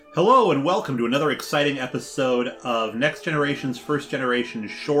Hello and welcome to another exciting episode of Next Generation's First Generation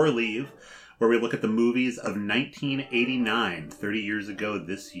Shore Leave, where we look at the movies of 1989, 30 years ago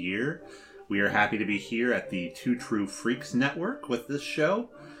this year. We are happy to be here at the Two True Freaks Network with this show,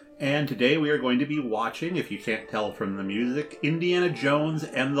 and today we are going to be watching, if you can't tell from the music, Indiana Jones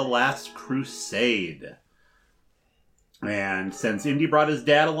and the Last Crusade. And since Indy brought his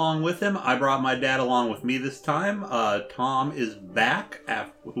dad along with him, I brought my dad along with me this time. Tom is back,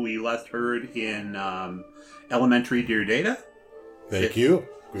 who we last heard in Elementary Dear Data. Thank you.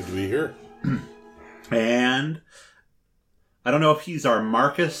 Good to be here. And I don't know if he's our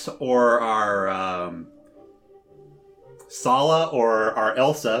Marcus or our Sala or our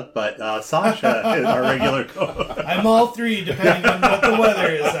Elsa, but Sasha is our regular co-host. I'm all three, depending on what the weather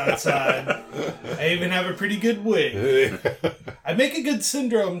is outside. I even have a pretty good wig. I make a good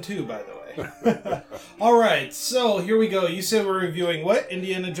syndrome, too, by the way. All right, so here we go. You said we're reviewing what?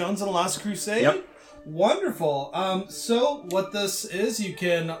 Indiana Jones and the Last Crusade? Yep. Wonderful. So what this is, you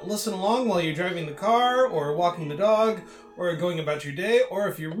can listen along while you're driving the car or walking the dog or going about your day, or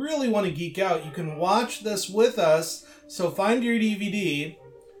if you really want to geek out, you can watch this with us. So find your DVD.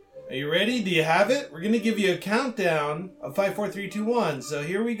 Are you ready? Do you have it? We're going to give you a countdown of 5, 4, 3, 2, 1. So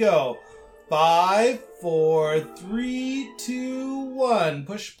here we go. 5, 4, 3, 2, 1.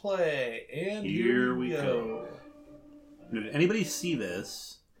 Push play. And here we go. Did anybody see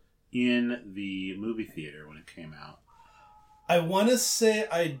this in the movie theater when it came out? I want to say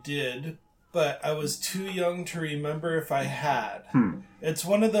I did, but I was too young to remember if I had. It's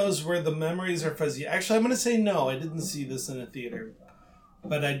one of those where the memories are fuzzy. Actually, I'm going to say no, I didn't see this in a theater.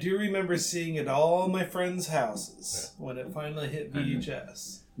 But I do remember seeing it at all my friends' houses when it finally hit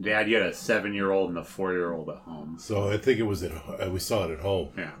VHS. Dad, you had a 7-year-old and a 4-year-old at home. So I think it was we saw it at home.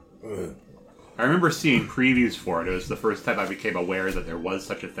 Yeah. I remember seeing previews for it. It was the first time I became aware that there was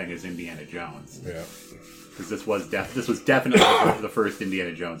such a thing as Indiana Jones. Yeah. Because this was definitely the first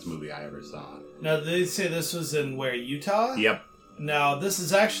Indiana Jones movie I ever saw. Now, did they say this was in where, Utah? Yep. Now, this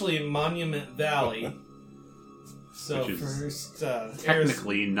is actually in Monument Valley. So which is first,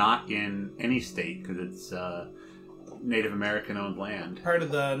 technically not in any state because it's Native American-owned land. Part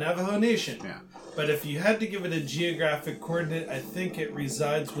of the Navajo Nation. Yeah. But if you had to give it a geographic coordinate, I think it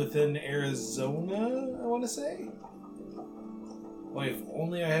resides within Arizona, I want to say. Boy, if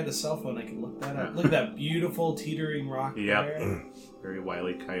only I had a cell phone, I could look that up. Look at that beautiful teetering rock there. Very Wile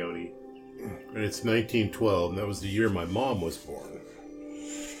E. Coyote. And it's 1912, and that was the year my mom was born.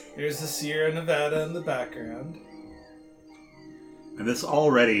 There's the Sierra Nevada in the background. And this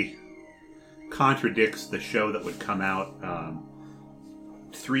already contradicts the show that would come out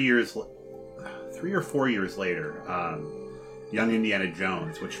 3 or 4 years later, Young Indiana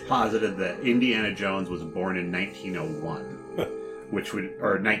Jones, which posited that Indiana Jones was born in 1901.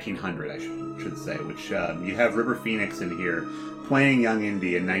 Or 1900, I should say, which you have River Phoenix in here playing young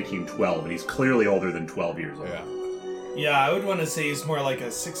Indy in 1912, and he's clearly older than 12 years old. Yeah, I would want to say he's more like a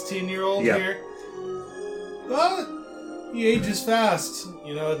 16-year-old here. Well, he ages fast.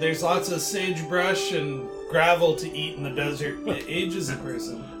 You know, there's lots of sagebrush and gravel to eat in the desert. It ages a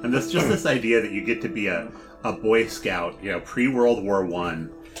person. And this idea that you get to be a Boy Scout, you know, pre-World War I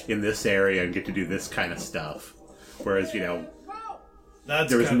in this area and get to do this kind of stuff. Whereas, you know,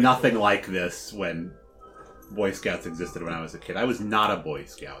 there was nothing like this when Boy Scouts existed when I was a kid. I was not a Boy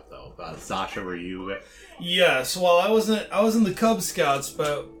Scout, though. Sasha, were you? Yes. Well, I was in the Cub Scouts,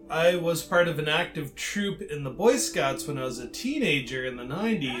 but I was part of an active troop in the Boy Scouts when I was a teenager in the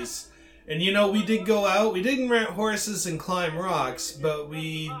 90s. And, you know, we did go out. We didn't rent horses and climb rocks, but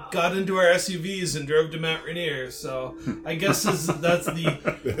we got into our SUVs and drove to Mount Rainier. So I guess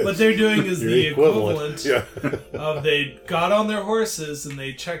what they're doing is the equivalent of they got on their horses and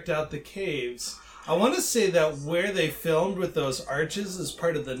they checked out the caves. I want to say that where they filmed with those arches is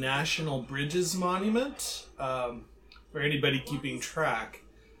part of the National Bridges Monument, for anybody keeping track.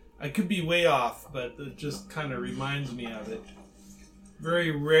 I could be way off, but it just kind of reminds me of it.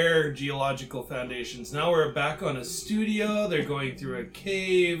 Very rare geological foundations. Now we're back on a studio. They're going through a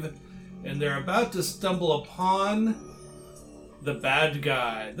cave, and they're about to stumble upon the bad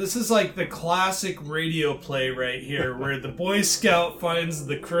guy. This is like the classic radio play right here, where the Boy Scout finds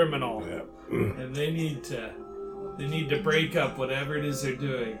the criminal, and they need to break up whatever it is they're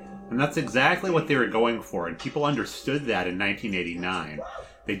doing. And that's exactly what they were going for, and people understood that in 1989.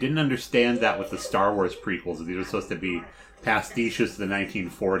 They didn't understand that with the Star Wars prequels. These were supposed to be pastiches to the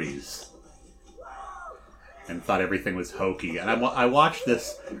 1940s. And thought everything was hokey. And I watched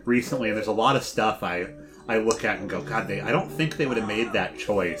this recently, and there's a lot of stuff I look at and go, God, I don't think they would have made that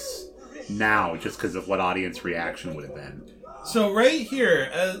choice now just because of what audience reaction would have been. So right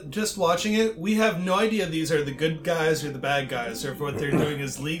here, just watching it, we have no idea these are the good guys or the bad guys, or if what they're doing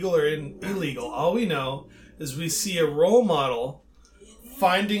is legal or illegal. All we know is we see a role model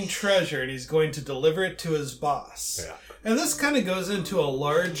finding treasure, and he's going to deliver it to his boss. Yeah. And this kind of goes into a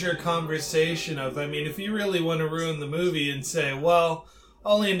larger conversation of, I mean, if you really want to ruin the movie and say, well,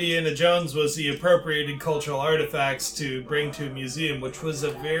 all Indiana Jones was he appropriated cultural artifacts to bring to a museum, which was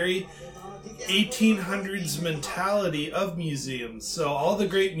a very 1800s mentality of museums. So all the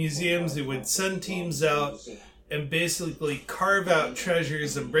great museums, they would send teams out and basically carve out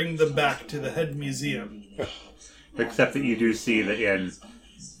treasures and bring them back to the head museum. Except that you do see that in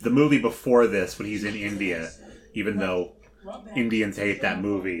the movie before this, when he's in India, even though Indians hate that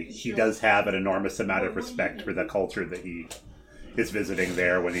movie, he does have an enormous amount of respect for the culture that he is visiting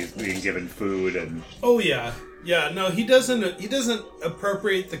there when he's being given food and... Oh yeah. Yeah, no, he doesn't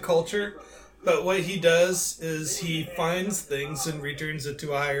appropriate the culture, but what he does is he finds things and returns it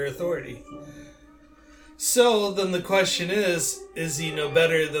to a higher authority. So then the question is he no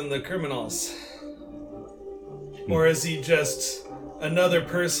better than the criminals? Or is he just another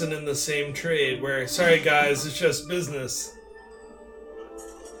person in the same trade where, sorry guys, it's just business?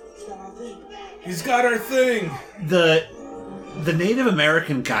 He's got our thing! The Native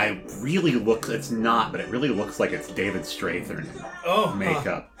American guy really looks, it's not, but it really looks like it's David Strathairn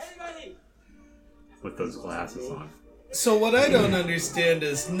makeup. With those glasses on. So what I don't understand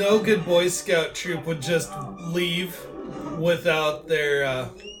is no good Boy Scout troop would just leave without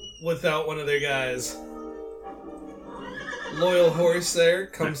without one of their guys. Loyal horse there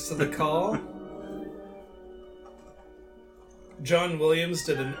comes to the call. John Williams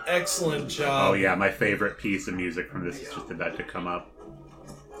did an excellent job. Oh yeah, my favorite piece of music from this is just about to come up.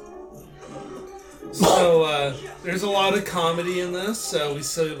 So there's a lot of comedy in this. So we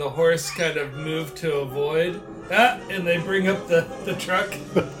see the horse kind of move to avoid. And they bring up the truck.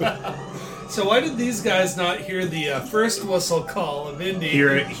 So why did these guys not hear the first whistle call of Indy?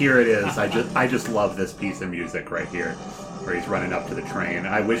 Here it is. I just love this piece of music right here, where he's running up to the train.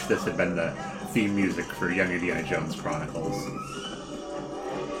 I wish this had been the theme music for Young Indiana Jones Chronicles.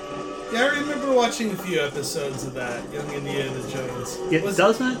 Yeah, I remember watching a few episodes of that, Young Indiana Jones. It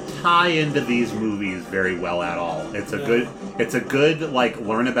doesn't tie into these movies very well at all. It's a good like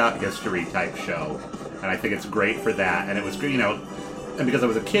learn about history type show, and I think it's great for that. And it was great, and because I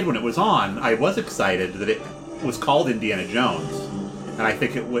was a kid when it was on, I was excited that it was called Indiana Jones, and I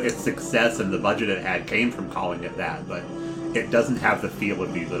think its success and the budget it had came from calling it that. But it doesn't have the feel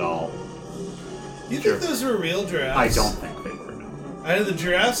of these at all. You think those were real giraffes? I don't think they were. I know the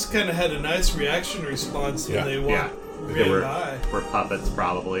giraffes kind of had a nice reaction response when they walked by. Were puppets,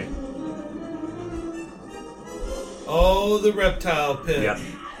 probably. Oh, the reptile pit. Yep.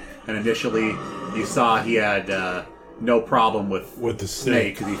 And initially, you saw he had no problem with the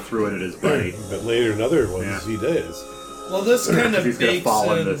snake because he threw it at his buddy. But later in other ones, he does. Well, this kind of he's going to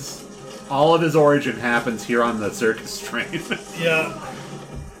fall in this. All of his origin happens here on the circus train. Yeah.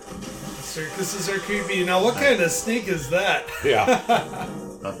 Circuses are creepy. Now, what kind of snake is that? Yeah.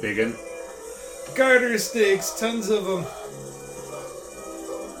 A big one. Garter snakes, tons of them.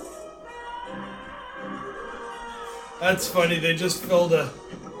 That's funny. They just filled a.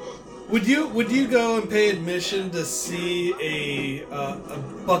 Would you go and pay admission to see a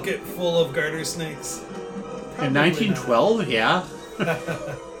bucket full of garter snakes? Probably in 1912, not. Yeah.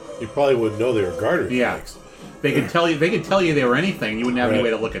 You probably wouldn't know they were garter snakes. They could tell you. They could tell you they were anything. You wouldn't have any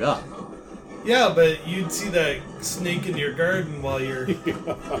way to look it up. Yeah, but you'd see that snake in your garden while you're going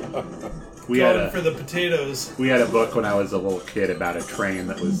for the potatoes. We had a book when I was a little kid about a train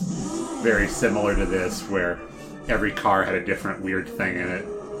that was very similar to this, where every car had a different weird thing in it.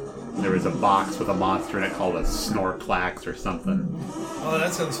 There was a box with a monster in it called a Snorklax or something. Oh,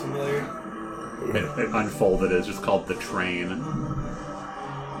 that sounds familiar. It unfolded as just called the train.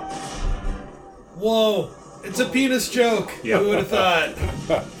 Whoa! It's a penis joke. Yep. Who would have thought?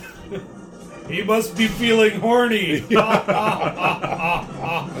 He must be feeling horny.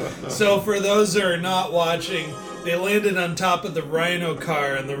 So for those who are not watching, they landed on top of the rhino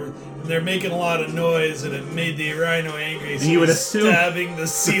car, and they're making a lot of noise, and it made the rhino angry. So you would assume stabbing the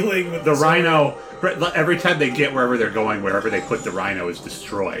ceiling with the rhino. Every time they get wherever they're going, wherever they put the rhino is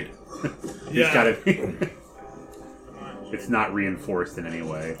destroyed. He's got to be. It's not reinforced in any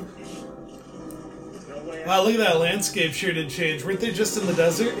way. Wow, look at that landscape sure did change. Weren't they just in the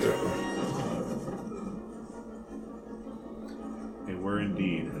desert? They were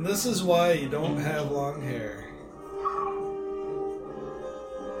indeed. And this is why you don't have long hair.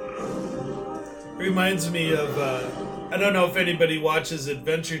 Reminds me of I don't know if anybody watches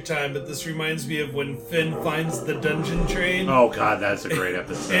Adventure Time, but this reminds me of when Finn finds the dungeon train. Oh god, that's a great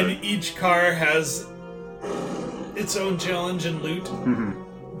episode. And each car has its own challenge and loot.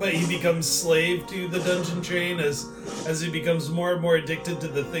 But he becomes slave to the dungeon train as he becomes more and more addicted to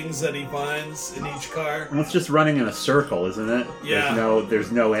the things that he finds in each car. Well, it's just running in a circle, isn't it? Yeah.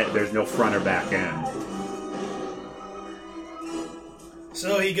 There's no front or back end.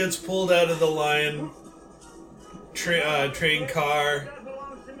 So he gets pulled out of the Lion train car.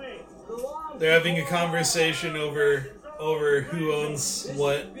 They're having a conversation over who owns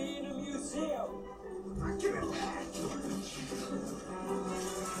what.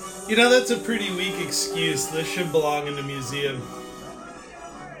 You know, that's a pretty weak excuse. This should belong in a museum.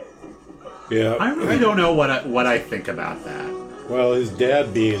 Yeah. I really don't know what I think about that. Well, his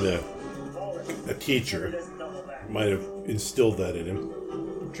dad being a teacher might have instilled that in him.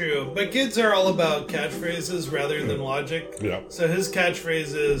 True, but kids are all about catchphrases rather than logic. Yeah. So his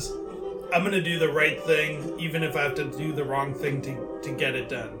catchphrase is, I'm going to do the right thing, even if I have to do the wrong thing to get it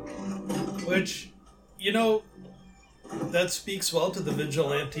done. Which, you know, that speaks well to the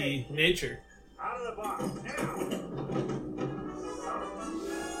vigilante nature.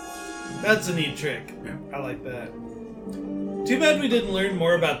 That's a neat trick. Yeah. I like that. Too bad we didn't learn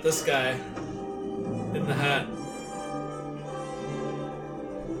more about this guy in the hat.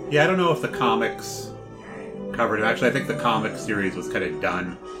 Yeah, I don't know if the comics covered it. Actually, I think the comic series was kind of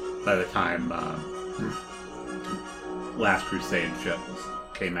done by the time Last Crusade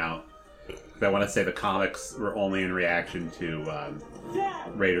came out. But I want to say the comics were only in reaction to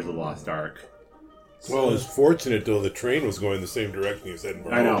Raiders of the Lost Ark. Well, it's fortunate, though, the train was going the same direction he was heading.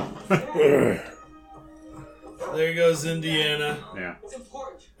 I know. There goes Indiana. Yeah.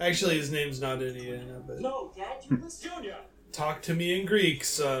 Actually, his name's not Indiana, but... No, Dad, you listen. Junior! Talk to me in Greek,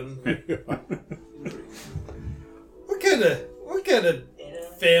 son. What kind of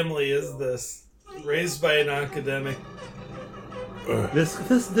family is this? Raised by an academic.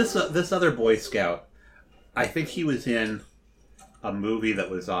 This other Boy Scout, I think he was in a movie that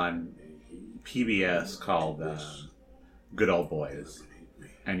was on PBS called Good Old Boys,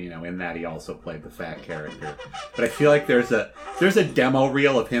 and in that he also played the fat character. But I feel like there's a demo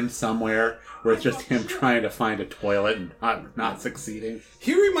reel of him somewhere where it's just him trying to find a toilet and not succeeding.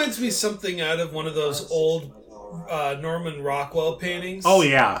 He reminds me something out of one of those old Norman Rockwell paintings. Oh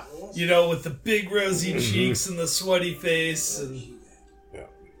yeah, with the big rosy cheeks and the sweaty face and. Yeah.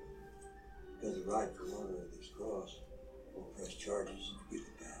 There's a right for one of these cross. We'll press charges and get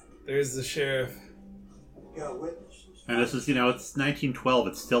it back. There's the sheriff. We got witnesses. and this is it's 1912.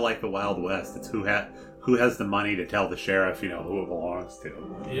 It's still like the Wild West. It's who has the money to tell the sheriff who it belongs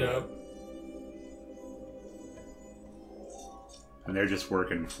to. Yeah. And they're just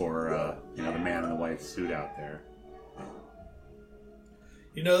working for the man in the white suit out there.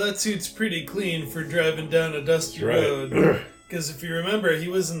 That suit's pretty clean for driving down a dusty Right. road. Because if you remember, he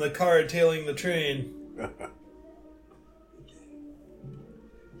was in the car tailing the train.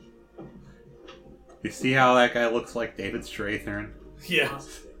 You see how that guy looks like David Strathairn? Yeah.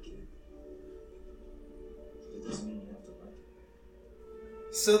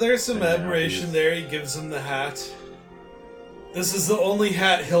 So there's some admiration there. He gives him the hat. This is the only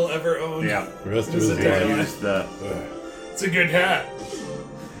hat he'll ever own. Yeah. The rest of Is his it They Yeah. used the It's a good hat.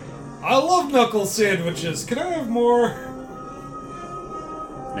 I love knuckle sandwiches. Can I have more?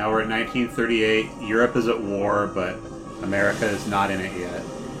 Now we're at 1938. Europe is at war, but America is not in it yet.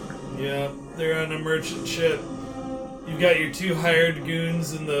 Yeah, they're on a merchant ship. You've got your two hired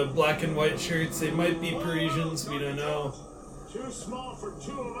goons in the black and white shirts. They might be Parisians, we don't know. Too small for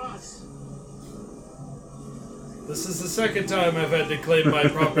two of us. This is the second time I've had to claim my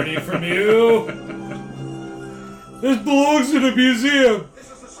property from you. This belongs in a museum.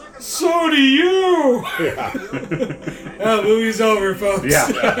 So do you. Yeah. Oh, movie's over, folks. Yeah.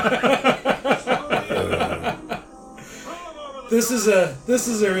 This is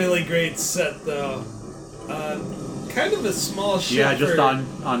a really great set, though. Kind of a small ship. Yeah, just for-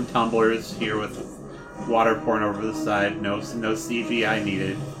 on tumblers here with water pouring over the side. No CGI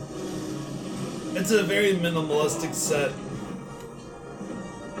needed. It's a very minimalistic set.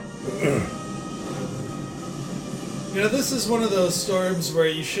 This is one of those storms where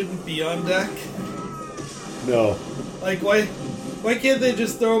you shouldn't be on deck. No. Like, why can't they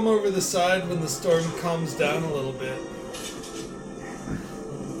just throw them over the side when the storm calms down a little bit?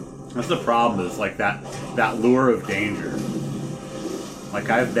 That's the problem. Is like that lure of danger. Like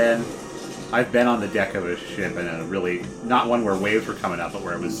I've been on the deck of a ship in a really not one where waves were coming up, but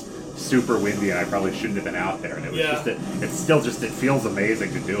where it was super windy and I probably shouldn't have been out there. And it was it feels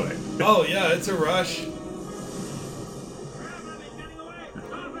amazing to do it. Oh yeah, it's a rush.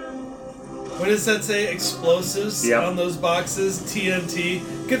 What does that say? Explosives Yep. on those boxes? TNT.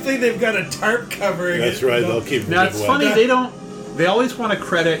 Good thing they've got a tarp covering it. That's right. you know? They'll keep. Now, it's it funny, wet. they always want to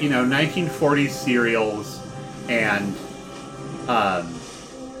credit, 1940s serials and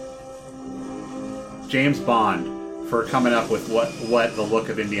James Bond for coming up with what the look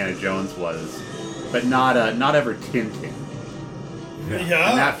of Indiana Jones was, but not ever Tintin. Yeah.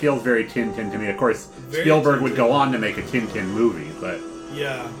 And that feels very Tintin to me. Of course, Very Spielberg would Tintin. go on to make a Tintin movie, but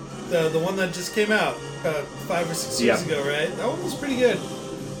Yeah. The one that just came out about 5 or 6 years Yep. ago, right? That one was pretty good.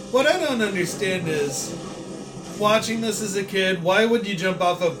 What I don't understand is, watching this as a kid, why would you jump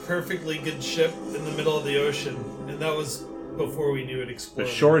off a perfectly good ship in the middle of the ocean? And that was before we knew it the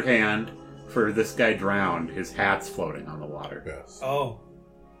exploded. shorthand for this guy drowned, his hat's floating on the water. Yes. Oh.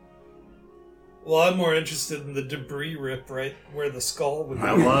 Well, I'm more interested in the debris rip right where the skull would be.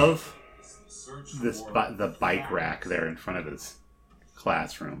 I love the bike rack there in front of his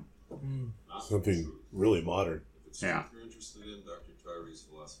classroom. Something really modern. Yeah. If you're interested in Dr. Tyree's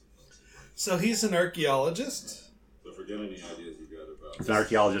philosophy class, So he's an archaeologist? so forget any ideas you got about He's an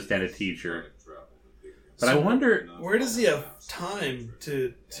archaeologist and a teacher. travel. But I wonder, Where does he have time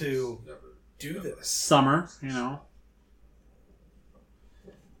to do this? summer,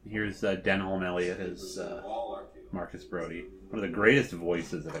 Here's Denholm Elliott as Marcus Brody. One of the greatest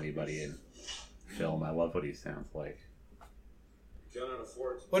voices of anybody in film. I love what he sounds like.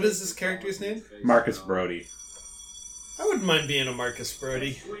 What is this character's name? Marcus Brody. I wouldn't mind being a Marcus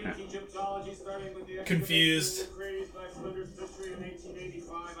Brody. Confused.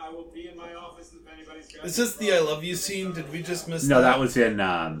 Is this the I love you scene? Did we just miss No, that was in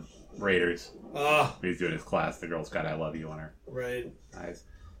Raiders. Ah, He's doing his class. The girl's got I love you on her right. eyes.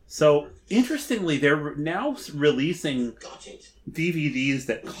 So, interestingly, they're now releasing DVDs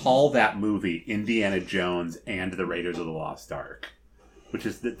that call that movie Indiana Jones and the Raiders of the Lost Ark. Which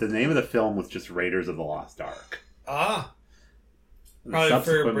is the name of the film was just Raiders of the Lost Ark. Ah, The probably for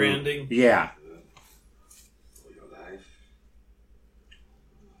subsequent branding. Yeah. For your life.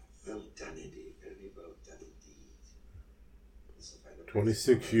 Well done indeed, very well done indeed.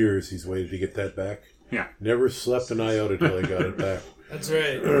 26 years he's waited to get that back. Yeah. Never slept an iota until he got it back. That's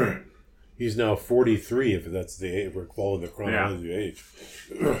right. He's now 43, if that's the age. We're following the chronology age.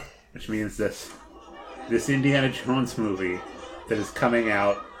 Which means this Indiana Jones movie that is coming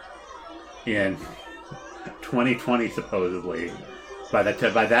out in 2020 supposedly. By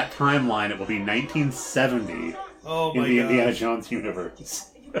that timeline, it will be 1970 Oh in my the Indiana gosh. Jones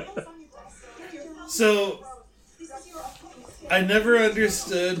universe. So, I never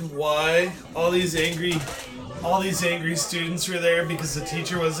understood why all these angry students were there because the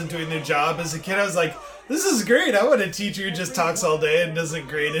teacher wasn't doing their job. As a kid, I was like, this is great. I want a teacher who just talks all day and doesn't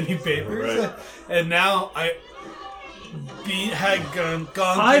grade any papers. Right. And now I had gone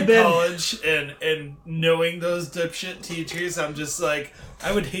I've through been- college and knowing those dipshit teachers, I'm just like,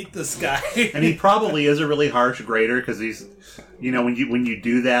 I would hate this guy. And he probably is a really harsh grader because he's, when you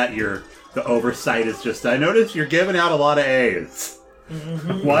do that, the oversight is just. I notice you're giving out a lot of A's.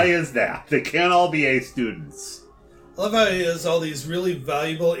 Why is that? They can't all be A students. I love how he has all these really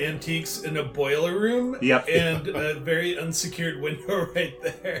valuable antiques in a boiler room. Yep. And a very unsecured window right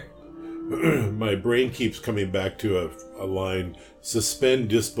there. My brain keeps coming back to a line, suspend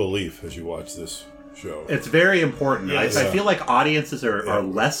disbelief as you watch this show. It's very important. Yes. I feel like audiences are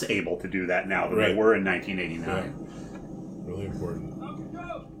less able to do that now than they Right. were in 1989. Really important.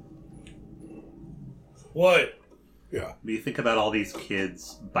 What? Yeah. You think about all these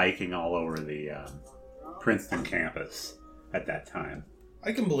kids biking all over the Princeton campus at that time.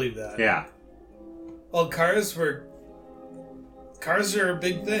 I can believe that. Yeah. Well, cars are a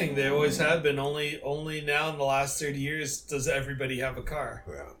big thing. They always have been. Only now in the last 30 years does everybody have a car.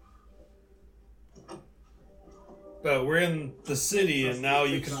 Yeah. But we're in the city, and now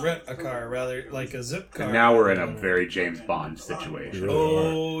you can rent a car, rather like a zip car. And now we're in a very James Bond situation. Really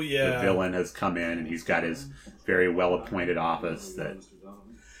Oh The yeah. villain has come in and he's got his very well-appointed office that...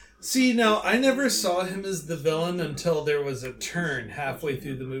 See, now I never saw him as the villain until there was a turn halfway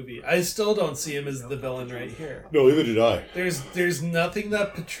through the movie. I still don't see him as the villain right here. No, neither did I. There's nothing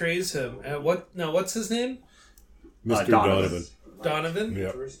that portrays him. What's his name? Mr. Donovan. Donovan. Donovan.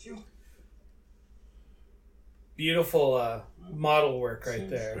 Yeah. Beautiful model work right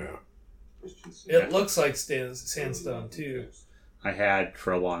there. Yeah. It looks like sandstone too. I had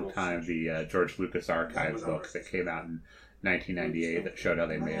for a long time the George Lucas Archive book that came out in 1998 that showed how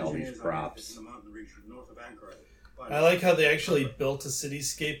they made all these props. I like how they actually built a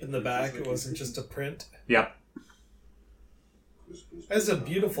cityscape in the back. It wasn't just a print. Yep. That's a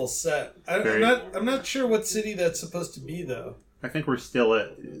beautiful set. Very- I'm not sure what city that's supposed to be though. I think we're still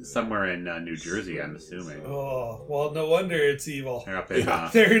somewhere in New Jersey, I'm assuming. Oh, well, no wonder it's evil. They're up in,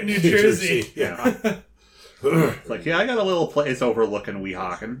 They're in New Jersey. yeah. It's like, yeah, I got a little place overlooking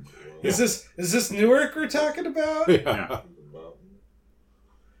Weehawken. Is this Newark we're talking about? Yeah.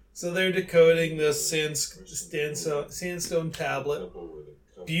 So they're decoding this sandstone tablet.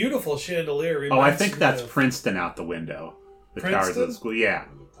 Beautiful chandelier. Oh, I Reminds think me that's of- Princeton out the window. The towers of Princeton? the school. Yeah.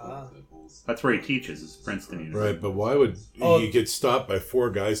 Ah. That's where he teaches, is Princeton University. Right, but why would Oh. he get stopped by 4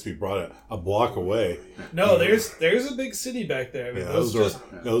 guys to be brought a block away? No, there's a big city back there. I mean, Yeah, those just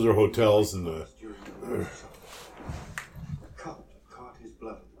those are hotels and the. Caught his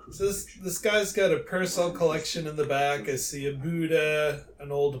bluff. so this guy's got a personal collection in the back. I see a Buddha,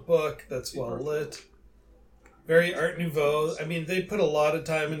 an old book that's well lit. Very Art Nouveau. I mean, they put a lot of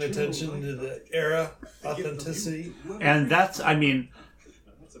time and attention to the era, authenticity. And that's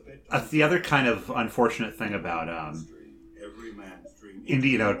the other kind of unfortunate thing about Every man's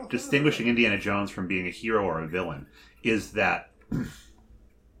dream. distinguishing Indiana Jones from being a hero or a villain is that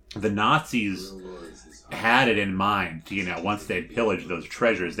the Nazis had it in mind to, once they pillaged those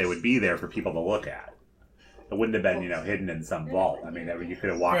treasures, they would be there for people to look at. It wouldn't have been, hidden in some vault. I mean, you could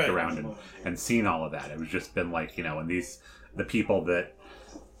have walked Right. around and seen all of that. It was just been like, and the people that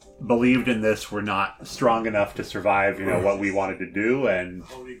believed in this were not strong enough to survive, what we wanted to do, and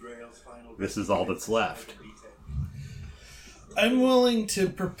Holy Grail's final. this is all that's left. I'm willing to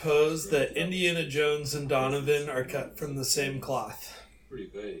propose that Indiana Jones and Donovan are cut from the same cloth. Pretty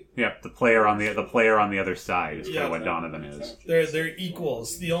vague. Yep, the player on the other side is kind Yeah. of what Donovan is. They're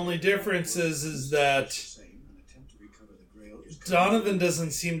equals. The only difference is that Donovan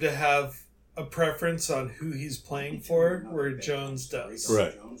doesn't seem to have a preference on who he's playing for, where Jones does.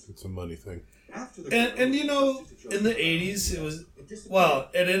 Right, it's a money thing. And in the 80s, it was, well,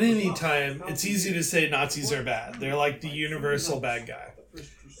 at any time, it's easy to say Nazis are bad. They're like the universal bad guy.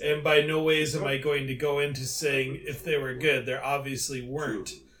 And by no ways am I going to go into saying if they were good. They obviously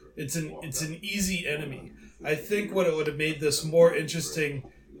weren't. It's an easy enemy. I think what it would have made this more interesting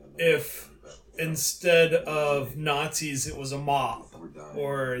if instead of Nazis, it was a mob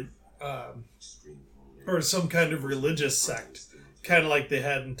or some kind of religious sect, kind of like they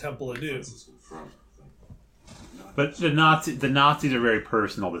had in Temple of Doom. But the Nazis are very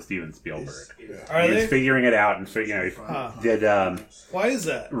personal to Steven Spielberg. Are He was they? figuring it out, and he did Why is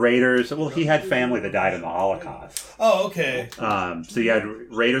that? Raiders. Well, he had family that died in the Holocaust. Oh, okay. So you had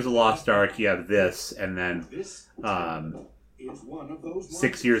Raiders of the Lost Ark. You have this, and then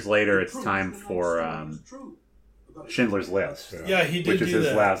 6 years later, it's time for Schindler's List. Yeah, he did Which is do his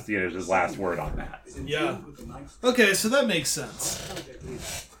that. last, his last word on that. Yeah. Okay, so that makes sense.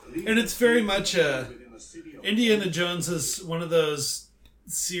 And it's very much Indiana Jones is one of those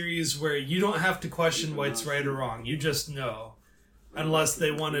series where you don't have to question what's right or wrong. You just know. Unless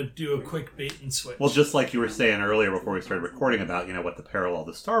they want to do a quick bait and switch. Well, just like you were saying earlier before we started recording about, what the parallel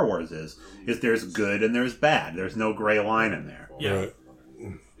to Star Wars is there's good and there's bad. There's no gray line in there. Yeah. Right.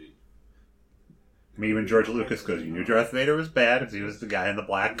 I mean, even George Lucas goes, you knew Darth Vader was bad because he was the guy in the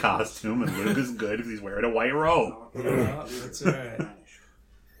black costume, and Luke is good because he's wearing a white robe. Yeah, that's right.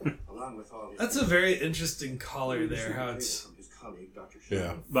 That's a very interesting collar there, how it's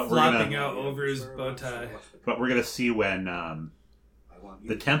Yeah. But we're flopping gonna, out over his bow tie. but we're gonna see when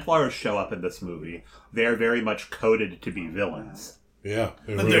the Templars show up in this movie. They're very much coded to be villains. Yeah.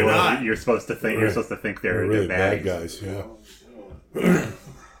 But they're not. You're supposed to think They're really bad guys, yeah.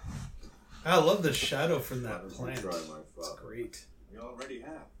 I love the shadow from that plant. Try my It's father. great. We already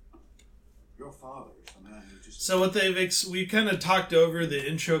have. Your father is the man who just. So what we kind of talked over the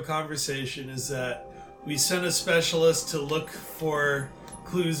intro conversation is that we sent a specialist to look for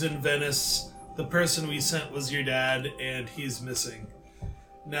clues in Venice. The person we sent was your dad, and he's missing.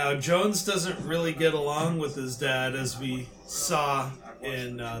 Now, Jones doesn't really get along with his dad, as we saw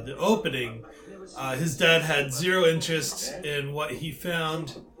in the opening. His dad had zero interest in what he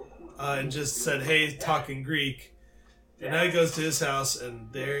found and just said, hey, talking Greek. And now he goes to his house,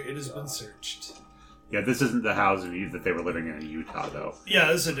 and there it has been searched. Yeah, this isn't the house that they were living in Utah, though, Yeah,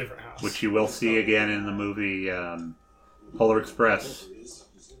 this is a different house. which you will see again in the movie Polar Express.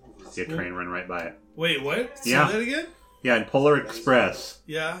 See a train run right by it. Wait, what? Yeah. Say that again? Yeah, in Polar Express,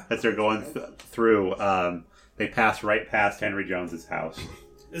 Yeah. as they're going through, they pass right past Henry Jones's house.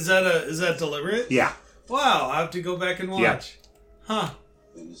 Is that deliberate? Yeah. Wow, I have to go back and watch. Yeah. Huh.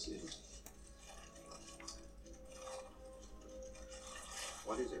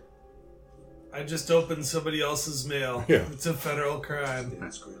 What is it? I just opened somebody else's mail. Yeah. It's a federal crime.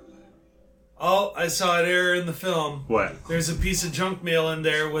 That's great. Oh, I saw an error in the film. What? There's a piece of junk mail in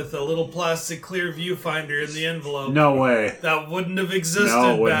there with a little plastic clear viewfinder in the envelope. No way. That wouldn't have existed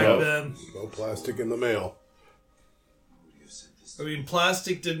No, back no. then. No plastic in the mail. I mean,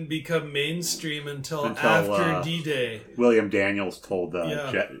 plastic didn't become mainstream until Until, after D-Day. William Daniels told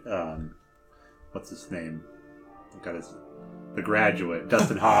Yeah. what's his name? The Graduate,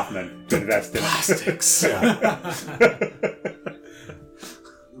 Dustin Hoffman, to invest in Plastics.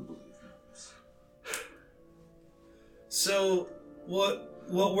 So, what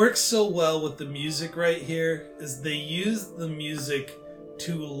works so well with the music right here is they use the music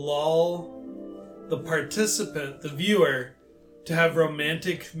to lull the participant, the viewer, to have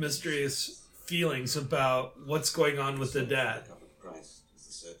romantic, mysterious feelings about what's going on with the dad. Christ is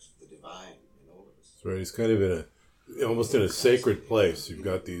the search for the divine in all of us. That's right. He's kind of almost in a sacred place. You've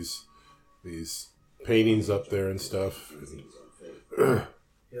got these paintings up there and stuff.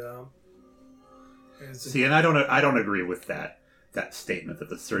 Yeah. See, and I don't agree with that statement that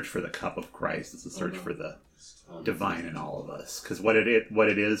the search for the cup of Christ is the search for the divine in all of us. Because what it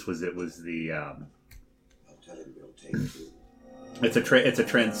was the I'll tell him we'll take you. it's a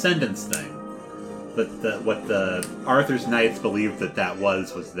transcendence thing. But what the Arthur's Knights believed that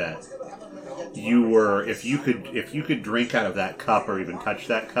was that you were, if you could drink out of that cup or even touch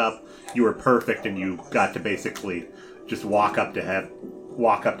that cup, you were perfect and you got to basically just walk up to heaven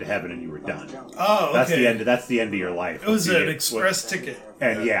and you were done. Oh, okay. That's the end of your life. It was an express ticket.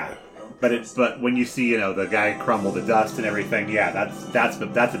 And yeah. But when you see, the guy crumble to dust and everything, yeah, that's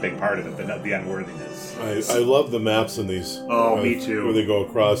a big part of it, the unworthiness. I love the maps in these. Oh, me too. Where they go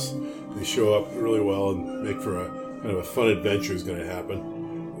across, they show up really well and make for a kind of a fun adventure is going to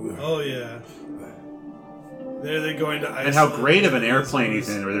happen. Oh yeah. They're going to Iceland. And how great of an airplane he's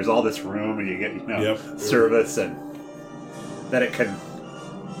in, where there's all this room and you get service, and that it can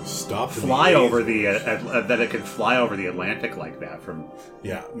fly over that it can fly over the Atlantic like that from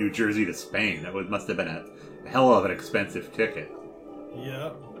New Jersey to Spain. That must have been a hell of an expensive ticket.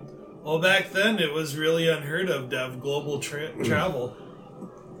 Yeah. Well, back then it was really unheard of to have global travel.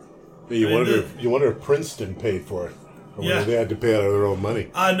 Yeah, you wonder if Princeton paid for it. Or whether they had to pay out of their own money.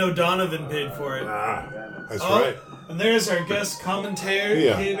 No, Donovan paid for it. That's right. And there's our guest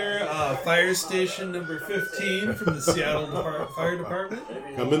commentator, Fire Station number 15 from the Seattle Fire Department.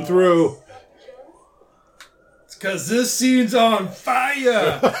 Coming through. It's because this scene's on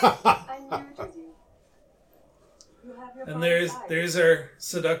fire! And there's our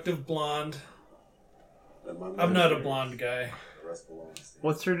seductive blonde. I'm not a blonde guy.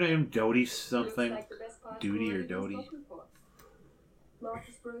 What's her name? Dodie something? Duty or Dodie?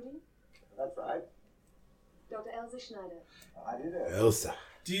 Marcus Brody? That's right. Dr. Elsa Schneider. I did it. Elsa.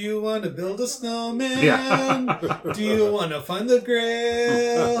 Do you want to build a snowman? Yeah. Do you want to find the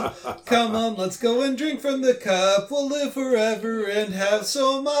grail? Come on, let's go and drink from the cup. We'll live forever and have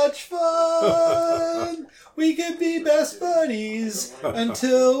so much fun. We can be best buddies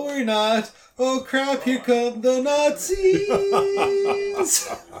until we're not. Oh crap, here come the Nazis.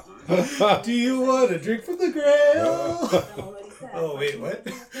 Do you want to drink from the grail? Oh, wait, what?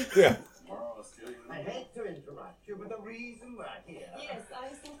 Yeah. I hate to interrupt you, but the reason we're here. Yes, I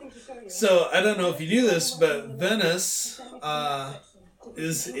have something to show you. So, I don't know if you knew this, but Venice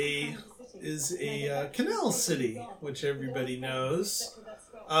is a canal city, which everybody knows.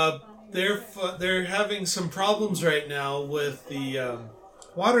 They're having some problems right now with the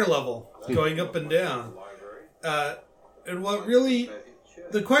water level going up and down. And what really,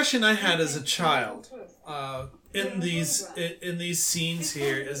 the question I had as a child in these scenes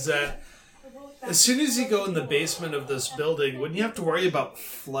here is that as soon as you go in the basement of this building, wouldn't you have to worry about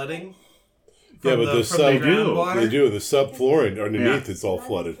flooding? Yeah, but the groundwater? they do. The subfloor underneath it's all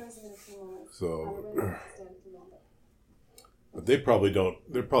flooded. So, but they probably don't.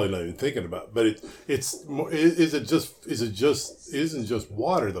 They're probably not even thinking about it. But isn't just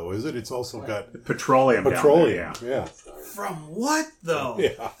water though, is it? It's also got Petroleum. Petroleum. Down there, Yeah. From what though?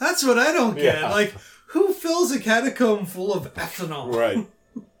 Yeah. That's what I don't get. Yeah. Like, who fills a catacomb full of ethanol? Right.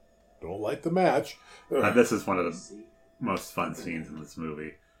 Don't light the match. This is one of the most fun scenes in this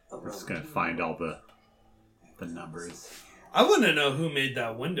movie. We're just gonna find all the numbers. I want to know who made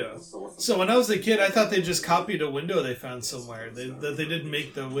that window. So when I was a kid, I thought they just copied a window they found somewhere. That they didn't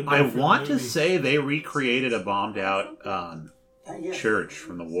make the window. I for the want to movie. say they recreated a bombed out church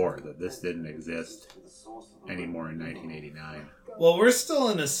from the war. That this didn't exist anymore in 1989. Well, we're still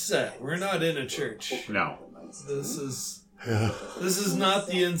in a set. We're not in a church. No. This is not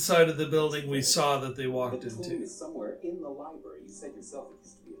the inside of the building we saw that they walked into. Somewhere in the library, you said yourself it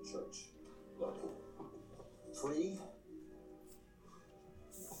used to be a church. Look, 3.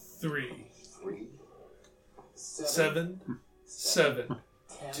 3. 3, 7,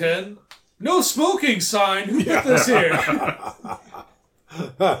 10. No smoking sign. Who put this here?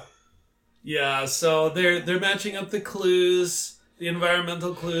 Yeah, so they're matching up the clues, the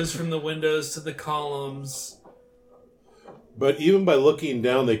environmental clues from the windows to the columns. But even by looking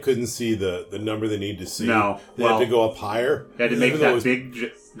down, they couldn't see the number they need to see. No, They had to go up higher. They had to make Even though that it was-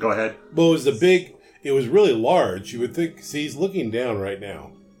 big... Go ahead. Well, it was it was really large. You would think, see, he's looking down right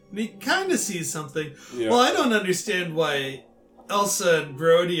now. And he kind of sees something. Yeah. Well, I don't understand why Elsa and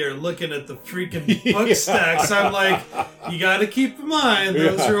Brody are looking at the freaking book Yeah. stacks. I'm like, you got to keep in mind,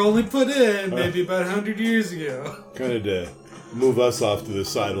 those Yeah. were only put in maybe about 100 years ago. Kind of to move us off to the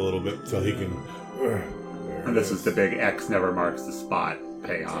side a little bit so he can... And this is the big X never marks the spot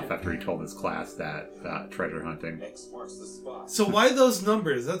payoff after he told his class that treasure hunting. X marks the spot. So why those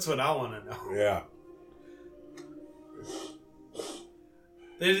numbers? That's what I want to know. Yeah.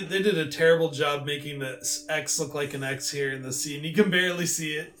 They did a terrible job making the X look like an X here in the scene. You can barely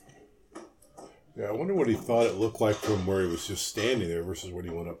see it. Yeah, I wonder what he thought it looked like from where he was just standing there versus when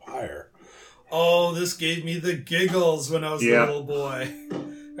he went up higher. Oh, this gave me the giggles when I was a Yeah. little boy.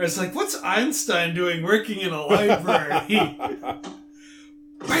 I was like, what's Einstein doing working in a library?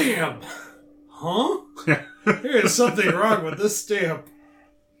 Bam! Huh? There is something wrong with this stamp.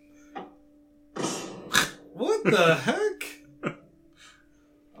 What the heck?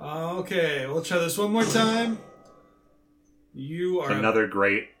 Okay, we'll try this one more time. You are... Another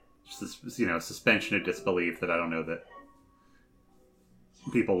great, suspension of disbelief that I don't know that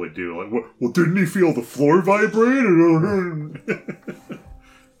people would do. Like, well, didn't he feel the floor vibrate?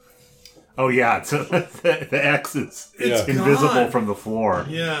 Oh yeah, the X is It's invisible gone. from the floor.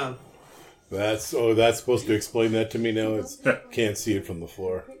 Yeah. That's supposed to explain that to me now? Can't see it from the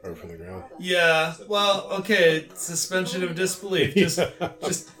floor or from the ground. Yeah, well, okay, suspension of disbelief.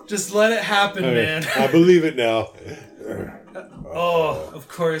 Just let it happen, man. I believe it now. Oh, of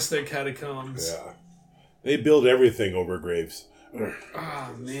course they're catacombs. Yeah. They build everything over graves. Oh,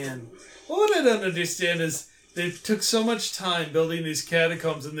 man. Well, what I don't understand is they took so much time building these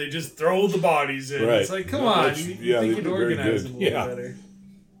catacombs and they just throw the bodies in. Right. It's like, come Not on, much- you yeah, think they you'd did very organize good. them a little Yeah. better.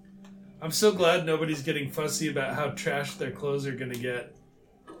 I'm so glad nobody's getting fussy about how trashed their clothes are going to get.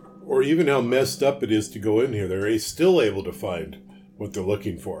 Or even how messed up it is to go in here. They're still able to find what they're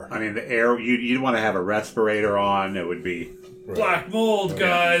looking for. I mean, the air, you'd want to have a respirator on. It would be... Right. Black mold,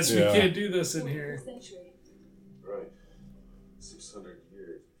 guys. Yeah. We can't do this in here. Century. Right. 600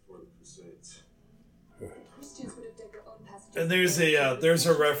 years before the Crusades. Christians would have dug their own passages. And there's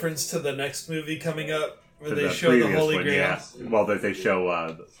a reference to the next movie coming up where to they the show the previous Holy one, Grail. yeah. Well, they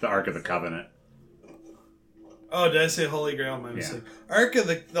show the Ark of the Covenant. Oh, did I say Holy Grail? My mistake. Ark of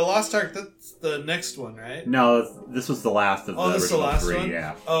the Lost Ark. That's the next one, right? No, this was the last of the Oh, this is the original last three. one.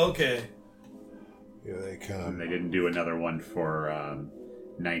 Yeah, Oh, okay. Yeah, they and come. they didn't do another one for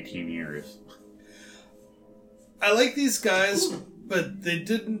 19 years. I like these guys, but they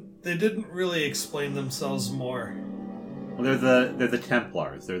didn't really explain themselves more. Well, they're the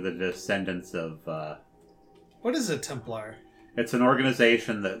Templars. They're the descendants of. What is a Templar? It's an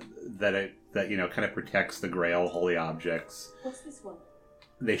organization that kind of protects the Grail, holy objects. What's this one?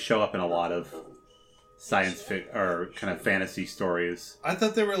 They show up in a lot of science or kind of fantasy stories. I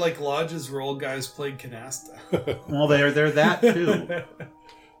thought they were like lodges where old guys played canasta. Well, they're that too.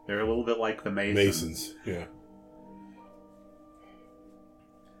 They're a little bit like the Masons. Masons, yeah.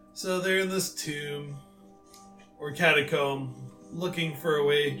 So they're in this tomb or catacomb, looking for a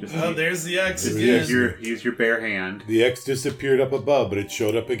way. There's the X There's the again. X. Use your bare hand. The X disappeared up above, but it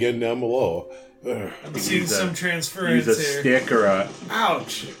showed up again down below. Ugh. I'm seeing Use a- some transference Use a here. stick or a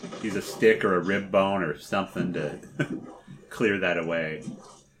Ouch! rib bone or something to clear that away.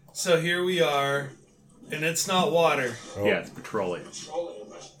 So here we are, and it's not water. Oh. Yeah, it's petroleum. Petroleum,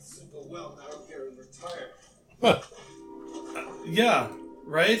 I should simple well out here and retire. Yeah,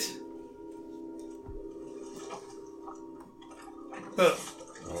 right? But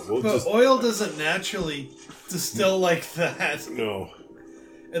We'll but just oil doesn't naturally distill like that, no.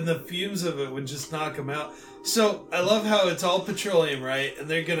 and the fumes of it would just knock them out. So I love how it's all petroleum, right? And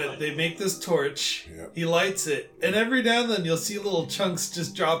they make this torch. Yeah. He lights it, and every now and then you'll see little chunks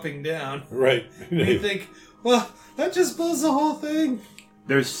just dropping down. Right. And you think, well, that just blows the whole thing.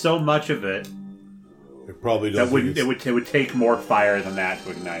 There's so much of it It probably that doesn't. wouldn't it would take more fire than that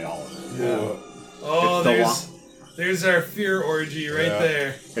to ignite all of it. Yeah. Oh, It's the there's our fear orgy right Yeah.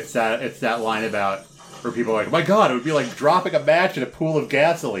 there. It's that line about where people are like, oh my god, it would be like dropping a match in a pool of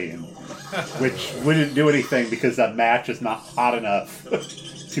gasoline, which wouldn't do anything because that match is not hot enough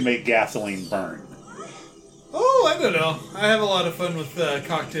to make gasoline burn. Oh, Oh, I don't know. I have a lot of fun with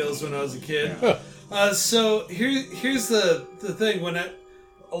cocktails when I was a kid. So here's the thing. When a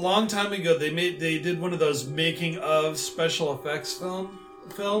long time ago they did one of those making of special effects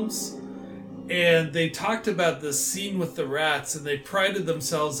films, and they talked about this scene with the rats, and they prided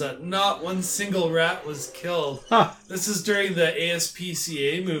themselves that not one single rat was killed. Huh. This is during the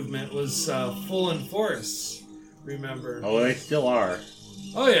ASPCA movement was full in force. Remember? Oh, they still are.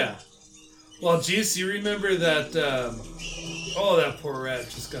 Oh yeah. Well, geez, you remember that? That poor rat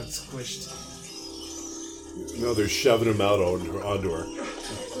just got squished. No, they're shoving him out onto her.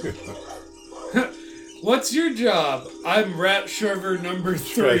 What's your job? I'm Rat Shover number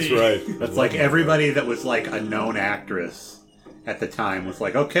 3. That's right. That's like everybody that was like a known actress at the time was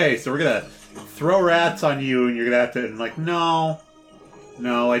like, okay, so we're gonna throw rats on you, and you're gonna have to. And like, no,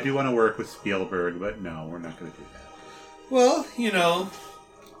 I do want to work with Spielberg, but no, we're not gonna do that. Well,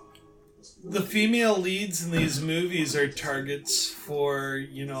 the female leads in these movies are targets for,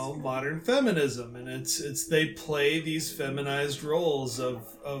 modern feminism, and it's they play these feminized roles of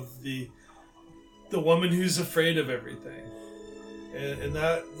the woman who's afraid of everything, and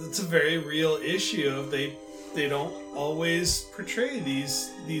that's a very real issue. Of they don't always portray these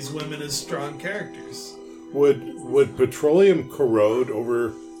women as strong characters. Would petroleum corrode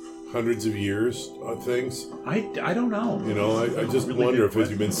over hundreds of years on things? I don't know. I just Really wonder good if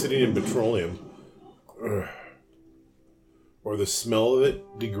you've been sitting in petroleum, or the smell of it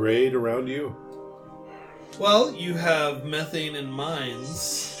degrade around you. Well, you have methane in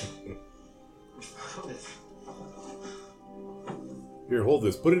mines. Here, hold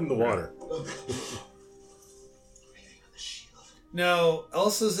this. Put it in the water. Now,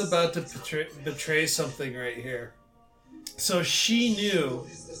 Elsa's about to betray something right here. So she knew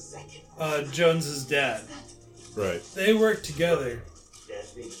Jones's dad. Right. They worked together.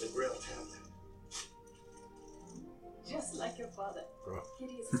 That means the grill tablet. Just like your father.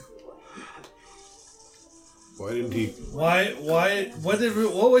 Kitty is a schoolboy. Why didn't he?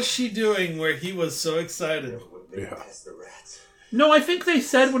 What was she doing where he was so excited? Yeah. No, I think they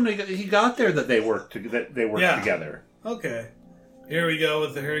said when he got there that they worked together. Okay. Here we go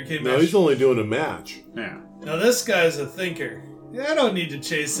with the hurricane. No, he's only doing a match. Yeah. Now this guy's a thinker. Yeah, I don't need to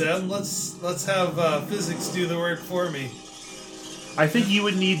chase them. Let's have physics do the work for me. I think you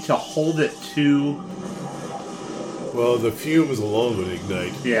would need to hold it to. Well, the fumes alone would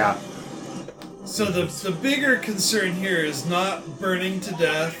ignite. Yeah. So the bigger concern here is not burning to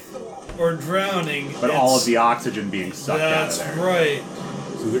death or drowning, But all of the oxygen being sucked out of That's there. right.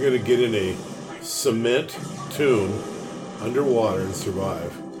 So they're going to get in a cement tomb underwater and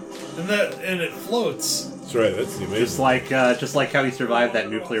survive. And it floats. That's right. That's the amazing. Just like how he survived that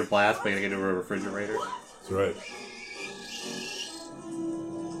nuclear blast by getting into a refrigerator. That's right.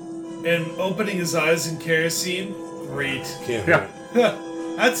 And opening his eyes in kerosene, great. Can't Yeah. hurt.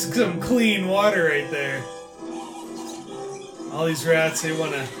 That's some clean water right there. All these rats, they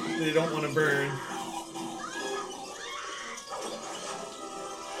don't want to burn.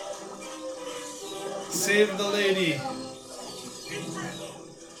 Save the lady.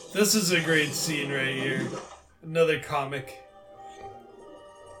 This is a great scene right here. Another comic.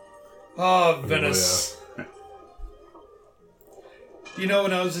 Oh, Venice.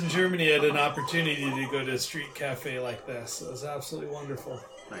 When I was in Germany, I had an opportunity to go to a street cafe like this. It was absolutely wonderful.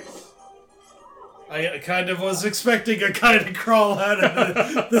 Nice. I kind of was expecting a kind of crawl out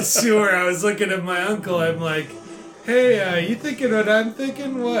of the sewer. I was looking at my uncle. I'm like, hey, you thinking what I'm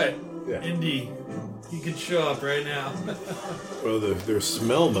thinking? What? Yeah. Indy, you could show up right now. Well, their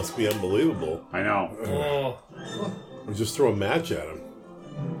smell must be unbelievable. I know. Oh. Or just throw a match at them.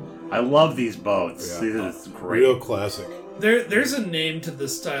 I love these boats. Yeah. It's great. Real classic. There's a name to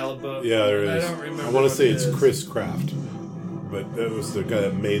this style of boat. Yeah, there is. I don't remember. I want what to say it it's is. Chris Kraft, but that was the guy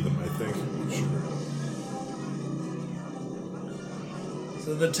that made them, I think. I'm sure.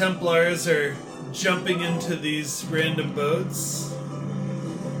 So the Templars are jumping into these random boats.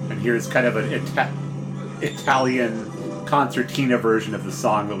 And here's kind of an Italian concertina version of the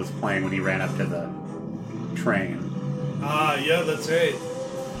song that was playing when he ran up to the train. Ah, yeah, that's right.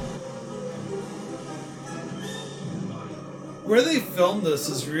 Where they filmed this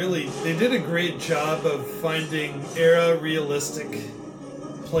is they did a great job of finding era realistic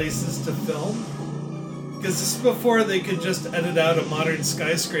places to film. Because this is before they could just edit out a modern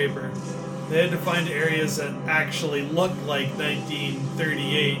skyscraper. They had to find areas that actually looked like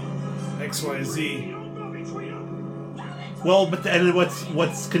 1938 XYZ. Well, and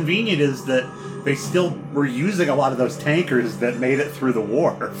what's convenient is that they still were using a lot of those tankers that made it through the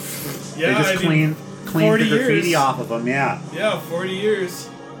war. Yeah, they just cleaned the graffiti years. off of them. Yeah. Yeah, 40 years.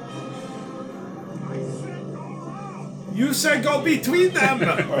 You said go between them!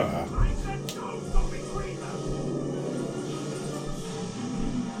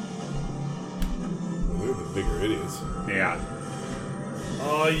 They're the bigger idiots. Yeah.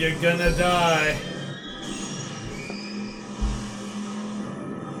 Oh, you're gonna die.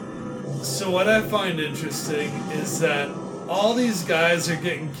 So what I find interesting is that all these guys are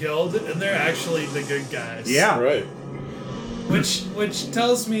getting killed, and they're actually the good guys. Yeah. Right. Which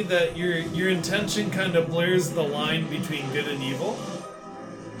tells me that your intention kind of blurs the line between good and evil.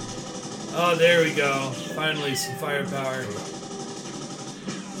 Oh, there we go. Finally, some firepower.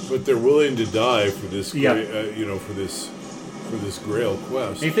 But they're willing to die for this, Yeah. for this Grail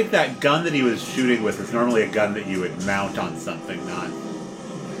quest. And you think that gun that he was shooting with is normally a gun that you would mount on something, not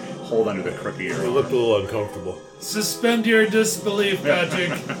hold under the crook of your It arm. looked a little uncomfortable. Suspend your disbelief,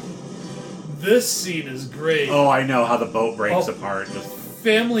 Patrick. This scene is great. Oh, I know how the boat breaks Oh. apart.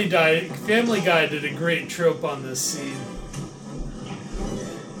 Family Guy did a great trope on this scene.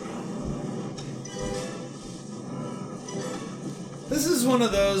 This is one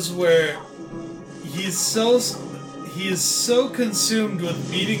of those where he is so consumed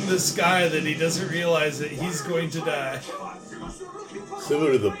with beating this guy that he doesn't realize that he's going to die.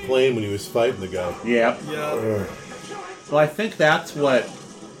 Similar to the plane when he was fighting the guy. Yeah. Yeah. Well, I think that's what,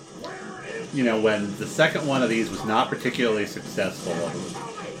 when the second one of these was not particularly successful,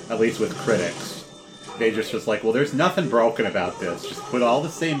 at least with critics, they just was like, well, there's nothing broken about this. Just put all the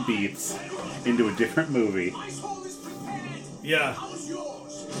same beats into a different movie. Yeah.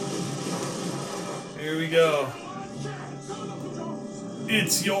 Here we go.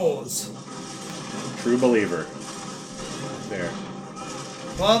 It's yours. True believer. There.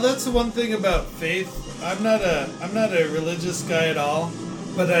 Well, that's the one thing about faith. I'm not a religious guy at all,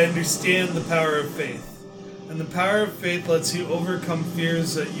 but I understand the power of faith. And the power of faith lets you overcome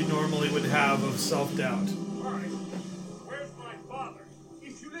fears that you normally would have of self-doubt. Where's my father?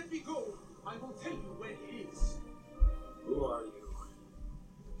 If you let me go, I will tell you where he is. Who are you?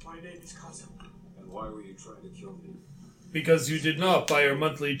 My name is Kazum. And why were you trying to kill me? Because you did not buy your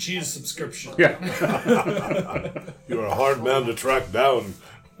monthly cheese subscription. Yeah. You're a hard man to track down.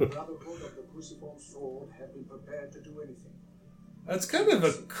 The Brotherhood of the Cruciform Sword have been prepared to do anything. That's kind of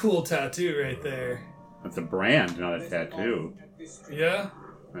a cool tattoo right there. That's a brand, not a tattoo. Yeah?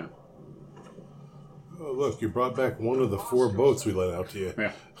 Yeah. Oh, look, you brought back one of the 4 boats we let out to you.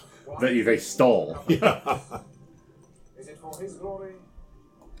 Yeah. That they stole. Is it for his glory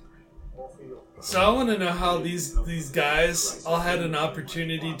or for yours? So I want to know how these guys all had an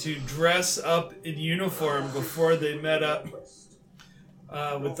opportunity to dress up in uniform before they met up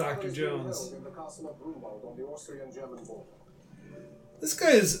with Dr. Jones. In the castle of Grunwald on the Austrian-German border. This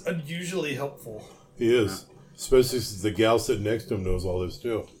guy is unusually helpful. He is. Especially since the gal sitting next to him knows all this,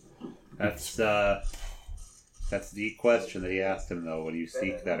 too. That's the question that he asked him, though. What do you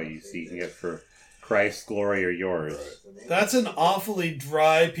seek that? Are you seeking it for Christ's glory or yours? That's an awfully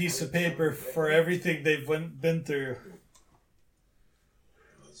dry piece of paper for everything they've been through.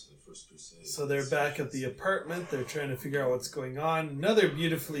 So they're back at the apartment. They're trying to figure out what's going on. Another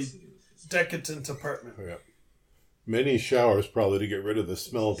beautifully decadent apartment. Yeah. Many showers, probably, to get rid of the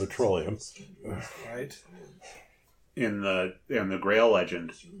smell of petroleum. Right? In the Grail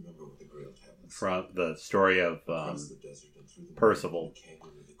legend, from the story of Percival,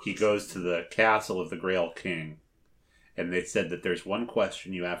 he goes to the castle of the Grail King, and they said that there's one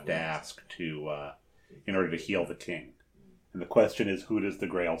question you have to ask in order to heal the king. And the question is, who does the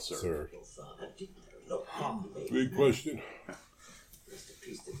Grail serve? Sir. Big question. Must have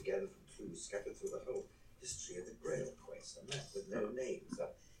pieced it together from clues scattered through the whole history of the Grail quest, a map with no names.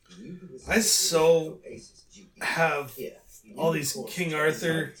 I so have all these King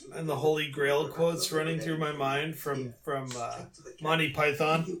Arthur and the Holy Grail quotes running through my mind from Monty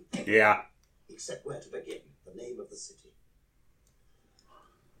Python. Yeah. Except where to begin, the name of the city.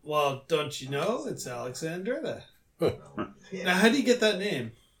 Well, don't you know? It's Alexandretta. Now, how do you get that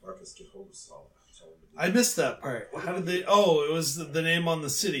name? I missed that part. How did they... Oh, it was the name on the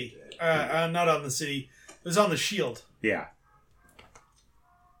city. Not on the city. It was on the shield. Yeah.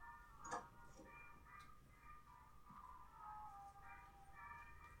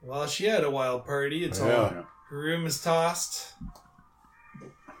 Well, she had a wild party. It's all... Her room is tossed.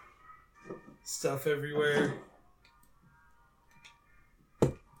 Stuff everywhere.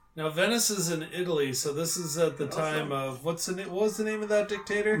 Now, Venice is in Italy, so this is at the time of... What was the name of that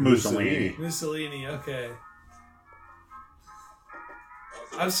dictator? Mussolini. Mussolini, okay.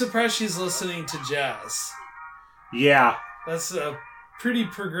 I'm surprised she's listening to jazz. Yeah. That's a pretty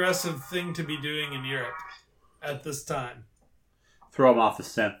progressive thing to be doing in Europe at this time. Throw him off the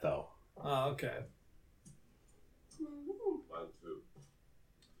scent, though. Oh, okay.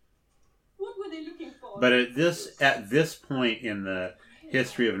 But at this point in the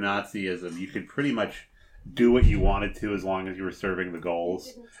history of Nazism, you could pretty much do what you wanted to as long as you were serving the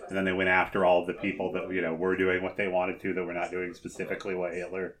goals. And then they went after all of the people that were doing what they wanted to, that were not doing specifically what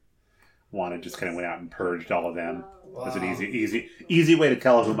Hitler wanted. Just kind of went out and purged all of them. Wow. It's an easy way to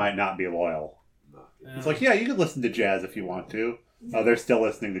tell who might not be loyal. Yeah. It's like, yeah, you can listen to jazz if you want to. Oh, they're still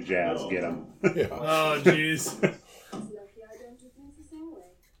listening to jazz. Get them. Yeah. Oh, jeez. Lucky I don't do things the same way.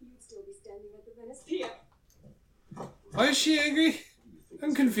 You'd still be standing at the Venice Pier. Why is she angry?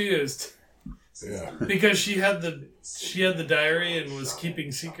 I'm confused. Yeah. Because she had the diary and was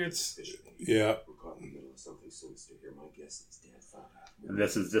keeping secrets. Yeah. We're caught in the middle of something sinister here. My guess is Dad found out. And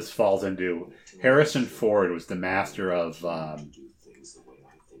this falls into Harrison Ford was the master of Do things the way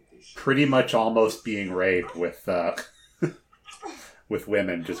I think they should. pretty much almost being raped with with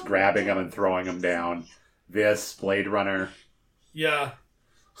women, just grabbing them and throwing them down. This Blade Runner. Yeah.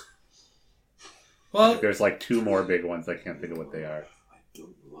 Well, There's like two more big ones. I can't think of what they are. I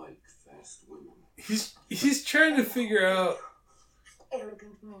don't like fast women. he's trying to figure out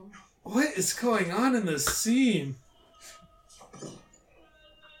Arrogant man. what is going on in this scene.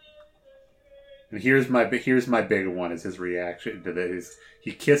 And here's my big one is his reaction to this.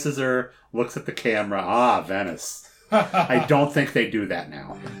 He kisses her, looks at the camera. Ah, Venice. I don't think they do that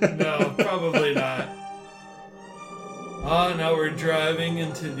now. No, probably not. Now we're driving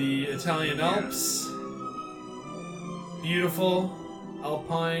into the Italian Alps. Beautiful,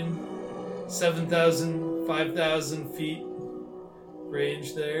 alpine, 7,000, 5,000 feet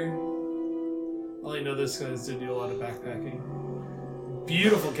range there. All I know this guy's to do a lot of backpacking.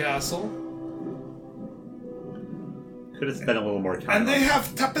 Beautiful castle. Could have spent a little more time. And they on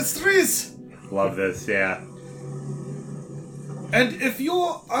have tapestries! it. Love this, yeah. And if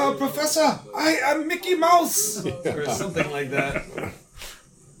you're a professor, I am Mickey Mouse! Or something like that.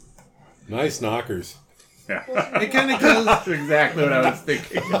 Nice knockers. Yeah. It kind of goes... That's exactly what I was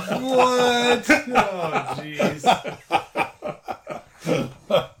thinking. What? Oh, jeez.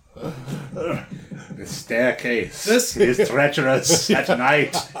 The staircase This- is treacherous at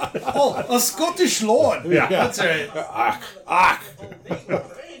night. Oh, a Scottish lord. Yeah. That's right. Ach.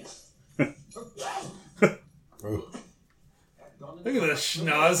 Oh. Look at the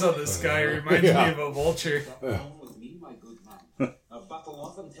schnoz on this guy. He reminds me of a vulture. Along with me, my good man. Buckle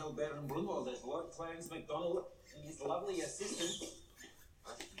off and tell Baron Brunwald that Lord Clarence MacDonald and his lovely assistant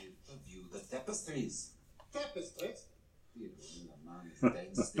have to view the tapestries. Tapestries?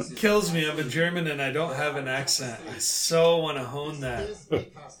 Kills me. I'm a German and I don't have an accent. I so want to hone that.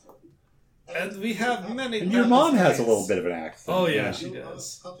 And we have many. And your mom has a little bit of an accent. Oh yeah, she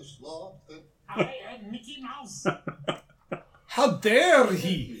does. I am Mickey Mouse. How dare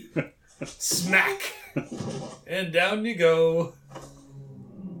he? Smack. And down you go.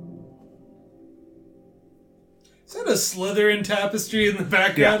 Is that a Slytherin tapestry in the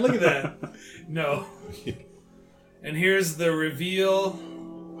background? Yeah. Look at that. No. And here's the reveal,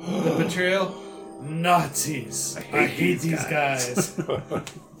 the betrayal. Nazis. I hate these guys.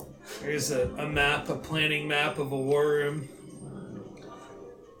 Here's a map, a planning map of a war room.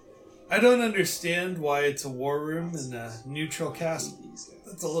 I don't understand why it's a war room in a neutral cast.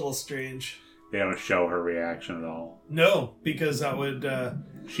 That's a little strange. They don't show her reaction at all. No, because that would...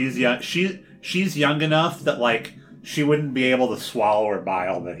 She's young. She's young enough that like she wouldn't be able to swallow her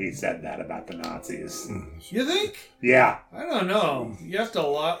bile that he said that about the Nazis. You think? Yeah. I don't know. You have to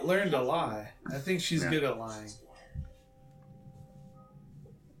learn to lie. I think she's good at lying.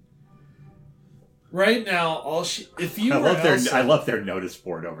 Right now, if you were Elsa, I love their notice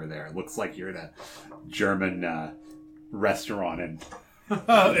board over there. It looks like you're in a German restaurant and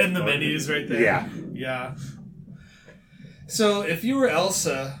and the menus right there. Yeah. Yeah. So if you were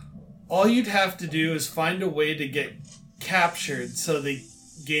Elsa, all you'd have to do is find a way to get captured so they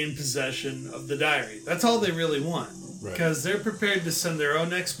gain possession of the diary. That's all they really want. Right. Because they're prepared to send their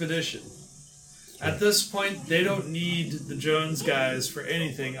own expedition. At this point, they don't need the Jones guys for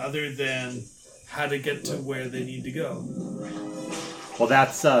anything other than how to get to where they need to go. well,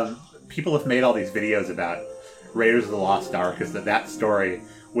 that's people have made all these videos about Raiders of the Lost Ark. Is that story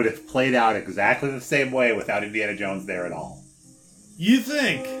would have played out exactly the same way without Indiana Jones there at all? You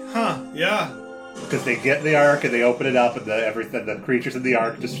think? Huh, yeah. Because they get the Ark and they open it up and the creatures in the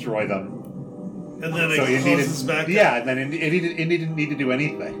Ark destroy them. And then So it Indy closes back yeah, up. and then Indy didn't need to do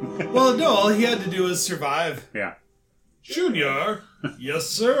anything. Well, no, all he had to do was survive. Yeah. Junior? Yes,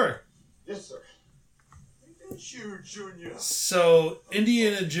 sir. Yes, sir. Junior. So,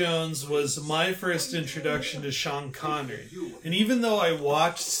 Indiana Jones was my first introduction to Sean Connery. And even though I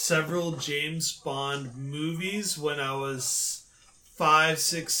watched several James Bond movies when I was 5,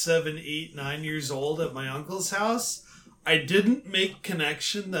 6, 7, 8, 9 years old at my uncle's house, I didn't make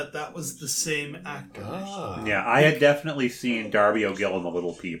connection that was the same actor. Yeah, I had definitely seen Darby O'Gill in The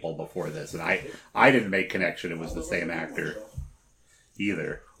Little People before this, and I didn't make connection it was the same actor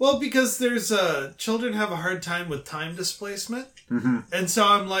either. Well, because there's children have a hard time with time displacement, and so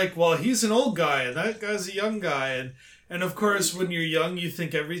I'm like, well, he's an old guy, and that guy's a young guy, and of course, when you're young, you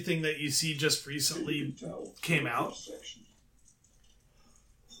think everything that you see just recently came out.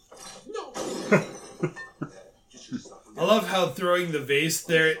 I love how throwing the vase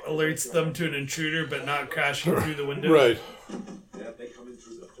there alerts them to an intruder, but not crashing through the window. Right. They come in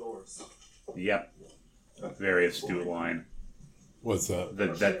through the doors. Yep. Very astute line. What's that?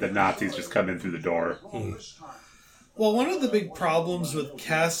 That the Nazis just come in through the door. Well, one of the big problems with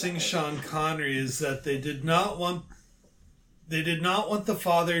casting Sean Connery is that they did not want the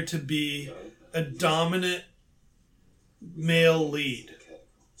father to be a dominant male lead.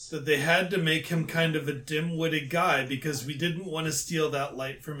 That they had to make him kind of a dim-witted guy because we didn't want to steal that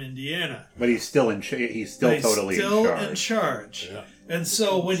light from Indiana. But he's still totally in charge. Yeah. And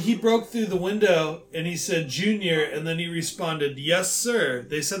so when he broke through the window and he said Junior, and then he responded, "Yes, sir."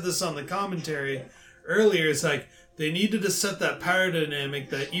 They said this on the commentary earlier. It's like they needed to set that power dynamic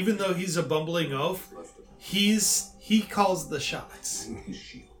that even though he's a bumbling oaf, he calls the shots.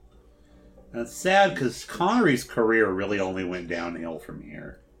 That's sad because Connery's career really only went downhill from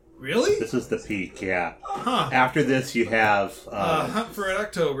here. Really? This is the peak, yeah. Huh. After this, you have... Hunt for Red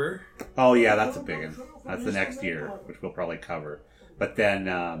October. Oh, yeah, that's a big one. That's the next year, which we'll probably cover. But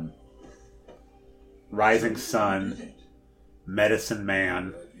then Rising Sun, Medicine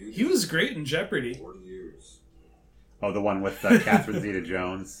Man. He was great in Jeopardy. Oh, the one with Catherine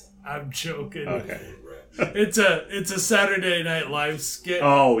Zeta-Jones. I'm joking. Okay. It's a Saturday Night Live skit.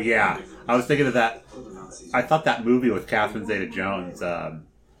 Oh, yeah. I was thinking of that. I thought that movie with Catherine Zeta-Jones,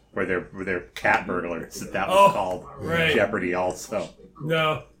 where they're cat burglars, that was called right. Jeopardy also.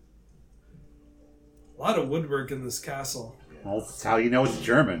 No. A lot of woodwork in this castle. Well, that's how you know it's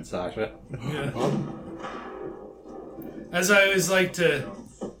German, Sasha. Yeah. As I always like to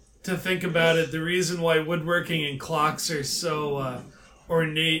think about it, the reason why woodworking and clocks are so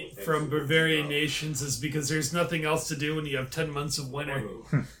ornate from Bavarian nations is because there's nothing else to do when you have 10 months of winter.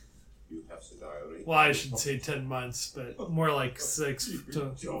 You have the diary. Well, I should say 10 months, but more like 4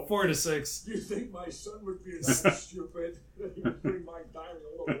 to 6. Do you think my son would be so stupid that he would bring my diary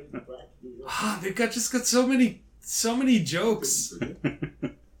all the way back here? Ah, they've just got so many jokes. You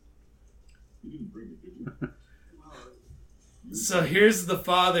didn't bring it, did you? So here's the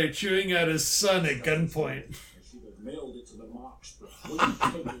father chewing out his son at gunpoint. I should have mailed it to the Marks, but wouldn't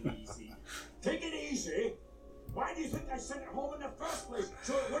take it easy. Take it easy? Why do you think I sent it home in the first place?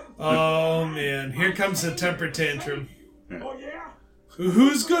 So it wouldn't... Oh man, here comes a temper tantrum. Oh yeah?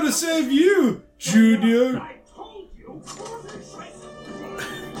 Who's gonna save you, Junior? I told you.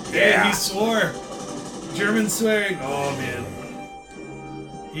 Yeah, he swore. German swearing. Oh man.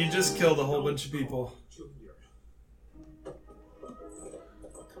 He just killed a whole bunch of people.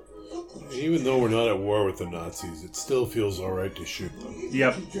 Even though we're not at war with the Nazis, it still feels alright to shoot them.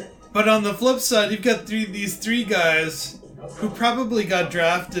 Yep. But on the flip side, you've got these three guys who probably got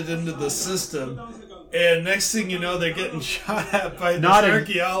drafted into the system, and next thing you know, they're getting shot at by this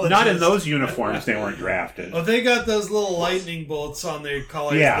archaeologist. Not in those uniforms. They weren't drafted. Oh, they got those little lightning bolts on their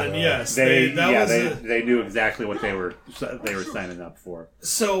collars. Yeah, then yes, they knew exactly what they were signing up for.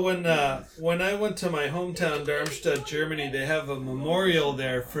 So when I went to my hometown, Darmstadt, Germany, they have a memorial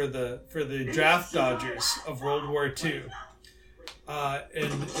there for the draft dodgers of World War II, and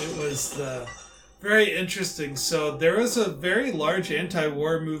it was very interesting. So there was a very large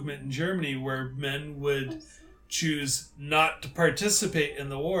anti-war movement in Germany where men would choose not to participate in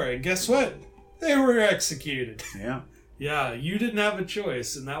the war, and guess what? They were executed. Yeah. Yeah, you didn't have a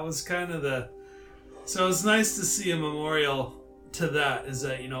choice, and that was kind of so it's nice to see a memorial to that, is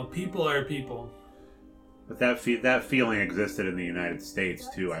that, people are people. But that feeling existed in the United States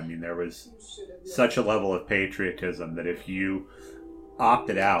too. I mean, there was such a level of patriotism that if you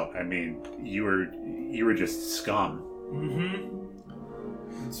opted out, I mean, you were just scum.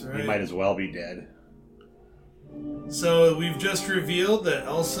 Mm-hmm. That's right. You might as well be dead. So we've just revealed that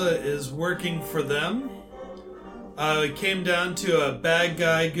Elsa is working for them. It came down to a bad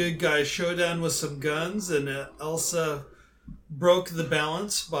guy, good guy showdown with some guns, and Elsa broke the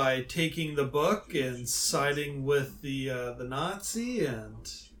balance by taking the book and siding with the Nazi.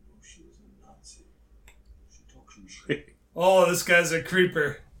 And oh, this guy's a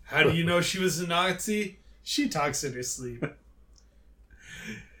creeper. How do you know she was a Nazi? She talks in her sleep.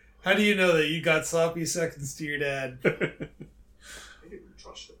 How do you know that you got sloppy seconds to your dad?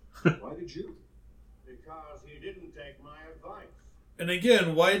 Why did you? Because he didn't take my advice. And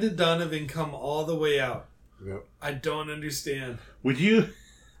again, why did Donovan come all the way out? Yep. I don't understand. Would you...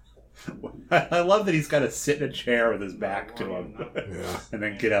 I love that he's got to sit in a chair with his back to him. Yeah. And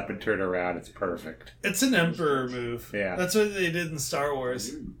then get up and turn around. It's perfect. It's an Emperor move. Yeah. That's what they did in Star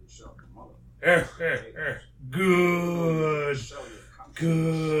Wars. Good.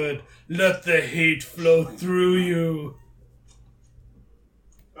 Good. Let the hate flow through you.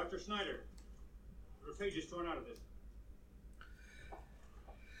 Dr. Snyder, there are pages torn out of this.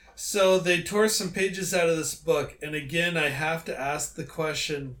 So they tore some pages out of this book, and again, I have to ask the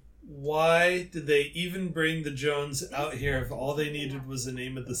question, why did they even bring the Jones out here if all they needed was the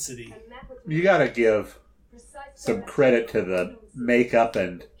name of the city? You gotta give some credit to the makeup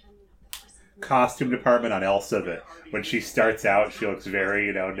and costume department on Elsa. That when she starts out, she looks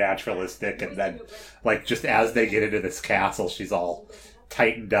very, naturalistic, and then, just as they get into this castle, she's all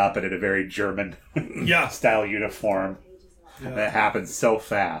tightened up and in a very German style uniform. Yeah. And it happens so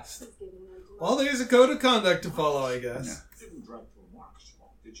fast. Well, there's a code of conduct to follow, I guess.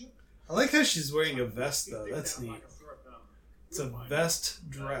 I like how she's wearing a vest, though. That's neat. It's a vest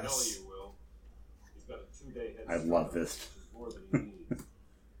dress. I love this.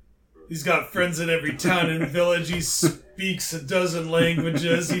 He's got friends in every town and village. He speaks a dozen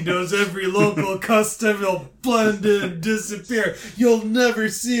languages. He knows every local custom. He'll blend in and disappear. You'll never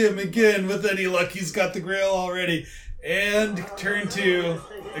see him again. With any luck, he's got the grail already. And turn to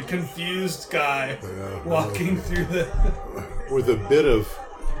a confused guy walking through the... With a bit of,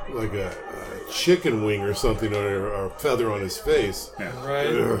 like a chicken wing or something, or a feather on his face. Yeah. Right.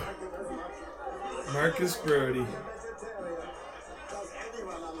 Ugh. Marcus Brody.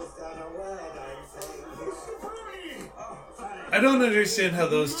 I don't understand how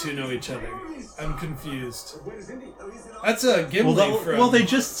those two know each other. I'm confused. That's a Gimli from... Well, they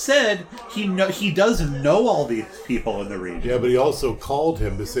just said he does know all these people in the region. Yeah, but he also called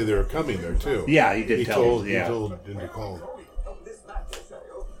him to say they were coming there, too. Yeah, he did He tell told him to call him.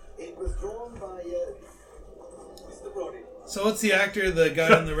 So what's the actor, the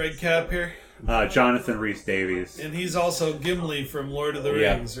guy in the red cap here? Jonathan Rhys-Davies. And he's also Gimli from Lord of the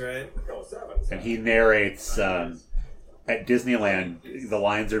Yeah. Rings, right? And he narrates... at Disneyland, the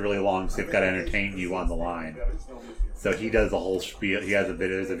lines are really long, so they've got to entertain you on the line. So he does the whole spiel. He has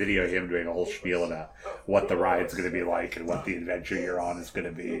there's a video of him doing a whole spiel about what the ride's going to be like and what the adventure you're on is going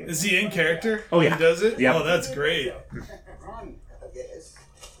to be. Is he in character? Oh, yeah. He does it? Yep. Oh, that's great. Run! Yes.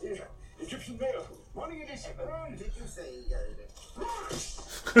 Egyptian mayor! Running edition! Run! Did you say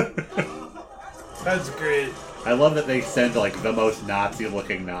That's great. I love that they send the most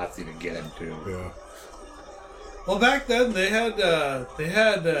Nazi-looking Nazi to get him too. Yeah. Well, back then they had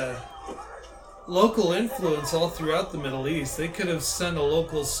local influence all throughout the Middle East. They could have sent a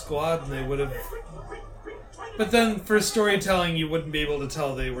local squad and they would have... But then for storytelling, you wouldn't be able to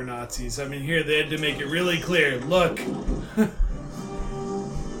tell they were Nazis. I mean, here they had to make it really clear. Look.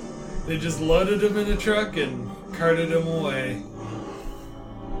 They just loaded him in a truck and carted him away.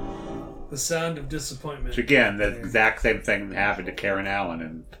 The sound of disappointment. Which again, the exact same thing happened to Karen Allen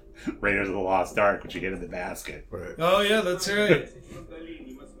in Raiders of the Lost Ark when she hit in the basket. Right. Oh, yeah, that's right.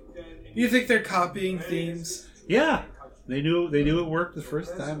 You think they're copying themes? Yeah, they knew it worked the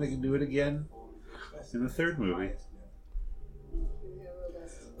first time. They can do it again in the third movie.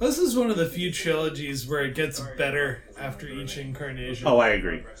 This is one of the few trilogies where it gets better after each incarnation. Oh, I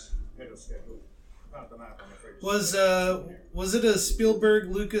agree. Was it a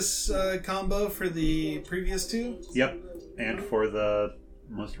Spielberg-Lucas combo for the previous two? Yep, and for the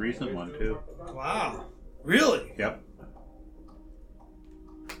most recent one too. Wow, really? Yep.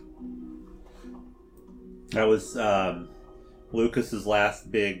 That was Lucas's last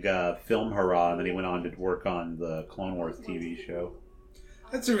big film hurrah, and then he went on to work on the Clone Wars TV show.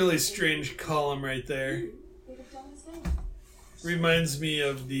 That's a really strange column right there. Reminds me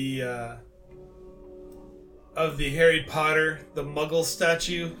of the Harry Potter, the Muggle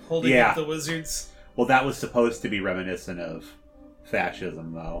statue holding up the wizards. Well, that was supposed to be reminiscent of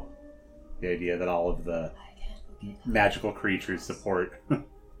fascism, though. The idea that all of the magical creatures support the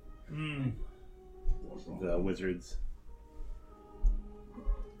wizards.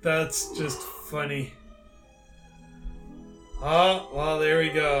 That's just funny. Oh, well, there we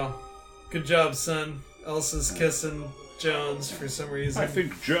go. Good job, son. Elsa's kissing Jones for some reason. I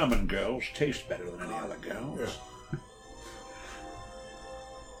think German girls taste better than any other girls.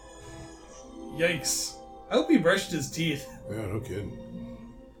 Yikes. I hope he brushed his teeth. Yeah, no kidding.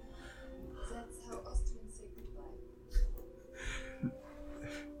 That's how Austrians say goodbye.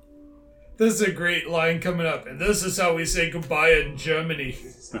 This is a great line coming up, and this is how we say goodbye in Germany.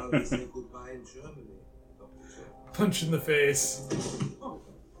 This is how we say goodbye in Germany. Punch in the face.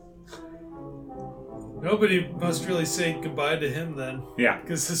 Nobody must really say goodbye to him then, Yeah.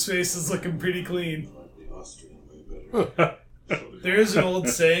 because his face is looking pretty clean. The Austrian way better. There is an old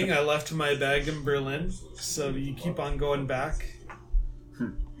saying, I left my bag in Berlin, so you keep on going back.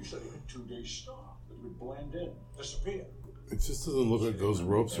 You said you had 2 days stop. It would blend in, disappear. It just doesn't look like those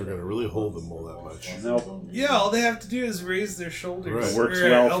ropes are going to really hold them all that much. Nope. Yeah, all they have to do is raise their shoulders. Right. Works or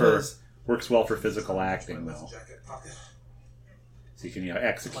well elbows. works well for physical acting though. Jacket pocket. So you can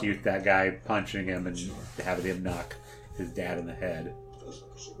execute that guy punching him and having him knock his dad in the head. Feels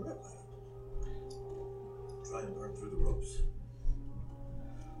like a cigarette lighter. Try and burn through the ropes.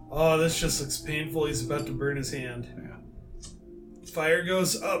 Oh, this just looks painful. He's about to burn his hand. Yeah. Fire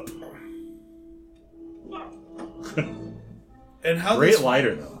goes up. And how Great this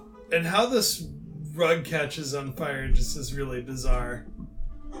lighter though. and how this rug catches on fire just is really bizarre.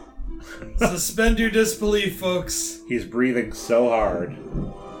 Suspend your disbelief, folks. He's breathing so hard.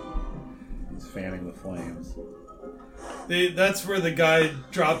 He's fanning the flames. That's where the guy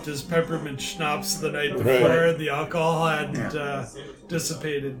dropped his peppermint schnapps the night before. Right. The alcohol hadn't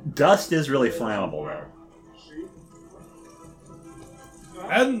dissipated. Dust is really flammable though.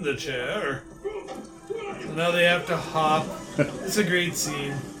 And the chair. So now they have to hop. It's a great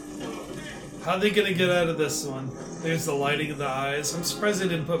scene. How are they gonna get out of this one? There's the lighting of the eyes. I'm surprised they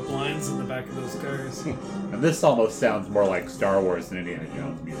didn't put blinds in the back of those cars. And this almost sounds more like Star Wars than Indiana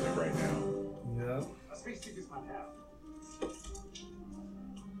Jones music right now. Yeah.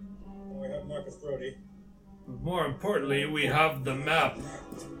 We have Marcus Brody. More importantly, we have the map.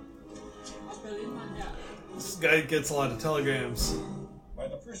 This guy gets a lot of telegrams. By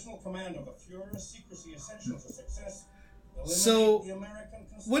the personal command of the Fuhrer, secrecy essential to success. So, The American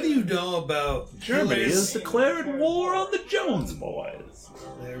what do you know about Germany Hitler's- has declared war on the Jones boys.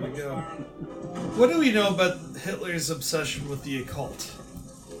 There we go. What do we know about Hitler's obsession with the occult?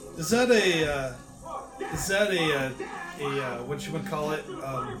 Is that a what you would call it?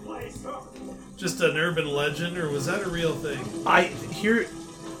 Just an urban legend, or was that a real thing? I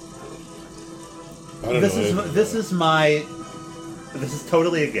don't know. This is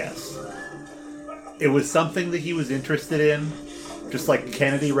totally a guess. It was something that he was interested in, just like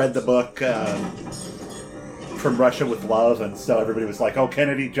Kennedy read the book From Russia with Love, and so everybody was like, "Oh,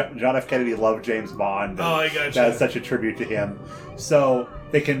 John F. Kennedy loved James Bond." Oh, I gotcha. That's such a tribute to him. So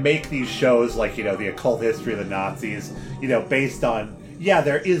they can make these shows like the occult history of the Nazis, based on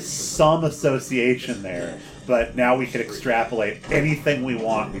there is some association there, but now we can extrapolate anything we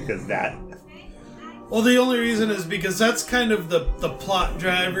want because that. Well, the only reason is because that's kind of the plot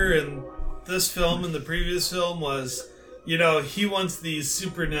driver in this film and the previous film was, he wants these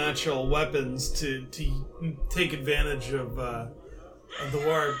supernatural weapons to take advantage of the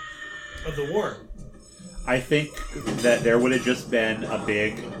war. I think that there would have just been a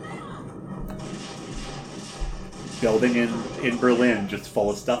big building in Berlin just full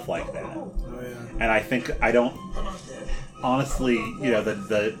of stuff like that. Oh, yeah. And I don't honestly,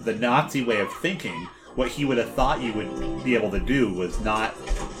 the Nazi way of thinking, what he would have thought you would be able to do was not,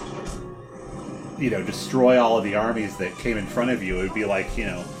 destroy all of the armies that came in front of you. It would be like,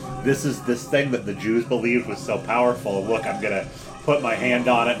 this is this thing that the Jews believed was so powerful. Look, I'm going to put my hand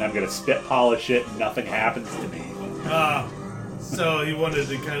on it and I'm going to spit polish it and nothing happens to me. So he wanted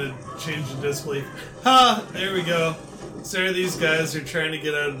to kind of change the disbelief. Ha! There we go. So these guys are trying to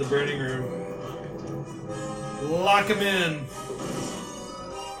get out of the burning room. Lock them in.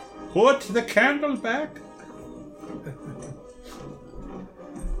 Put the candle back.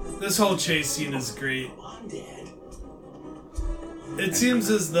 This whole chase scene is great. It seems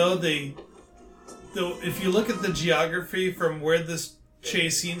as though if you look at the geography from where this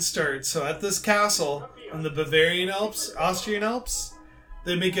chase scene starts, so at this castle in the Bavarian Alps, Austrian Alps,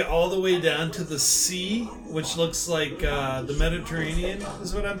 they make it all the way down to the sea, which looks like the Mediterranean,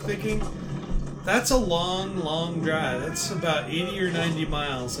 is what I'm thinking. That's a long, long drive. That's about 80 or 90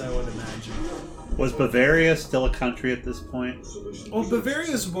 miles, I would imagine. Was Bavaria still a country at this point? Well, Bavaria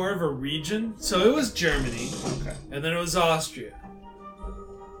is more of a region, so it was Germany, Okay. and then it was Austria.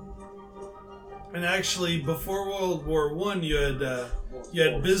 And actually, before World War I, you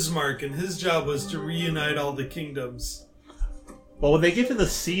had Bismarck, and his job was to reunite all the kingdoms. Well, when they get to the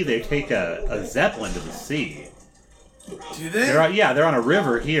sea, they take a zeppelin to the sea. Do they? They're on a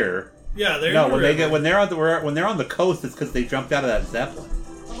river here. Yeah, they're No, in the river. when they're on the coast, it's because they jumped out of that zeppelin.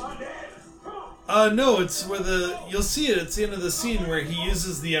 No, it's where you'll see it. It's the end of the scene where he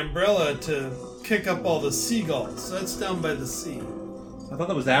uses the umbrella to kick up all the seagulls. That's down by the sea. I thought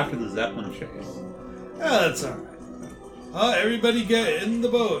that was after the Zeppelin chase. Oh, that's alright. Oh, everybody get in the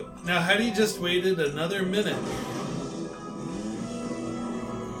boat. Now, had he just waited another minute?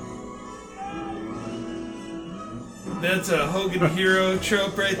 That's a Hogan hero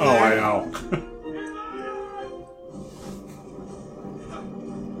trope right there. Oh, I know.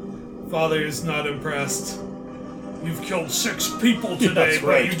 Father is not impressed. You've killed 6 people today, That's but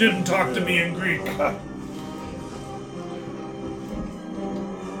right. you didn't talk to me in Greek.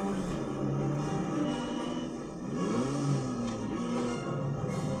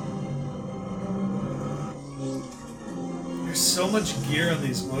 There's so much gear on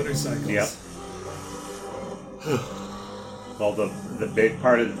these motorcycles. Yep. Well, the big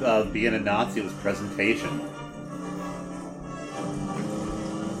part of being a Nazi was presentation.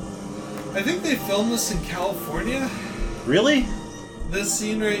 I think they filmed this in California. Really? This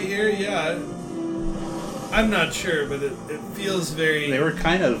scene right here, yeah. I'm not sure, but it feels very... They were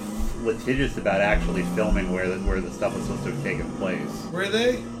kind of litigious about actually filming where the stuff was supposed to have taken place. Were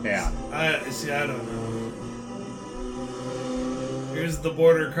they? Yeah. I don't know. Here's the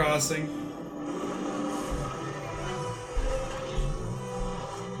border crossing.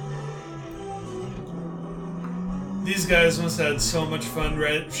 These guys must have had so much fun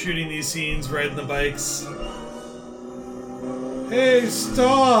shooting these scenes, riding the bikes. Hey,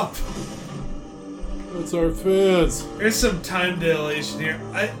 stop! That's our fence. There's some time dilation here.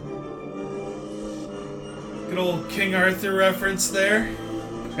 Good old King Arthur reference there.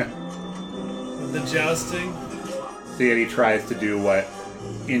 With the jousting. See, and he tries to do what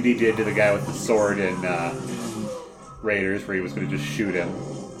Indy did to the guy with the sword in Raiders, where he was going to just shoot him.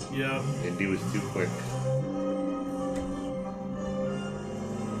 Yeah. Indy was too quick.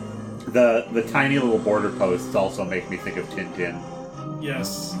 The tiny little border posts also make me think of Tintin.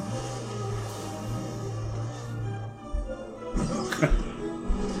 Yes.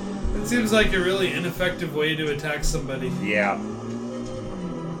 It seems like a really ineffective way to attack somebody. Yeah.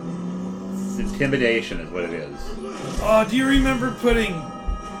 It's intimidation is what it is. Oh, do you remember putting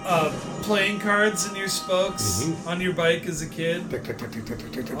playing cards in your spokes on your bike as a kid?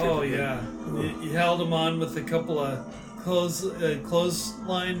 Oh, yeah. You held them on with a couple of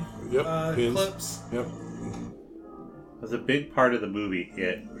clothesline Pins. clips. Yep. It was a big part of the movie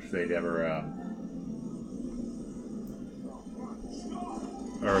It, which they never,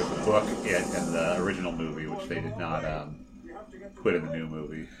 or the book It and the original movie, which they did not put in the new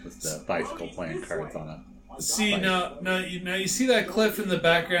movie, was the bicycle playing cards on a. See, now you see that cliff in the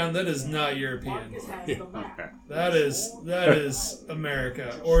background? That is not European. Okay. That is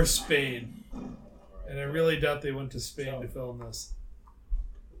America or Spain. And I really doubt they went to Spain to film this.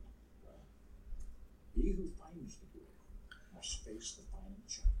 He who finds the book must face the final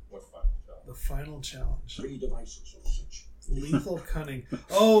challenge. What final challenge? The final challenge. 3 devices of such. Lethal cunning.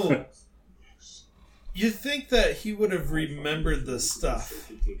 Oh! You'd think that he would have remembered the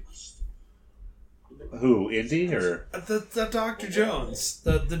stuff. Who, Indy or? The Dr. Jones,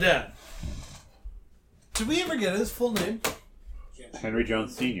 the dad. Did we ever get his full name? Henry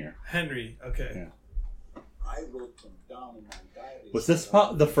Jones Sr. Henry, okay. Yeah. I wrote them down in my diary. Was this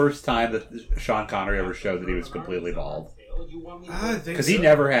the first time that Sean Connery ever showed that he was completely bald? I think Because so. he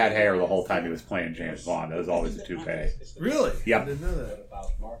never had hair the whole time he was playing James Bond. It was always a toupee. Really? Yep. I didn't know that.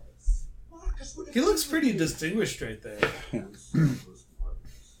 He looks pretty distinguished right there.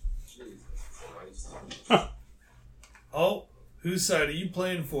 Oh, whose side are you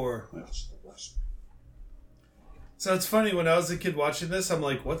playing for? So it's funny, when I was a kid watching this, I'm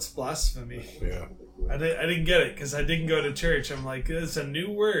like, what's blasphemy? Yeah. I didn't get it, because I didn't go to church. I'm like, it's a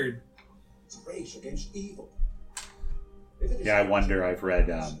new word. It's a race against evil. Yeah, I wonder. I've read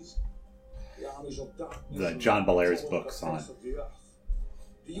the John Belair's books on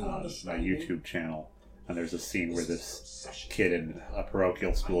my YouTube channel, and there's a scene where this kid in a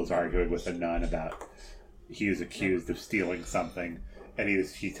parochial school is arguing with a nun about he was accused of stealing something, and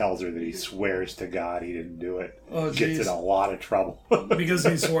he tells her that he swears to God he didn't do it. Oh, Gets geez. in a lot of trouble. Because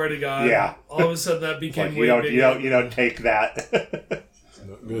he swore to God. Yeah. All of a sudden that became Like, way bigger. you don't take that.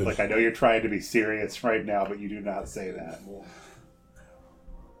 Not good. Like, I know you're trying to be serious right now, but you do not say that.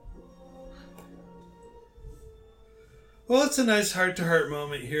 Well, it's a nice heart-to-heart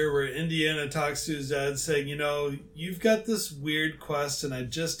moment here where Indiana talks to his dad saying, you've got this weird quest and I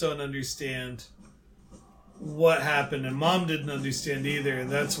just don't understand what happened. And Mom didn't understand either, and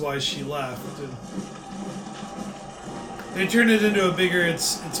that's why she left. And they turn it into a bigger,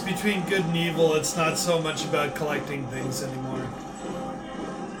 it's between good and evil. It's not so much about collecting things anymore.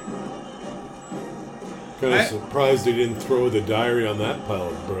 Kind of surprised they didn't throw the diary on that pile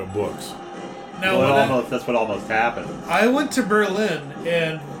of books. Now, Well, that's what almost happened. I went to Berlin,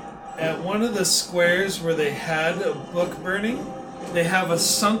 and at one of the squares where they had a book burning, they have a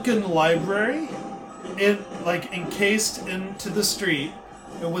sunken library, encased into the street,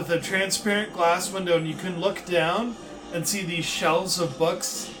 and with a transparent glass window, and you can look down and see these shelves of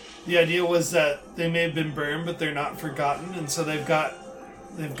books. The idea was that they may have been burned, but they're not forgotten, and so they've got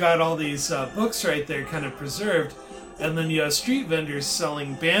all these books right there, kind of preserved. And then you have street vendors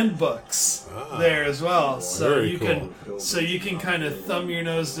selling banned books there as well. So very you cool. can kind of thumb your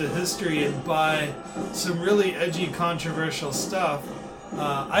nose to history and buy some really edgy, controversial stuff.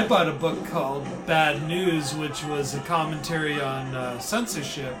 I bought a book called Bad News, which was a commentary on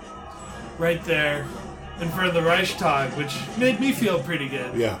censorship, right there in front of the Reichstag, which made me feel pretty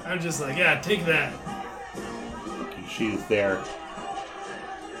good. Yeah. I'm just like, yeah, take that. She's there.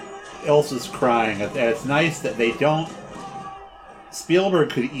 Ilsa's crying, and it's nice that they don't.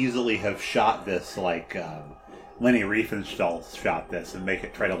 Spielberg could easily have shot this like Leni Riefenstahl shot this and make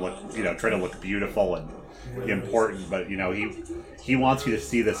it try to look beautiful and important, but he wants you to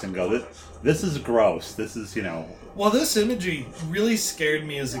see this and go, this is gross. This is Well, this imagery really scared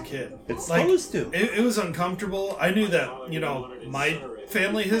me as a kid. It's supposed to. It was uncomfortable. I knew that, my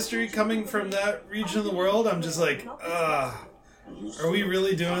family history coming from that region of the world, I'm just like, are we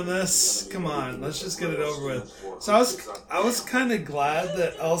really doing this? Come on, let's just get it over with. So I was kind of glad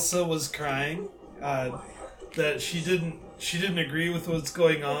that Elsa was crying, that she didn't agree with what's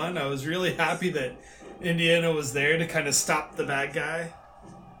going on. I was really happy that Indiana was there to kind of stop the bad guy.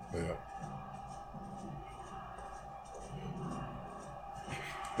 Yeah.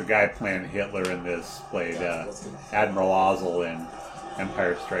 The guy playing Hitler in this played Admiral Ozzel in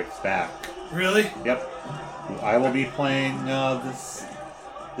Empire Strikes Back. Really? Yep. I will be playing this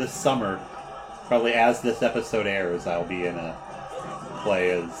summer. Probably as this episode airs, I'll be in a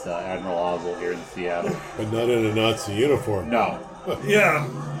play as Admiral Ozzel here in Seattle. But not in a Nazi uniform. No. Yeah.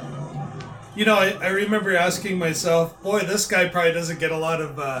 I remember asking myself, boy, this guy probably doesn't get a lot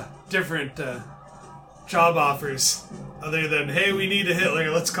of different job offers other than, hey, we need a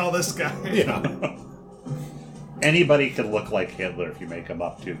Hitler, let's call this guy. Yeah. Anybody can look like Hitler if you make him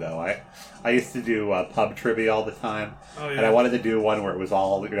up to, though. I used to do pub trivia all the time, Oh, yeah. and I wanted to do one where it was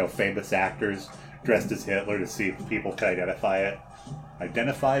all famous actors dressed as Hitler to see if people could identify it.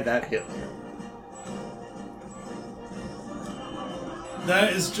 Identify that Hitler.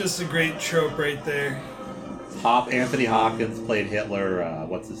 That is just a great trope right there. Anthony Hopkins played Hitler.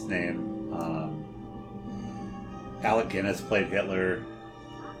 What's his name? Alec Guinness played Hitler.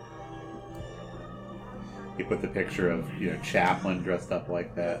 He put the picture of Chaplin dressed up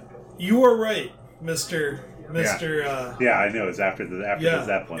like that. You are right, Mr. Yeah, I know. It was after the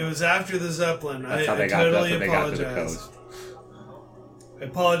Zeppelin. It was after the Zeppelin. That's how I they got. totally That's how they got to the apologize. coast. I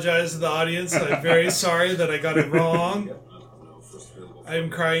apologize to the audience. I'm very sorry that I got it wrong. I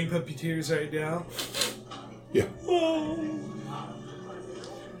am crying puppy tears right now. Yeah.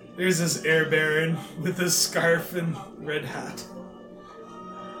 There's this air baron with his scarf and red hat.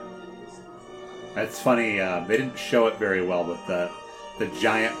 That's funny. They didn't show it very well, but the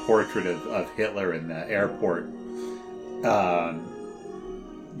giant portrait of Hitler in the airport. Mao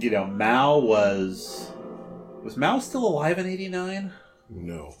was Mao still alive in '89?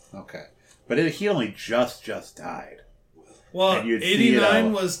 No. Okay, but he only just died. Well, And you'd see it all.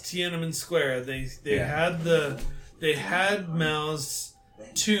 89 was Tiananmen Square. They had Mao's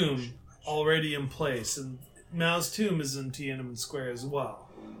tomb already in place, and Mao's tomb is in Tiananmen Square as well.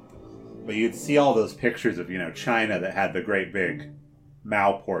 But you'd see all those pictures of China that had the great big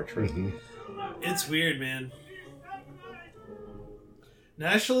Mao portrait. Mm-hmm. It's weird, man.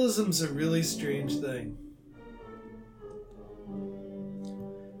 Nationalism's a really strange thing.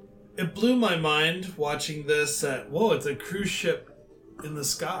 It blew my mind watching this whoa, it's a cruise ship in the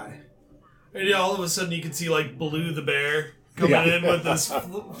sky. And all of a sudden you can see Baloo the bear coming in with his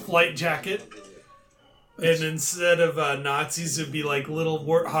flight jacket. And instead of Nazis, it'd be little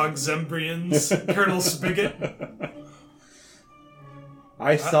warthog Zembrians, Colonel Spigot.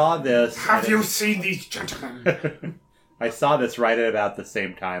 I saw this. Have you seen these gentlemen? I saw this right at about the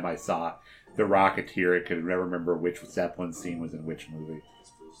same time I saw The Rocketeer. I could never remember which Zeppelin scene was in which movie.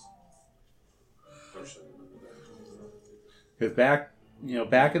 Because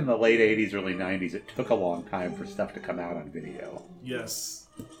back in the late 80s, early 90s, it took a long time for stuff to come out on video. Yes.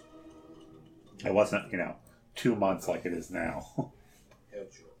 It wasn't, 2 months like it is now.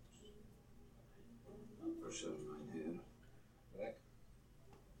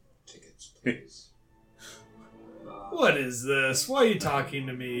 Tickets, please. What is this? Why are you talking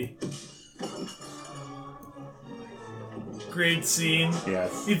to me? Great scene.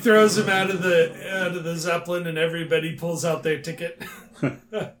 Yes. He throws him out of the Zeppelin, and everybody pulls out their ticket.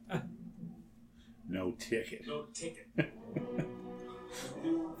 No ticket. No ticket.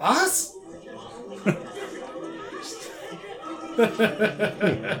 Us?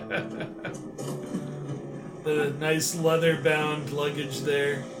 The nice leather-bound luggage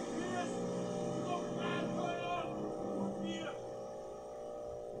there.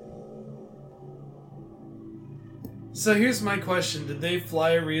 So here's my question. Did they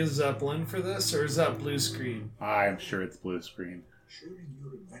fly a real Zeppelin for this, or is that blue screen? I'm sure it's blue screen. Sharing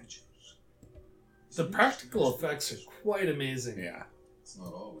your adventures. The practical effects are quite amazing. Yeah. It's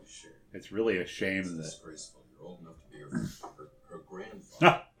not always shared. It's really a It's shame that... disgraceful. You're old enough to be her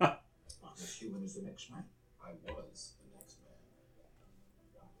grandfather. Not as human as the next man. I was the next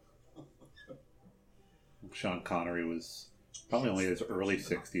man. Sean Connery was probably only in his early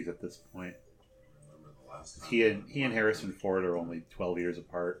 60s at this point. Remember the last time He and Harrison Ford are only 12 years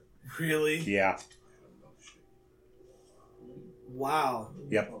apart. Really? Yeah. Wow.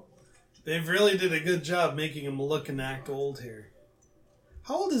 Yep. They really did a good job making him look and act old here.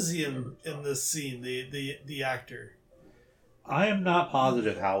 How old is he in this scene, the actor? I am not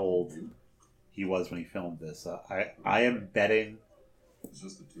positive how old he was when he filmed this. I am betting... It's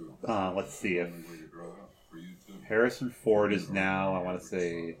just the two of us. let's see if Where you grow up. For you too. Harrison Ford is now, I want to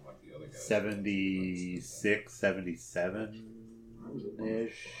say, Like the other guys. 76,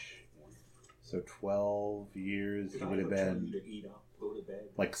 77-ish. So 12 years, he would have been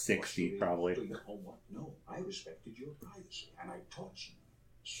like 60 probably. No, I respected your privacy, and I taught you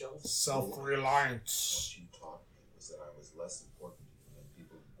Self-reliance. What you taught me was that I was less important to you than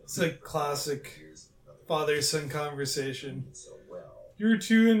people who It's a classic years of another father-son conversation. so well. You're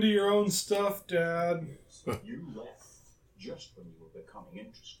too into your own stuff, Dad. You left just when you were becoming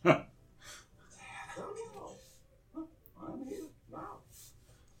interested. Huh. No. I'm here now.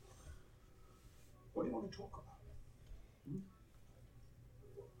 What do you want to talk about?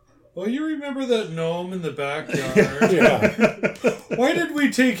 Well, you remember that gnome in the backyard? Yeah. Why did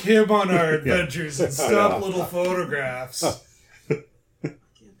we take him on our adventures and stop little photographs? I can't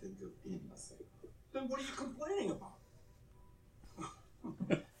think of anything. Then what are you complaining about?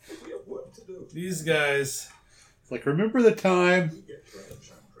 We have work to do. These guys. It's like, remember the time You get trash,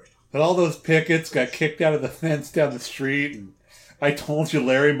 Andre. that all those pickets got kicked out of the fence down the street and I told you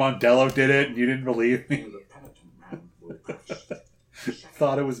Larry Mondello did it and you didn't believe me? The penitent man will pass.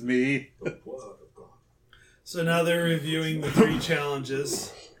 Thought it was me. The word of God. So now they're reviewing the 3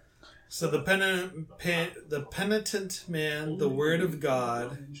 challenges. So the penitent man, the word of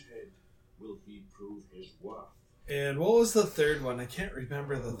God, Will he prove his worth? and what was the third one? I can't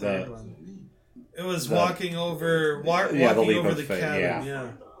remember the third The- one. It was the- walking over, walking the leap over of the faith, cabin. yeah.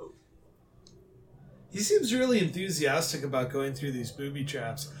 Yeah. He seems really enthusiastic about going through these booby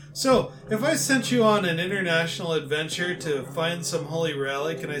traps. So, if I sent you on an international adventure to find some holy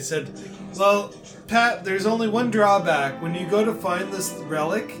relic, and I said, well, Pat, there's only one drawback. When you go to find this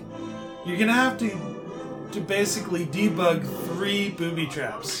relic, you're going to have to basically debug 3 booby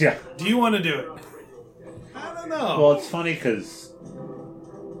traps. Yeah. Do you want to do it? I don't know. Well, it's funny because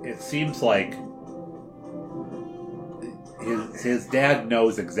it seems like his dad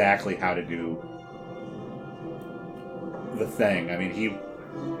knows exactly how to do the thing. I mean, he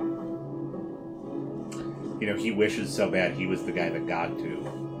wishes so bad he was the guy that got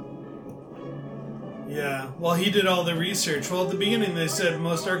to. Yeah, well, he did all the research. Well, at the beginning they said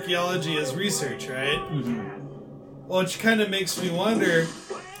most archaeology is research, right? Mm-hmm. Well, which kind of makes me wonder,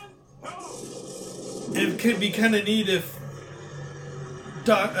 it could be kind of neat if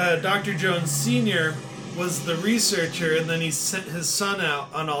Dr. Jones Sr. was the researcher and then he sent his son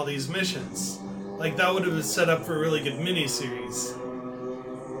out on all these missions. Like, that would have been set up for a really good miniseries.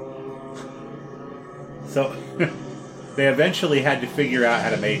 So they eventually had to figure out how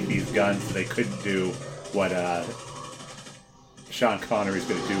to make these guns so they couldn't do what Sean Connery's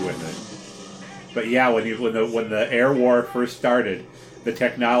going to do with it. But yeah, when the air war first started, the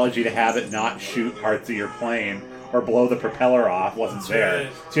technology to have it not shoot parts of your plane or blow the propeller off wasn't there.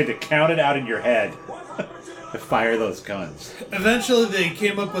 right. So you had to count it out in your head to fire those guns. Eventually they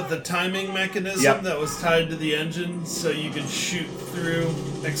came up with a timing mechanism Yep. that was tied to the engine so you could shoot through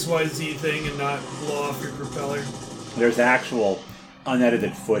XYZ thing and not blow off your propeller. There's actual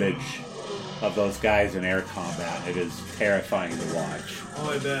unedited footage of those guys in air combat. It is terrifying to watch. Oh,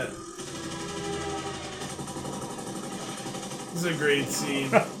 I bet. This is a great scene.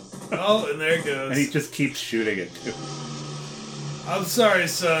 Oh, and there it goes. And he just keeps shooting it too. I'm sorry,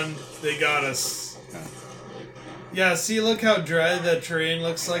 son. They got us. Yeah, see, look how dry that terrain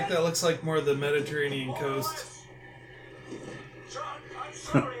looks like. That looks like more of the Mediterranean coast.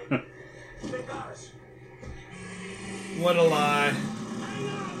 Sorry. They got us. What a lie.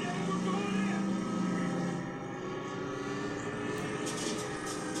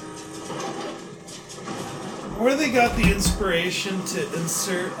 Where they got the inspiration to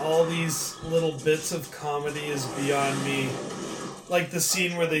insert all these little bits of comedy is beyond me. Like the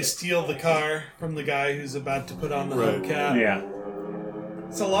scene where they steal the car from the guy who's about to put on the Right. hubcap. Yeah.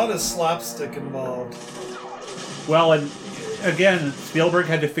 It's a lot of slapstick involved. Well, and again, Spielberg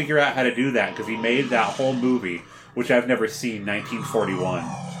had to figure out how to do that because he made that whole movie, which I've never seen, 1941,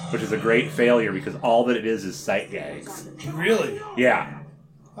 which is a great failure because all that it is sight gags. Really? Yeah.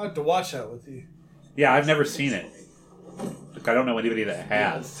 I have to watch that with you. Yeah, I've never seen it. Like, I don't know anybody that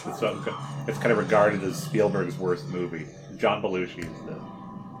has. It's kind of regarded as Spielberg's worst movie. John Belushi is the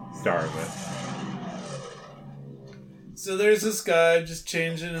star of it. So there's this guy just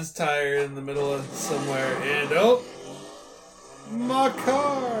changing his tire in the middle of somewhere, and oh, my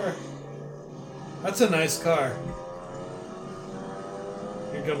car! That's a nice car.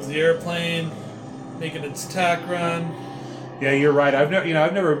 Here comes the airplane, making its tack run. Yeah, you're right. I've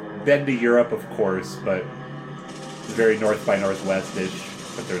never been to Europe, of course, but it's very north by northwest-ish.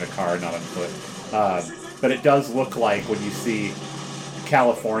 But they're in a car, not on foot. But it does look like when you see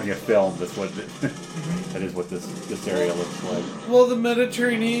California filmed, that is what this area looks like. Well, the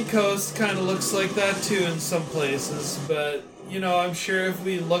Mediterranean coast kind of looks like that too in some places, but I'm sure if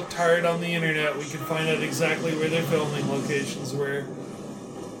we looked hard on the internet, we could find out exactly where their filming locations were.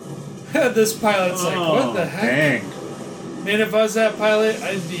 This pilot's like, what the heck? Dang. Man, if I was that pilot,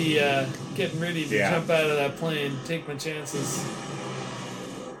 I'd be getting ready to Yeah. jump out of that plane, take my chances.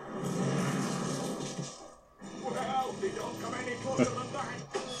 Well, they don't come any closer than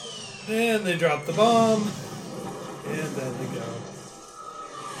that. And they drop the bomb, and then they go.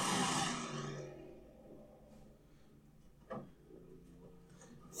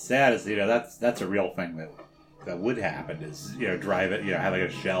 Sad as that's a real thing that would happen is drive it have like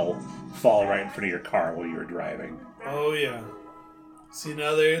a shell fall right in front of your car while you were driving. Oh yeah. See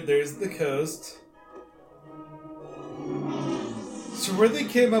now there's the coast. So where they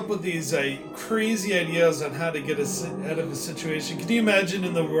came up with these crazy ideas on how to get us out of a situation, can you imagine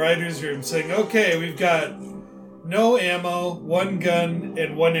in the writer's room saying, okay, we've got no ammo, one gun,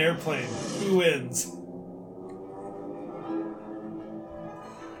 and one airplane. Who wins?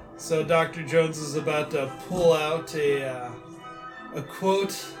 So Dr. Jones is about to pull out a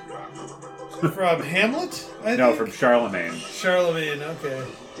quote from Hamlet, I No, think? from Charlemagne. Charlemagne, okay.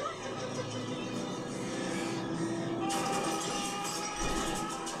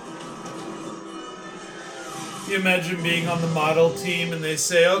 You imagine being on the model team and they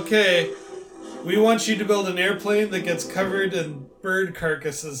say, okay, we want you to build an airplane that gets covered in bird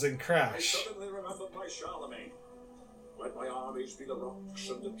carcasses and crash. Suddenly remembered by Charlemagne. Let my armies be the rocks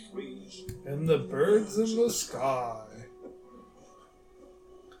and the trees. And the birds in the sky.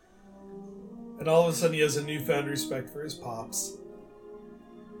 And all of a sudden he has a newfound respect for his pops.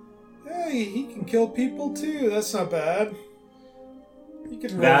 Hey, he can kill people too. That's not bad. He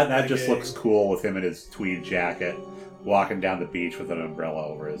can run That the just game. looks cool with him in his tweed jacket, walking down the beach with an umbrella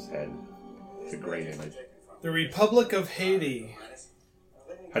over his head. It's a great image. The Republic of Haiti.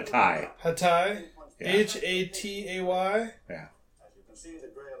 Hatay. Hatay? Yeah. Hatay? Yeah. As you can see, the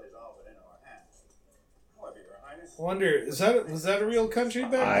Grail is all but in our hands. However, Your Highness, I wonder, was that a real country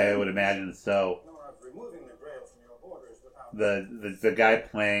back I then? would imagine so. nor of removing the Grail from your borders without... The guy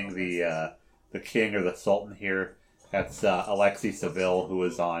playing the king or the sultan here, that's Alexei Seville, who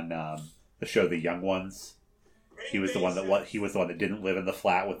was on the show The Young Ones. He was the one that didn't live in the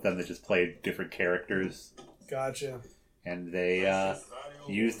flat with them, that just played different characters. Gotcha. And they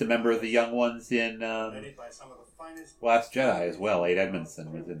used a member of the Young Ones in Made by some of the finest... Last Jedi as well. Aid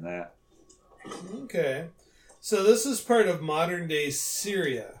Edmondson was in that. Okay. So this is part of modern day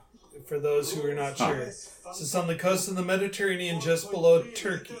Syria, for those who are not Huh. sure. This is on the coast of the Mediterranean just below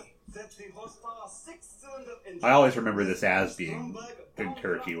Turkey. I always remember this as being in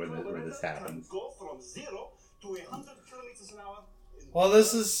Turkey where this happens. Well,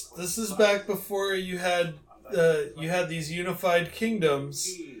 this is back before you had these unified kingdoms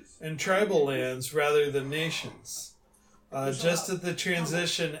and tribal lands rather than nations. Just at the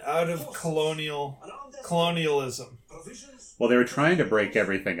transition out of colonialism. Well, they were trying to break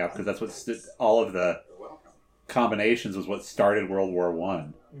everything up because that's what all of the combinations was what started World War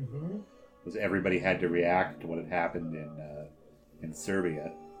One. Mm-hmm. Was everybody had to react to what had happened in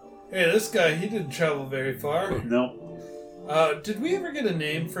Serbia. Hey, this guy, he didn't travel very far. No, Did we ever get a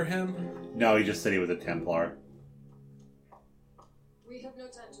name for him? no, he just said he was a Templar. We have no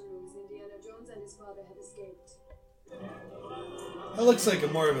time to lose. Indiana Jones and his father have escaped. That looks like a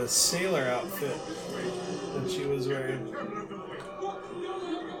more of a sailor outfit that she was wearing.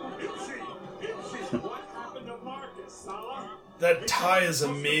 That tie is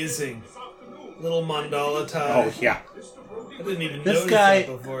amazing. Little mandala tie. Oh, yeah. I didn't even This notice guy-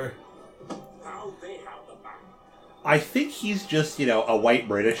 that before. I think he's just, a white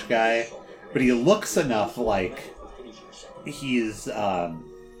British guy, but he looks enough like he's, like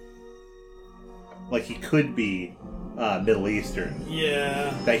he could be Middle Eastern.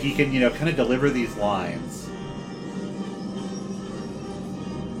 Yeah. That he can, kind of deliver these lines.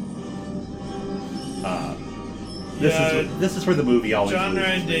 This is where the movie always John loses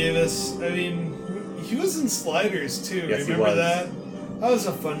Ryan me. Davis. I mean, he was in Sliders too. Yes, he Remember was. that? That was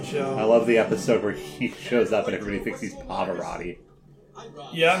a fun show. I love the episode where he shows up and everybody thinks he's Pavarotti.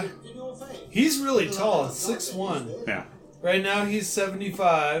 Yeah. He's really tall, 6'1". Yeah. Right now he's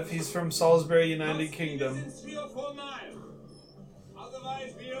 75. He's from Salisbury, United Kingdom.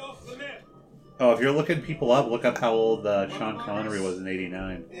 Oh, if you're looking people up, look up how old Sean Connery was in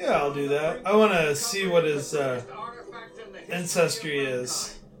 '89. Yeah, I'll do that. I want to see what his ancestry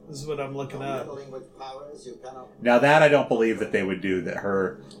is. This is what I'm looking at. Now that I don't believe that they would do, that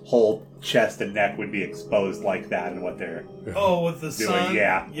her whole chest and neck would be exposed like that and what they're Oh, with the doing. sun?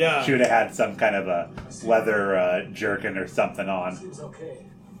 Yeah. Yeah. She would have had some kind of a leather jerkin or something on. Seems okay.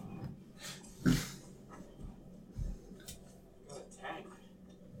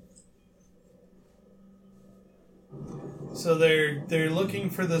 So they're looking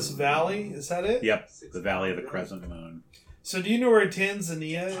for this valley. Is that it? Yep. The Valley of the Crescent Moon. So do you know where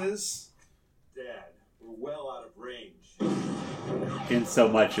Tanzania is? Dad, we're well out of range. In so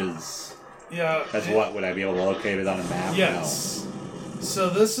much as Yeah. what would I be able to locate it on a map? Yes. So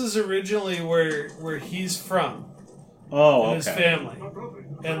this is originally where he's from. No. Oh, And his okay. family.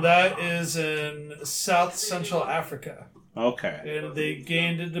 And that is in South Central Africa. Okay. And they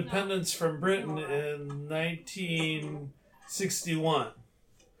gained independence from Britain in 1961.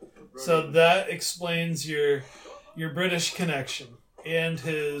 So that explains your British connection and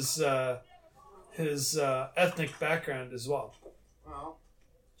his ethnic background as well.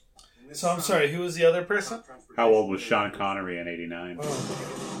 So I'm sorry, who was the other person? How old was Sean Connery in '89?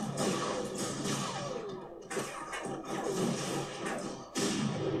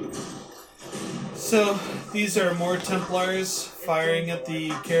 So these are more Templars firing at the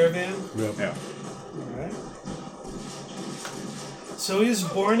caravan. Yep. Yeah. Alright. So he was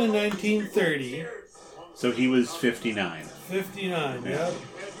born in 1930. So he was 59. 59, yep.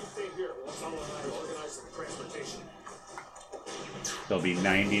 He'll be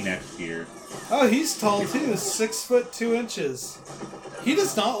 90 next year. Oh, he's tall too, 6 foot 2 inches. He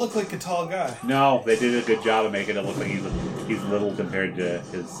does not look like a tall guy. No, they did a good job of making it look like he's little compared to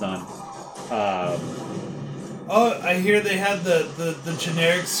his son. Oh, I hear they had the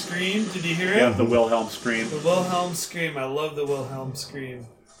generic scream. Did you hear it? Yeah, the Wilhelm scream. The Wilhelm scream. I love the Wilhelm scream.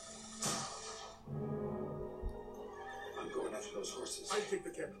 I'm going after those horses. I take the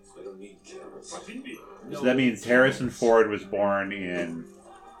camels. I don't need camels. So that means Harrison Ford was born in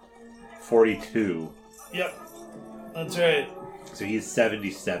 42. Yep, that's right. So he's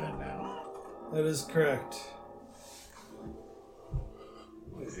 77 now. That is correct.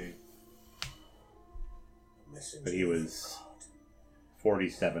 But he was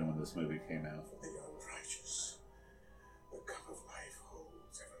 47 when this movie came out. The unrighteous. The cup of life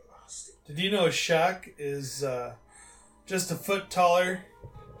holds everlasting. Did you know Shaq is just a foot taller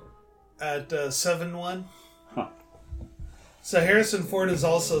at 7'1"? Huh. So Harrison Ford is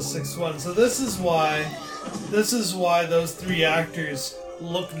also 6'1". So this is why those three actors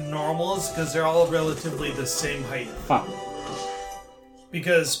look normal, is because they're all relatively the same height. Huh.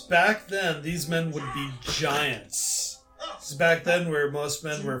 Because back then, these men would be giants. This is back then where most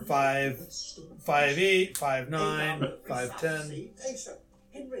men were 5'8", 5'9", 5'10".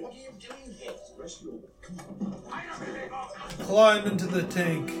 Henry, what are you doing here? Climb into the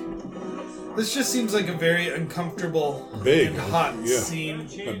tank. This just seems like a very uncomfortable Big. and hot Yeah. scene.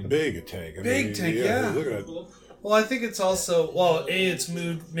 A big tank. Big tank, yeah. Look at that. Well, I think it's also, well, A, it's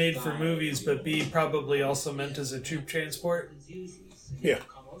made for movies, but B, probably also meant as a troop transport. Yeah.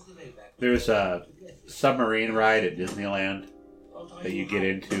 There's a submarine ride at Disneyland that you get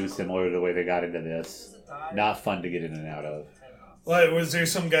into, similar to the way they got into this. Not fun to get in and out of. What, was there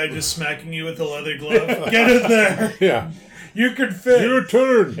some guy just smacking you with a leather glove? Get in there! Yeah. You could fit! Your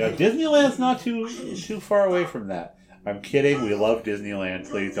turn. Yeah, Disneyland's not too far away from that. I'm kidding. We love Disneyland.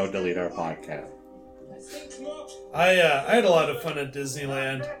 Please don't delete our podcast. I had a lot of fun at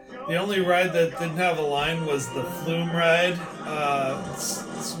Disneyland. The only ride that didn't have a line was the Flume ride.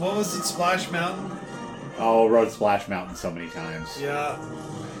 What was it? Splash Mountain? Oh, rode Splash Mountain so many times. Yeah.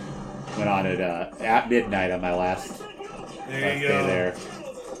 Went on it at midnight on my last There you day go. there.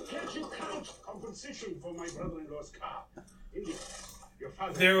 Can't you count compensation for my brother-in-law's car? Indeed. Your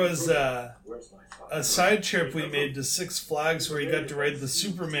father- There was Where's my father? a side trip we made to Six Flags where you got to ride the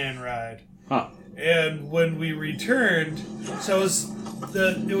Superman ride. Huh. And when we returned, so it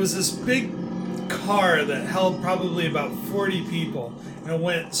was this big car that held probably about 40 people, and it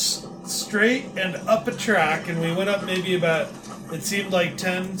went straight and up a track, and we went up maybe about, it seemed like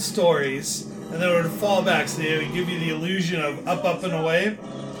 10 stories, and then it would fall back, so they would give you the illusion of up and away.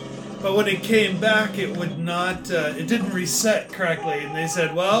 But when it came back, it would not, it didn't reset correctly, and they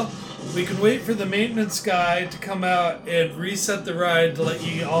said, well, we can wait for the maintenance guy to come out and reset the ride to let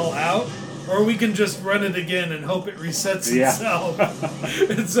you all out, or we can just run it again and hope it resets Yeah. itself.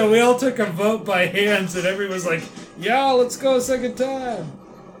 And so we all took a vote by hands, and everyone was like, yeah, let's go a second time.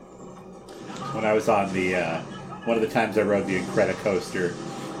 When I was on the one of the times I rode the Incredicoaster,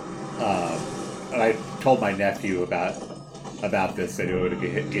 and I told my nephew about this, and it would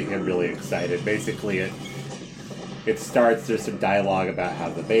get him really excited. Basically, it starts. There's some dialogue about how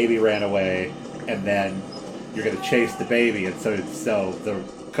the baby ran away, and then you're going to chase the baby, and so the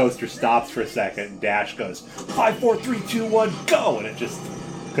coaster stops for a second, and Dash goes 5, 4, 3, 2, 1, go, and it just.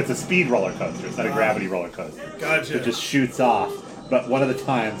 It's a speed roller coaster. It's not a gravity roller coaster. Gotcha. It just shoots off. But one of the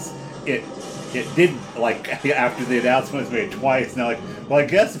times, it didn't, like, after the announcement was made twice, and they're like, well, I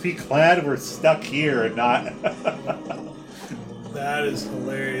guess if he glad we're stuck here and not... That is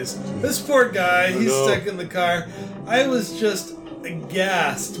hilarious. This poor guy, he's know. stuck in the car. I was just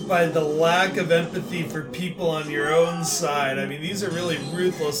aghast by the lack of empathy for people on your own side. I mean, these are really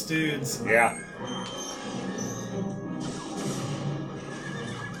ruthless dudes. Yeah.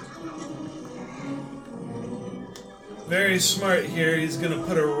 Very smart here. He's going to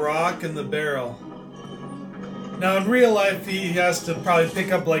put a rock in the barrel. Now, in real life, he has to probably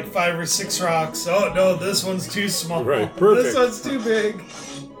pick up like 5 or 6 rocks. Oh, no, this one's too small. Right, perfect. This one's too big.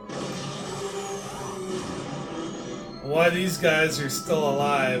 Why these guys are still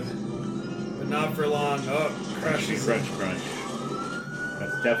alive, but not for long. Oh, crushing. Crunch, crunch.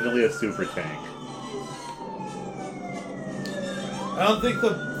 That's definitely a super tank. I don't think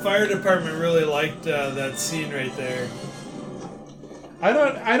the fire department really liked that scene right there. I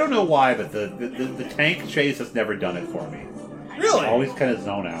don't know why, but the tank chase has never done it for me. Really? I always kind of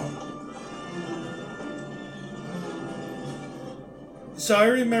zone out. So I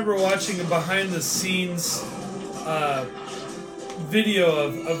remember watching a behind-the-scenes video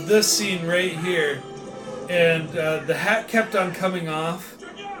of this scene right here, and the hat kept on coming off,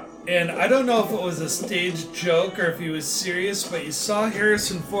 and I don't know if it was a staged joke or if he was serious, but you saw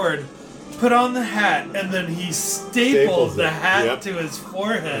Harrison Ford put on the hat, and then he stapled the hat Yep. to his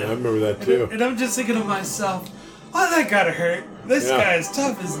forehead. Yeah, I remember that too. And I'm just thinking to myself, oh, that gotta hurt. This Yeah. guy is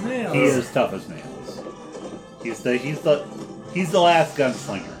tough as nails. He is tough as nails. He's the last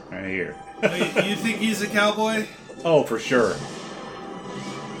gunslinger right here. You think he's a cowboy? Oh, for sure.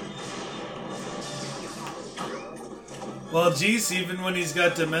 Well, geez, even when he's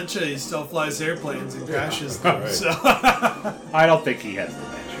got dementia, he still flies airplanes and crashes them. Right. So, I don't think he has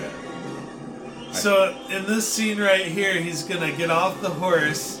dementia. so in this scene right here, he's gonna get off the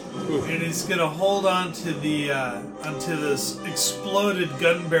horse and he's gonna hold on to the onto this exploded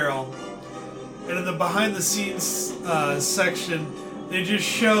gun barrel. And in the behind-the-scenes section, they just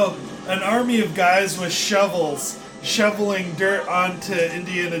show an army of guys with shovels shoveling dirt onto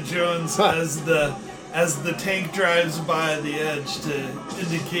Indiana Jones as the tank drives by the edge to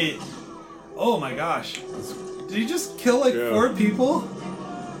indicate. Oh my gosh! Did he just kill like Yeah. 4 people?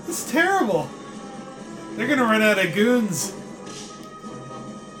 That's terrible. They're gonna run out of goons.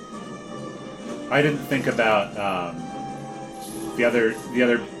 I didn't think about the other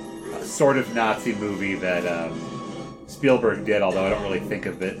sort of Nazi movie that Spielberg did, although I don't really think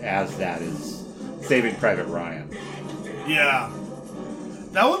of it as that, is Saving Private Ryan. Yeah,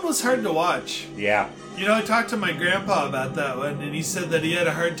 that one was hard to watch. Yeah. You know, I talked to my grandpa about that one, and he said that he had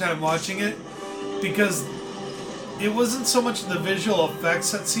a hard time watching it because it wasn't so much the visual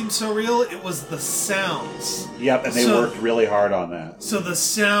effects that seemed so real, it was the sounds. Yep, and they So- worked really hard on that. So the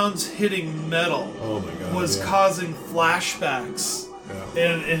sounds hitting metal Oh my god. was yeah. causing flashbacks, Yeah.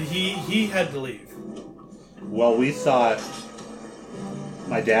 and he had to leave. Well, we saw it.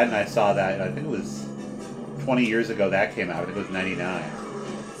 My dad and I saw that. I think it was 20 years ago that came out. I think it was 99.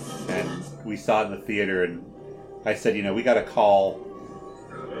 And we saw it in the theater, and I said, we got to call,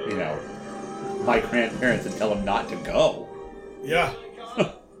 my grandparents and tell them not to go. Yeah.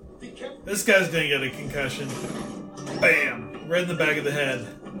 This guy's gonna get a concussion. Bam! Right in the back of the head.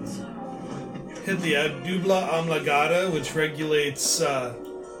 hit the Dubla Oblongata, which regulates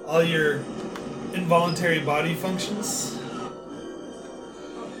all your involuntary body functions.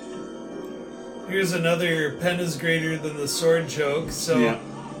 Here's another pen is greater than the sword joke. So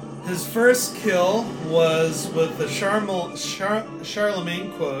his first kill was with the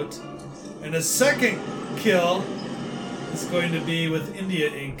Charlemagne quote, and his second kill is going to be with India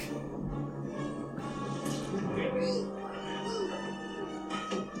ink.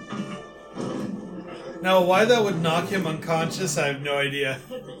 Now, why that would knock him unconscious, I have no idea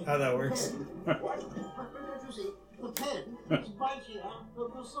how that works. I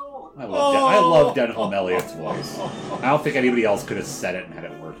love Denholm Elliott's voice. I don't think anybody else could have said it and had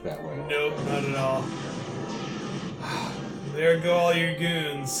it work that way. Nope, not at all. There go all your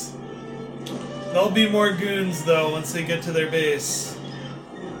goons. There'll be more goons, though, once they get to their base.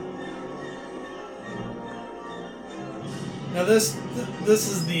 Now this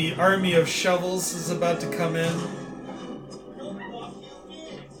is the army of shovels is about to come in.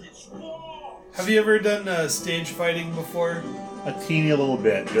 Have you ever done stage fighting before? A teeny little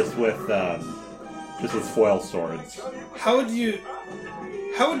bit, just with foil swords. How would you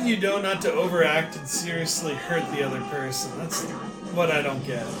know not to overact and seriously hurt the other person? That's what I don't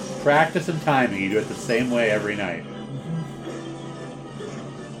get. Practice and timing. You do it the same way every night.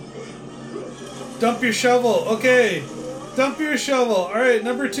 Dump your shovel. Okay. Dump your shovel. Alright,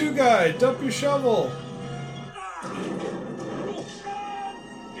 number 2 guy. Dump your shovel.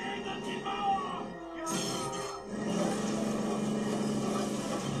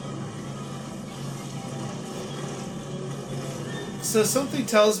 So something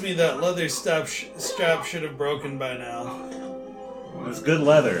tells me that leather strap should have broken by now. It was good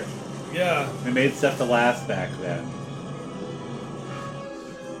leather. Yeah. They made stuff to last back then.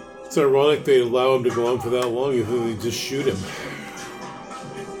 It's ironic they allow him to go on for that long, and then they just shoot him.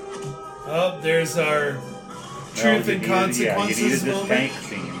 Oh, there's our truth and consequences this moment. tank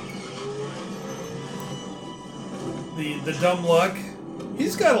scene. The dumb luck.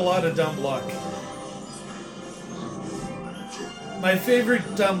 He's got a lot of dumb luck. My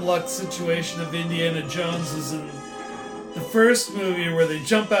favorite dumb luck situation of Indiana Jones is in the first movie where they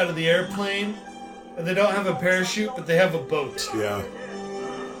jump out of the airplane and they don't have a parachute, but they have a boat. Yeah.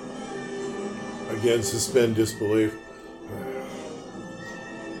 Again, suspend disbelief.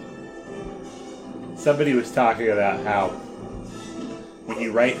 Somebody was talking about how when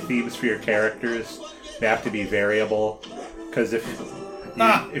you write themes for your characters, they have to be variable. Because if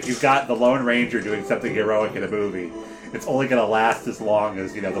you've got the Lone Ranger doing something heroic in a movie, it's only going to last as long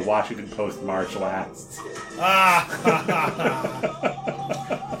as, the Washington Post march lasts.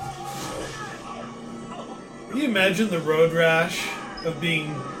 Can you imagine the road rash of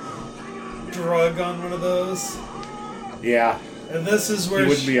being drug on one of those? Yeah. And this is where he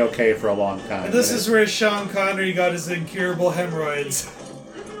wouldn't be okay for a long time. And this is where Sean Connery got his incurable hemorrhoids.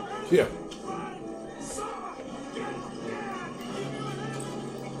 Yeah.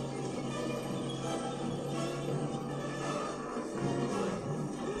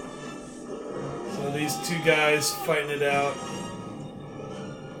 So these 2 guys fighting it out.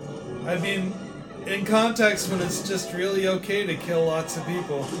 I mean, in context when it's just really okay to kill lots of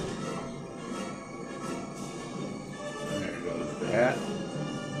people. There goes that.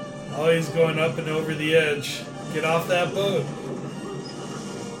 Oh, he's going up and over the edge. Get off that boat.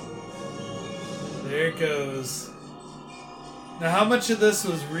 There it goes. Now, how much of this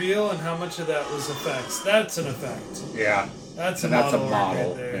was real and how much of that was effects? That's an effect. Yeah. That's a That's model. a model.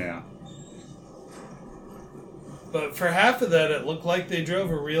 Right there. Yeah. But for half of that, it looked like they drove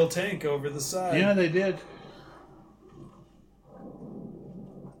a real tank over the side. Yeah, they did.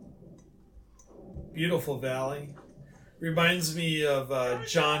 Beautiful valley. Reminds me of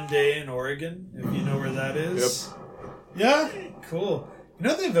John Day in Oregon, if you know where that is. Yep. Yeah? Cool. You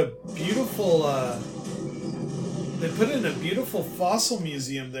know, they have a beautiful... they put in a beautiful fossil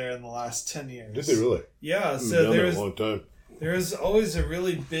museum there in the last 10 years. Did they really? Yeah, so there's a long time. There's always a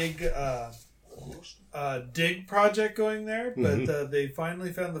really big dig project going there, but they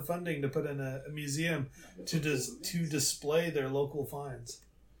finally found the funding to put in a museum to display their local finds.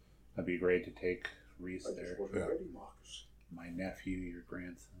 That'd be great to take Reese there. Yeah. My nephew, your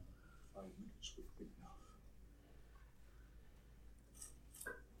grandson.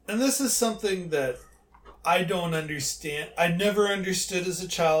 And this is something that I don't understand. I never understood as a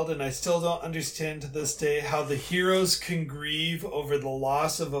child, and I still don't understand to this day, how the heroes can grieve over the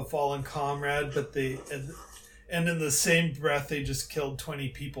loss of a fallen comrade, but and in the same breath they just killed 20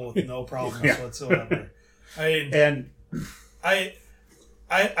 people with no problems whatsoever.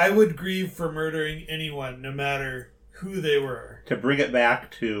 I would grieve for murdering anyone, no matter who they were. To bring it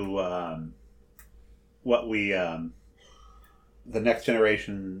back to what we the Next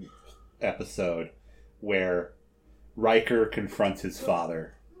Generation episode where Riker confronts his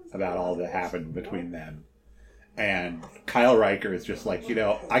father about all that happened between them, and Kyle Riker is just like,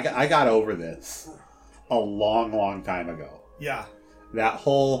 I got over this a long time ago. Yeah. That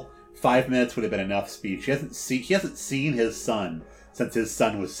whole 5 minutes would have been enough speech. He hasn't seen his son since his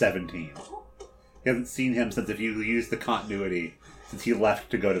son was 17. He hasn't seen him since, if you use the continuity, since he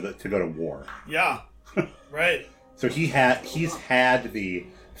left to go to war. Yeah. Right. So he's had the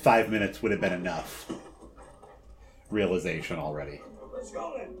 5 minutes would have been enough realization already. Let's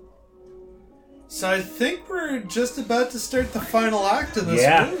go then. So I think we're just about to start the final act of this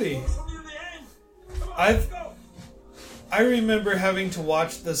movie. I remember having to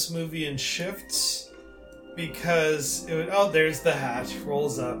watch this movie in shifts because there's the hatch,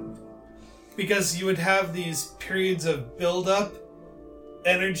 rolls up. Because you would have these periods of build-up,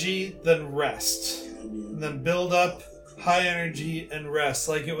 energy, then rest. And then build-up, high energy, and rest.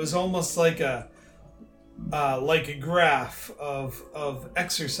 Like it was almost like a graph of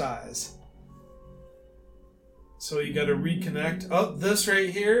exercise. So you got to reconnect. Oh, this right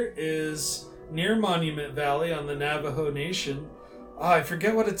here is near Monument Valley on the Navajo Nation. Oh, I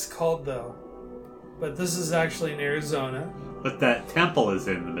forget what it's called though. But this is actually in Arizona. But that temple is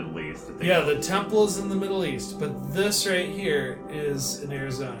in the Middle East. Yeah, the temple is in the Middle East, but this right here is in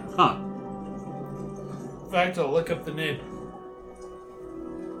Arizona. Huh. In fact, I'll look up the name.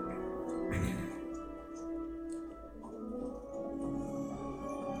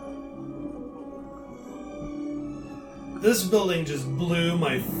 This building just blew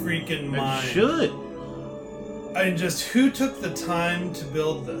my freaking mind. It should. Who took the time to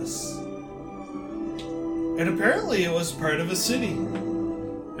build this? And apparently it was part of a city.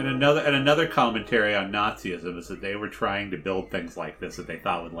 And another commentary on Nazism is that they were trying to build things like this that they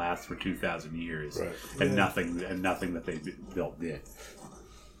thought would last for 2,000 years, Right. and nothing that they built did.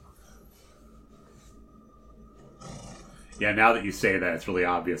 Yeah, now that you say that, it's really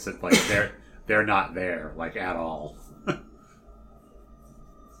obvious that like they're not there like at all.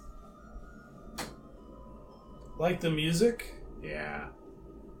 Like the music? Yeah.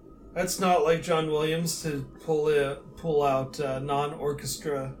 That's not like John Williams to pull out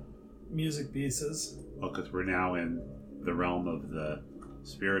non-orchestra music pieces. Well, because we're now in the realm of the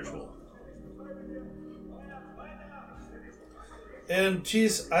spiritual. And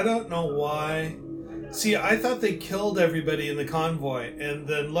geez, I don't know why. See, I thought they killed everybody in the convoy, and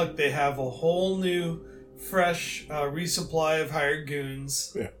then look, they have a whole new, fresh resupply of hired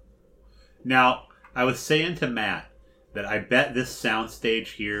goons. Yeah. Now, I was saying to Matt that I bet this soundstage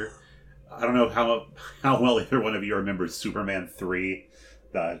here, I don't know how well either one of you remembers Superman 3,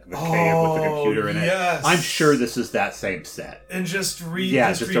 the cave with the computer in it. Yes. I'm sure this is that same set. And just just a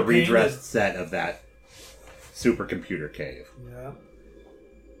repainted. redressed set of that supercomputer cave. Yeah.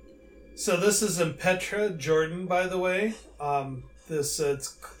 So this is in Petra, Jordan, by the way.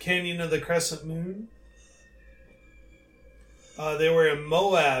 It's Canyon of the Crescent Moon. They were in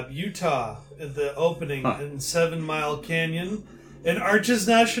Moab, Utah, at the opening in 7 Mile Canyon. In Arches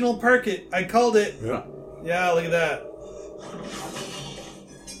National Park, I called it. Yeah. Yeah, look at that.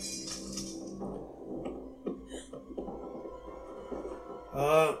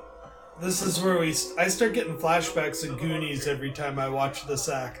 This is where I start getting flashbacks of Goonies every time I watch this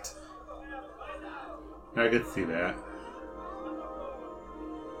act. I could see that.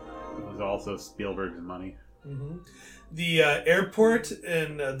 It was also Spielberg's money. Mm-hmm. The airport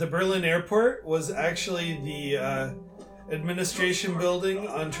in the Berlin airport was actually the administration building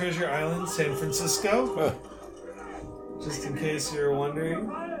on Treasure Island, San Francisco. Just in case you're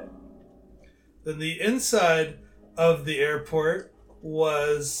wondering. Then the inside of the airport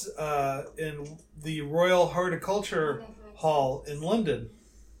was in the Royal Horticulture Hall in London.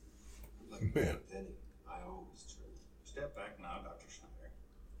 Man. I always true. Step back now, Dr. Schneider.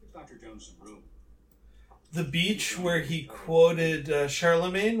 Give Dr. Jones some room. The beach where he quoted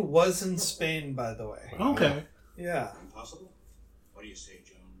Charlemagne was in Spain, by the way. Okay. Yeah. Impossible? What do you say,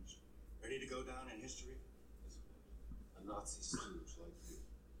 Jones? Ready to go down in history? A Nazi stooge like you.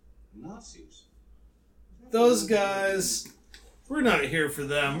 Nazis? Those guys, we're not here for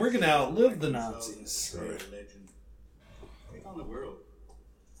them. We're going to outlive the Nazis. Right. Legend. Take on the world.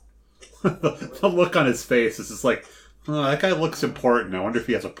 The look on his face is just like, oh, that guy looks important. I wonder if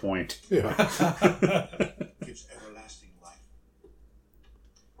he has a point. Yeah. Gives everlasting life.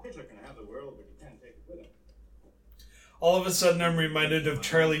 Hitler can have the world, but he can't take it with him. All of a sudden, I'm reminded of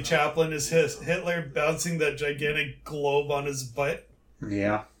Charlie Chaplin as Hitler bouncing that gigantic globe on his butt.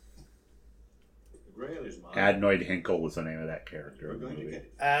 Yeah. The Grail is mine. Adnoid Hinkle was the name of that character. We're in the going to movie. get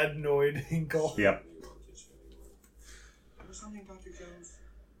it. Adnoid Hinkle. Yep. know something, Dr. Jones?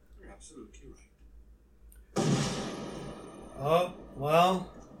 You're absolutely right. Oh, well,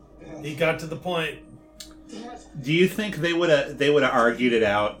 he got to the point. Do you think they would have argued it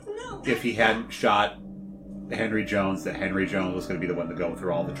out if he hadn't shot Henry Jones, that Henry Jones was going to be the one to go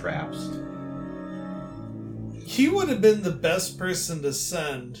through all the traps? He would have been the best person to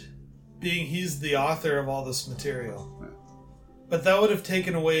send, being he's the author of all this material. But that would have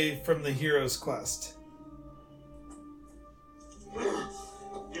taken away from the hero's quest.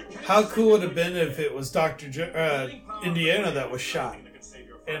 How cool would it have been if it was Indiana that was shot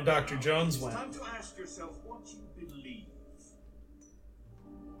and Dr. Jones went? Time to ask yourself what you believe.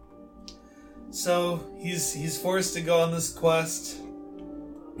 So he's forced to go on this quest.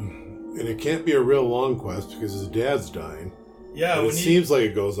 And it can't be a real long quest because his dad's dying. Yeah, and it seems like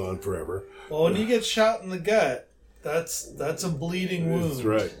it goes on forever. Well, when you get shot in the gut, that's a bleeding wound. That's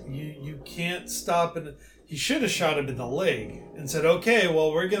right. You can't stop it. He should have shot him in the leg and said, "Okay,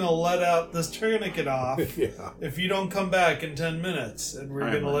 well, we're gonna let out this tourniquet off Yeah. if you don't come back in 10 minutes, and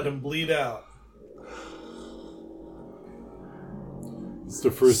we're gonna let him bleed out." It's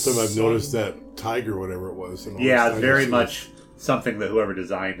the first time I've noticed that tiger, whatever it was. Yeah, it's very much something that whoever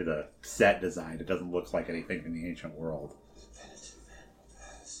designed the set designed. It doesn't look like anything from the ancient world.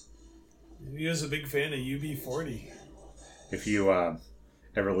 He was a big fan of UB40. If you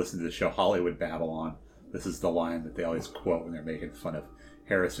ever listen to the show Hollywood Babylon, this is the line that they always quote when they're making fun of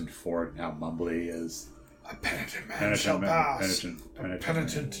Harrison Ford and how mumbly he is. A penitent man shall pass. Penitent.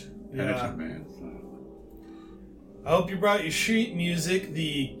 Penitent man. I hope you brought your sheet music.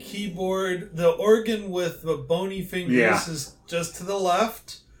 The keyboard, the organ with the bony fingers is just to the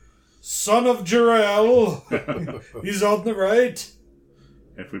left. Son of Jarrell. He's on the right.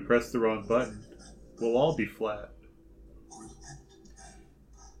 If we press the wrong button, we'll all be flat.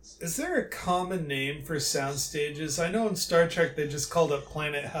 Is there a common name for sound stages? I know in Star Trek they just called it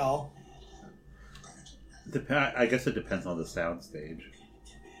Planet Hell. I guess it depends on the sound stage.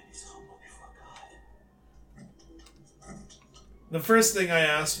 The first thing I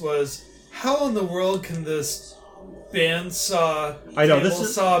asked was, how in the world can this bandsaw, I know this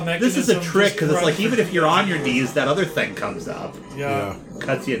is mechanism a trick because it's run like for even if you're on your knees, that other thing comes up, Yeah.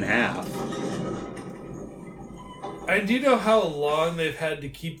 cuts you in half. And do you know how long they've had to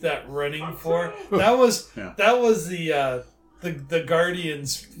keep that running for? That was the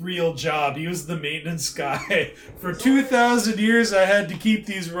Guardian's real job. He was the maintenance guy. For 2,000 years, I had to keep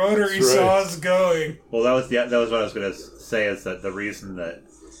these rotary saws going. Well, that was what I was going to say. Is that the reason that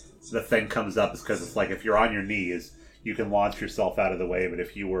the thing comes up is because it's like if you're on your knees, you can launch yourself out of the way. But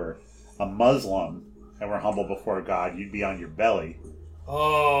if you were a Muslim and were humble before God, you'd be on your belly.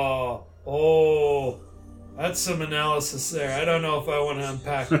 Oh, that's some analysis there. I don't know if I want to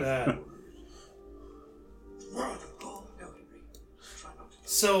unpack that.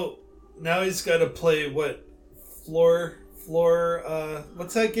 So now he's got to play what floor?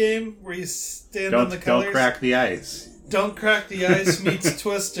 What's that game where you stand on the colors? Don't crack the ice. Don't Crack the Ice meets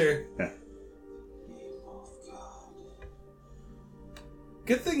Twister. Yeah.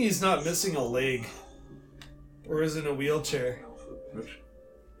 Good thing he's not missing a leg, or is in a wheelchair.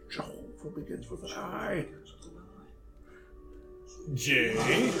 Jehovah begins with an I.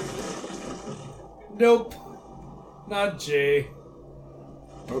 J. Nope, not J.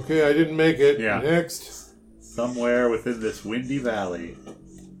 Okay, I didn't make it. Yeah. Next. Somewhere within this windy valley.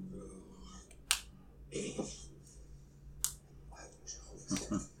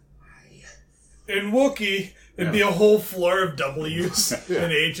 In Wookiee, it'd be a whole floor of W's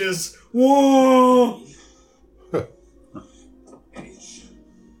and H's. Whoa!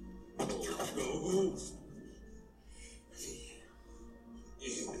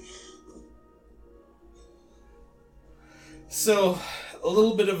 So, a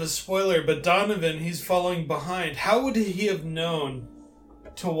little bit of a spoiler, but Donovan, he's following behind. How would he have known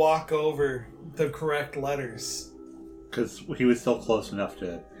to walk over the correct letters? Because he was still close enough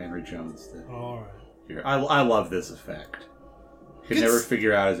to Henry Jones to Alright. hear. I love this effect. Could never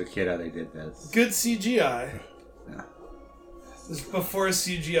figure out as a kid how they did this. Good CGI. Yeah. This was before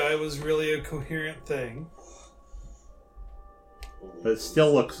CGI was really a coherent thing. But it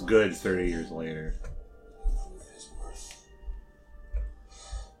still looks good 30 years later.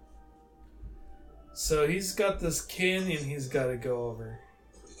 So he's got this canyon he's got to go over.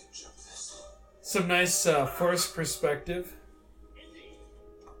 Some nice forest perspective.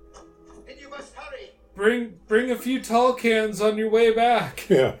 And you must hurry. Bring a few tall cans on your way back.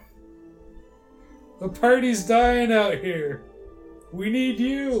 Yeah. The party's dying out here. We need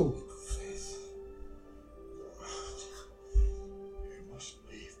you. You must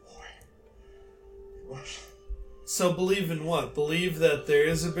leave, boy. You must. So believe in what? Believe that there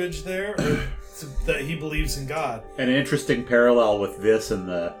is a bridge there, or that he believes in God? And an interesting parallel with this and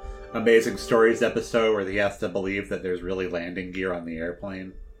the Amazing Stories episode where he has to believe that there's really landing gear on the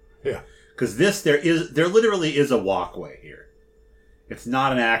airplane. Yeah. Because there literally is a walkway here. It's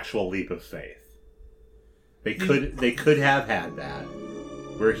not an actual leap of faith. They could have had that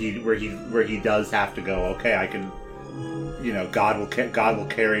where he does have to go. Okay, I can, God will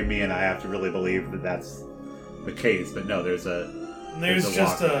carry me, and I have to really believe that that's the case. But no, there's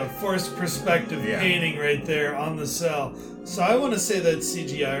just walkway. a forced perspective painting right there on the cell. So I want to say that's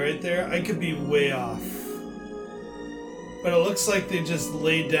CGI right there. I could be way off. But it looks like they just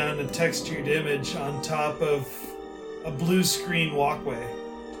laid down a textured image on top of a blue screen walkway.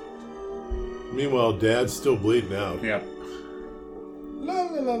 Meanwhile, Dad's still bleeding out. Yep. La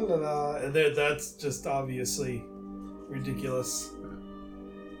la la la la. And that's just obviously ridiculous.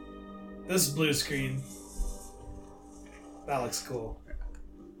 This blue screen. That looks cool.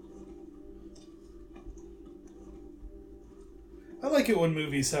 I like it when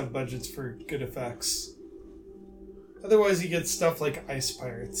movies have budgets for good effects. Otherwise, you get stuff like Ice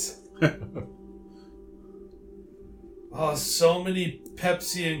Pirates. Oh, so many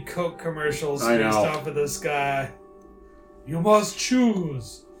Pepsi and Coke commercials based off of this guy. You must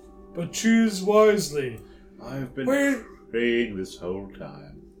choose, but choose wisely. I've been praying this whole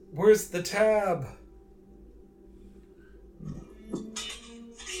time. Where's the tab?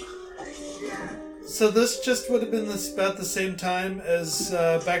 So this just would have been about the same time as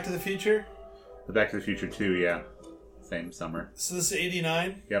Back to the Future? The Back to the Future 2, yeah. Same summer. So this is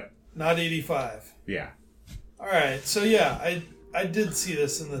 89? Yep. Not 85? Yeah. Alright, so yeah, I did see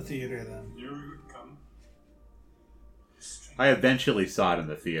this in the theater then. I eventually saw it in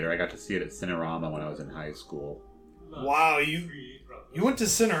the theater. I got to see it at Cinerama when I was in high school. Wow, you went to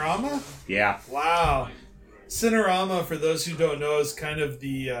Cinerama? Yeah. Wow. Cinerama, for those who don't know, is kind of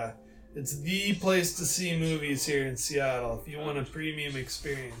it's the place to see movies here in Seattle if you want a premium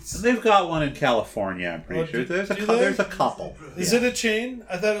experience. And they've got one in California, I'm pretty sure. There's a couple. Is it a chain?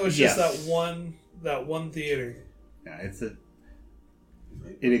 I thought it was just that one theater. Yeah,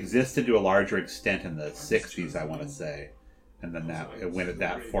 it existed to a larger extent in the 60s, I want to say. And then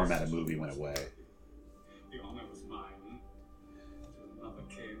that format of movie went away.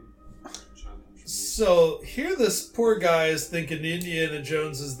 So here this poor guy is thinking Indiana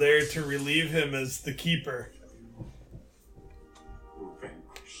Jones is there to relieve him as the keeper.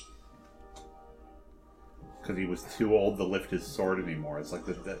 Because he was too old to lift his sword anymore. It's like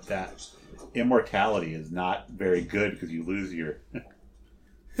that immortality is not very good because you lose your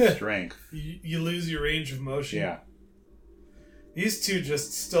strength. You lose your range of motion. Yeah. These two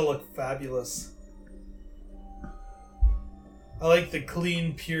just still look fabulous. I like the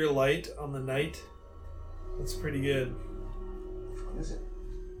clean, pure light on the night. That's pretty good. What is it?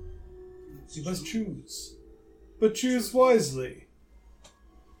 You must choose. But choose wisely.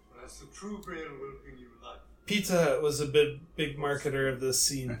 As the true grail will bring you life. Pizza Hut was a big marketer of this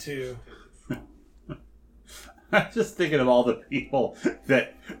scene, too. I'm just thinking of all the people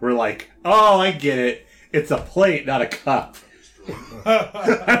that were like, oh, I get it. It's a plate, not a cup. I'm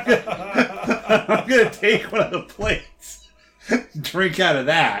going to take one of the plates. Drink out of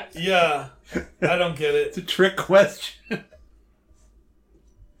that. Yeah, I don't get it. It's a trick question.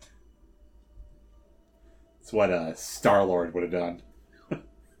 It's what Star-Lord would have done.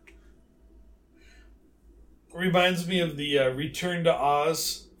 Reminds me of the Return to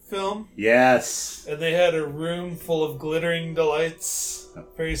Oz film. Yes. And they had a room full of glittering delights.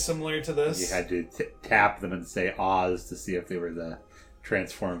 Very similar to this. You had to tap them and say Oz to see if they were the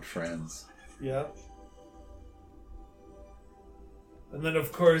transformed friends. Yeah. And then,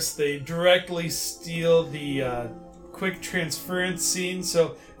 of course, they directly steal the quick transference scene.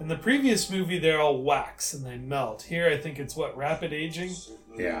 So, in the previous movie, they're all wax and they melt. Here, I think it's rapid aging?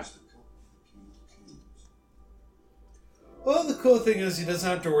 Yeah. Well, the cool thing is he doesn't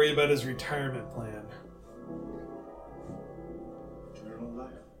have to worry about his retirement plan.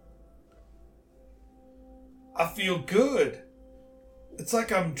 I feel good. It's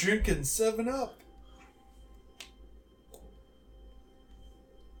like I'm drinking 7-Up.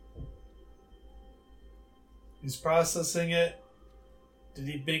 He's processing it. Did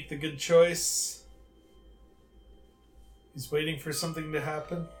he make the good choice? He's waiting for something to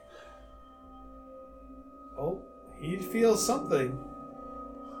happen. Oh, he feels something.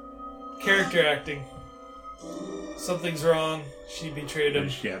 Character acting. Something's wrong. She betrayed him.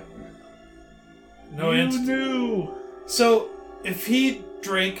 Yep. No entity. Knew. So, if he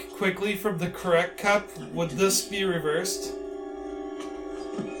drank quickly from the correct cup, would this be reversed?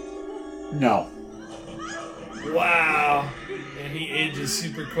 No. Wow. And he ages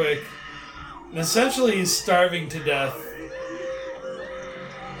super quick. And essentially he's starving to death.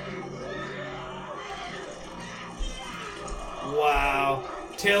 Wow.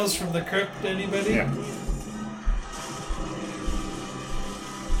 Tales from the Crypt, anybody? Yeah.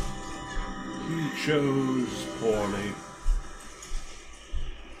 He chose poorly.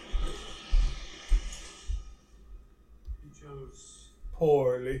 He chose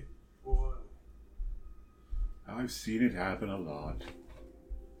Poorly. poor. I've seen it happen a lot.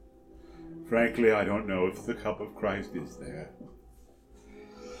 Frankly, I don't know if the cup of Christ is there.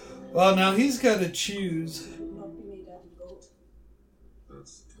 Well, now he's got to choose. It would not be made out of gold.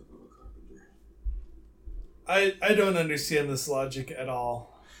 That's the cup of a carpenter. I don't understand this logic at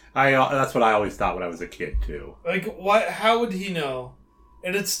all. That's what I always thought when I was a kid too. Like, why? How would he know?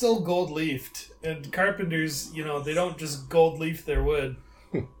 And it's still gold leafed. And carpenters, you know, they don't just gold leaf their wood.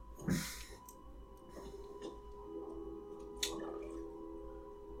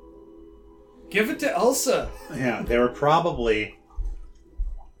 Give it to Elsa. Yeah, they were probably,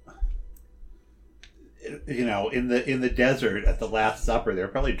 you know, in the desert at the Last Supper. They were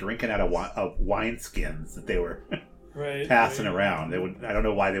probably drinking out of wine skins that they were Right. passing right. around. I don't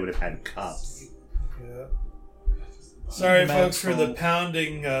know why they would have had cups. Yeah. Sorry, folks, for the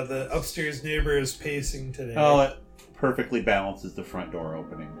pounding. The upstairs neighbor is pacing today. Oh, it perfectly balances the front door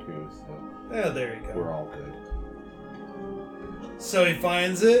opening too. So yeah, there you go. we're all good. So he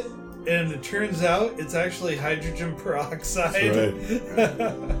finds it, and it turns out it's actually hydrogen peroxide.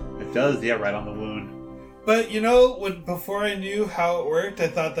 That's It does, yeah, right on the wound. But you know, before I knew how it worked, I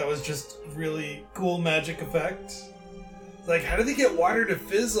thought that was just really cool magic effect. Like, how did they get water to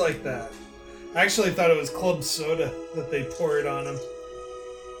fizz like that? I actually thought it was club soda that they poured on him.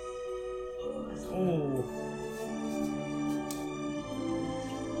 Ooh.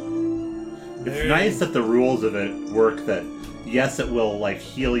 It's nice that the rules of it work. That yes, it will like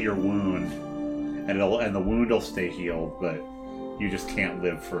heal your wound, and the wound will stay healed, but you just can't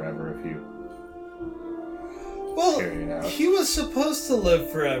live forever if you carry it out. Well, he was supposed to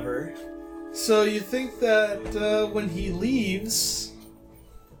live forever. So you think that when he leaves...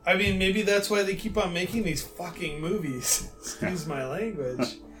 I mean, maybe that's why they keep on making these fucking movies. Excuse my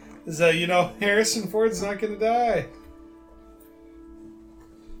language. Is that, you know, Harrison Ford's not going to die.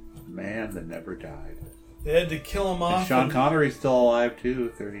 Man that never died. They had to kill him And off. Sean Connery's still alive too,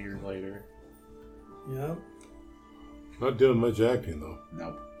 30 years later. Yep. Not doing much acting though.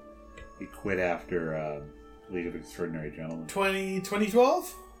 Nope. He quit after League of Extraordinary Gentlemen.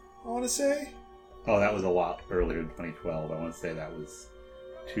 2012, I want to say. Oh, that was a lot earlier than 2012. I want to say that was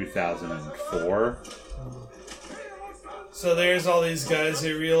 2004. So there's all these guys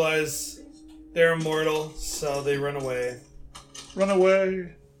who realize they're immortal, so they run away. Run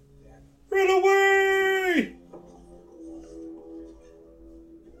away! Run away!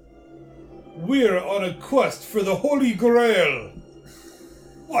 We're on a quest for the Holy Grail.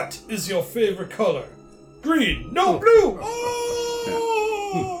 What is your favorite color? Green, no blue.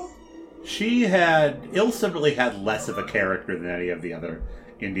 Oh! Ilsa really had less of a character than any of the other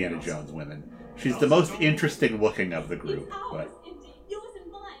Indiana Jones women. She's the most interesting looking of the group, but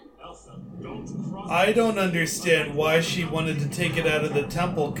Elsa, don't cross. I don't understand why she wanted to take it out of the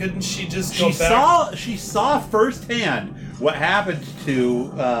temple. Couldn't she just go back? she saw firsthand what happened to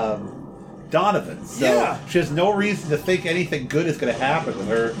Donovan, so Yeah. she has no reason to think anything good is going to happen with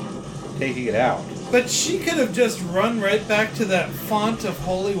her taking it out. But she could have just run right back to that font of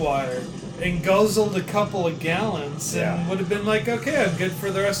holy water and guzzled a couple of gallons and Yeah. would have been like, okay, I'm good for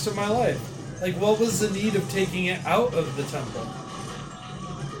the rest of my life. Like, what was the need of taking it out of the temple?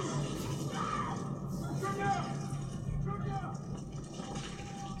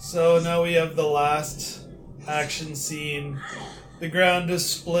 So now we have the last action scene. The ground is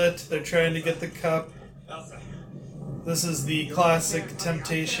split. They're trying to get the cup. This is the classic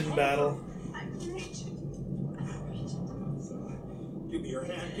temptation battle. Give me your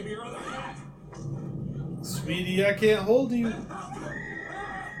hand. Give me your other hand. Sweetie, I can't hold you.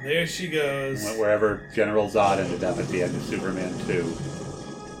 There she goes. Went wherever General Zod ended up at the end of Superman 2.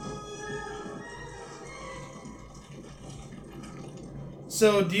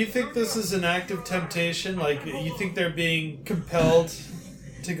 So, do you think this is an act of temptation? Like, you think they're being compelled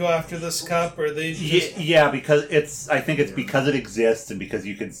to go after this cup, or they just... Yeah, because I think it's because it exists and because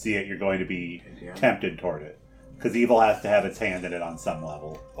you can see it, you're going to be tempted toward it. Because evil has to have its hand in it on some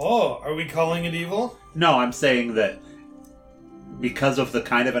level. Oh, are we calling it evil? No, I'm saying that because of the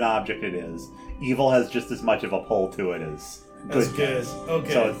kind of an object it is, evil has just as much of a pull to it as That's good good. does.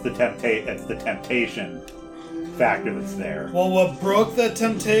 Okay. So it's the temptation factor that's there. Well, what broke that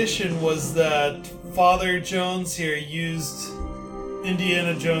temptation was that Father Jones here used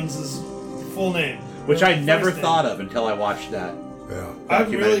Indiana Jones's full name. Which I never First name. thought of until I watched that Yeah. I'm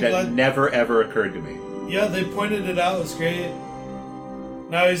documentary. really That glad. never ever occurred to me. Yeah, they pointed it out. It was great.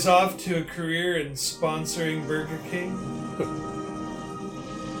 Now he's off to a career in sponsoring Burger King.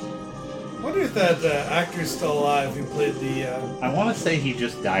 I wonder if that actor's still alive who played the... I want to say he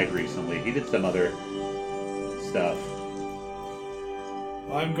just died recently. He did some other stuff.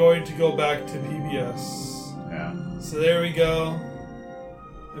 I'm going to go back to PBS. Yeah. So there we go.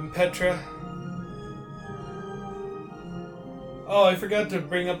 And Petra. Oh, I forgot to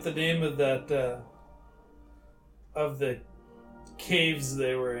bring up the name of that, of the caves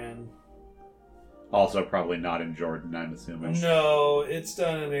they were in. Also, probably not in Jordan, I'm assuming. No, it's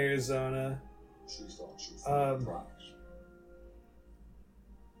down in Arizona. She thought she found a prize.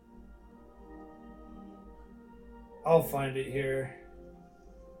 I'll find it here.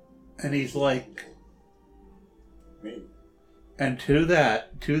 And he's like, Me. and to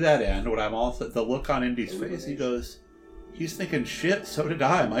that end, what I'm also the look on Indy's face, he goes, he's thinking, shit, so did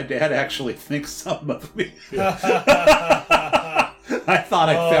I. My dad actually thinks something of me. I thought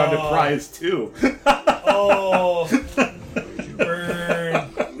I found a prize too. Oh, burn.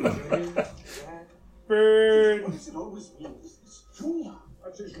 Burn. What does it always mean? It's Junior.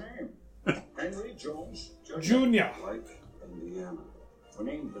 That's his name. Henry Jones Junior. Like Indiana. We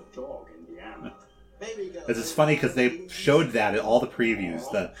named the dog Indiana. This is funny because they showed that in all the previews.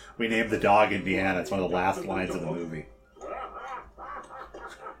 That we named the dog Indiana. It's one of the last lines of the movie.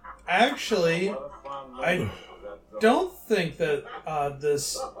 Actually, I don't think that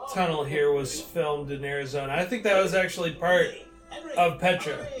this tunnel here was filmed in Arizona. I think that was actually part of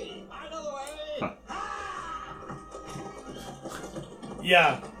Petra. Huh.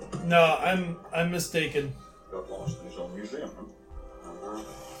 Yeah, no, I'm mistaken. Got lost in his own museum, huh?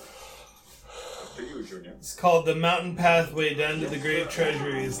 Up to you, Junior. It's called the Mountain Pathway Down to the Great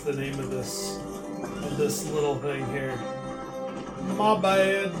Treasury. Is the name of this little thing here. My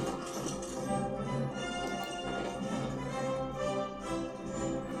bad.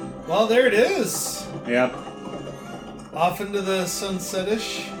 Well, there it is. Yep. Off into the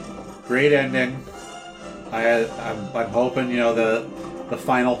sunsetish. Great ending. I'm hoping the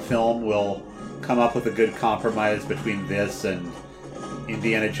final film will come up with a good compromise between this and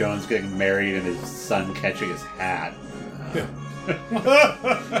Indiana Jones getting married and his son catching his hat.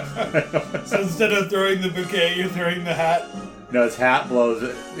 So instead of throwing the bouquet, you're throwing the hat. No, his hat blows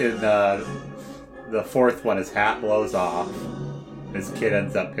in the fourth one. His hat blows off. His kid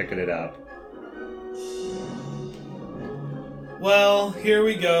ends up picking it up. Well, here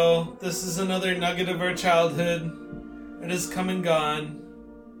we go. This is another nugget of our childhood. It has come and gone.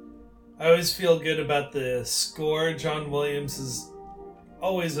 I always feel good about the score. John Williams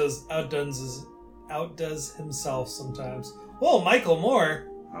always outdoes himself sometimes. Whoa, Michael Moore.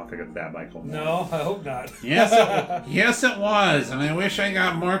 I don't think it's that Michael Moore. No, I hope not. Yes, it was, and I wish I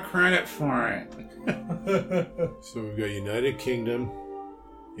got more credit for it. So we've got United Kingdom,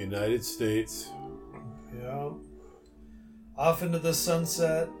 United States. Yeah. Off into the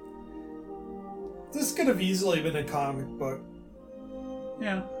sunset. This could have easily been a comic book.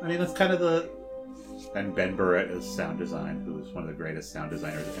 Yeah, I mean, that's kind of the... And Ben Burett is sound design, who is one of the greatest sound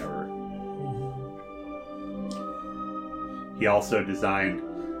designers ever. He also designed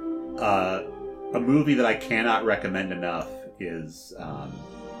a movie that I cannot recommend enough is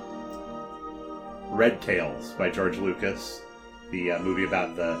Red Tails by George Lucas, the movie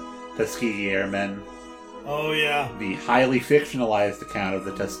about the Tuskegee Airmen. Oh, yeah. The highly fictionalized account of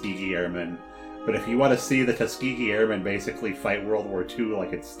the Tuskegee Airmen. But if you want to see the Tuskegee Airmen basically fight World War II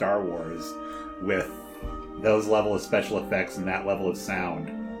like it's Star Wars, with those level of special effects and that level of sound,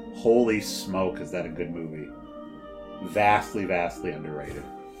 holy smoke, is that a good movie. Vastly, vastly underrated.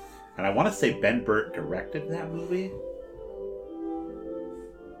 And I want to say Ben Burtt directed that movie,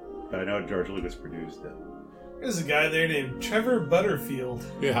 but I know George Lucas produced it. There's a guy there named Trevor Butterfield.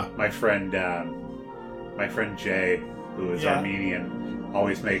 Yeah. My friend Jay, who is Armenian,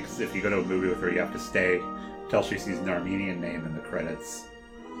 always makes, if you go to a movie with her, you have to stay till she sees an Armenian name in the credits.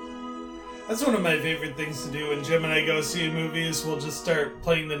 That's one of my favorite things to do when Jim and I go see movies. We'll just start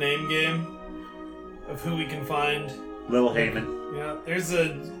playing the name game of who we can find. Lil Heyman. Yeah, there's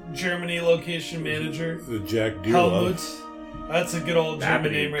a Germany location manager. The Jack Deerlove. Helmut. That's a good old German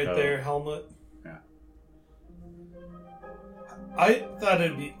Babidi name right Co. there, Helmut. Yeah. I thought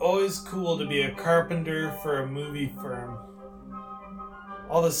it'd be always cool to be a carpenter for a movie firm.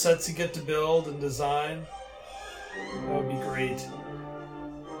 All the sets you get to build and design. That would be great.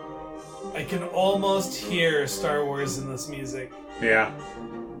 I can almost hear Star Wars in this music. Yeah.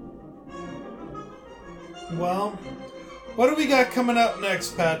 Well, what do we got coming up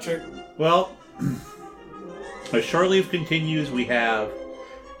next, Patrick? Well, as Shore Leave continues, we have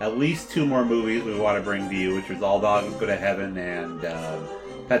at least 2 more movies we want to bring to you, which is All Dogs Go to Heaven and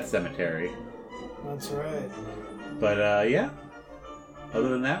Pet Sematary. That's right. But yeah, other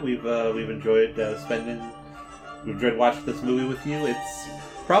than that, we've enjoyed we've enjoyed watching this movie with you. It's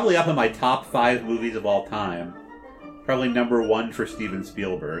probably up in my top 5 movies of all time. Probably number 1 for Steven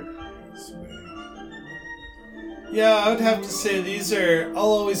Spielberg. Yeah, I would have to say I'll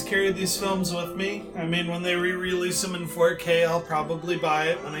always carry these films with me. I mean, when they re-release them in 4K, I'll probably buy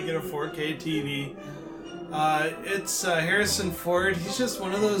it when I get a 4K TV. It's Harrison Ford. He's just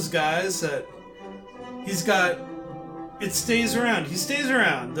one of those guys that it stays around. He stays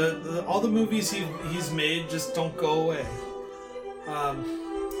around. All the movies he's made just don't go away.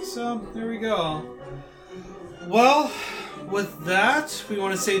 So, there we go. Well, with that, we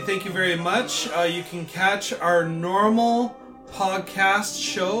want to say thank you very much. You can catch our normal podcast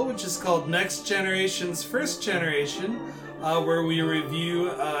show, which is called Next Generation's First Generation, where we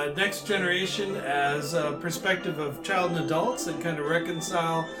review Next Generation as a perspective of child and adults and kind of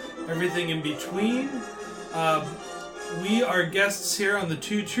reconcile everything in between. We are guests here on the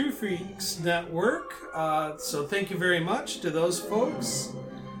Two True Freaks Network, so thank you very much to those folks.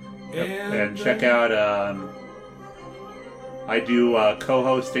 Yep. And check out, I do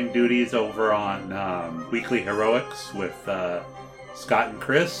co-hosting duties over on Weekly Heroics with Scott and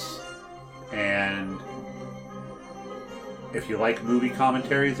Chris, and if you like movie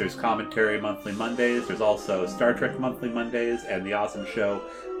commentaries, there's Commentary Monthly Mondays. There's also Star Trek Monthly Mondays and the awesome show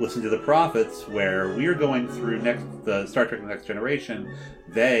Listen to the Prophets, where we are going through the Star Trek The Next Generation.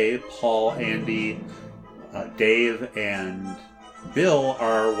 They, Paul, Andy, Dave, and Bill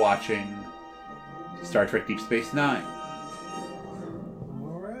are watching Star Trek Deep Space Nine.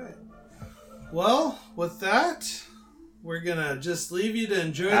 All right. Well, with that, we're gonna just leave you to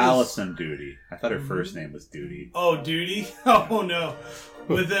enjoy Allison Duty. I thought her first name was Duty. Oh, Duty? Oh no.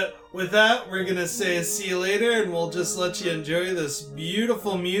 With that, we're gonna say see you later, and we'll just let you enjoy this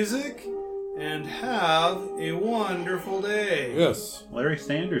beautiful music and have a wonderful day. Yes. Larry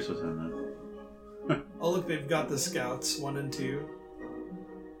Sanders was in that. Oh look, they've got the Scouts 1 and 2.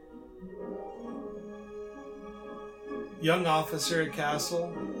 Young officer at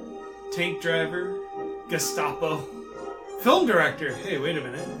Castle, tank driver, Gestapo, film director. Hey, wait a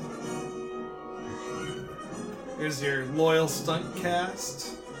minute. Here's your loyal stunt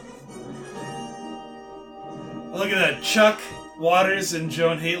cast. Oh, look at that, Chuck Waters and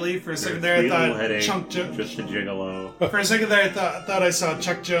Joan Haley. For a second there, I thought Chunk Jones. Just a gigolo. For a second there, I thought I saw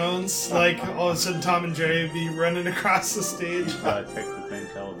Chuck Jones. Like all of a sudden, Tom and Jerry would be running across the stage. Texas and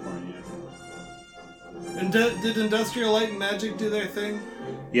California. And did Industrial Light and Magic do their thing?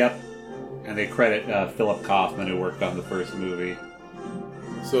 Yep. And they credit Philip Kaufman, who worked on the first movie.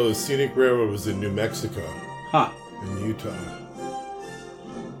 So the Scenic Railroad was in New Mexico. Huh. In Utah.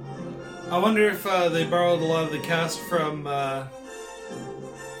 I wonder if they borrowed a lot of the cast from Back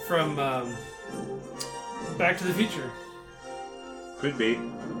to the Future. Could be.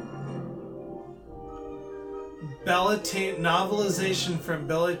 Ballantine novelization from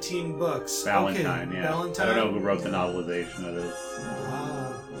Ballantine Books. Valentine, okay, yeah. Valentine? I don't know who wrote the novelization of this.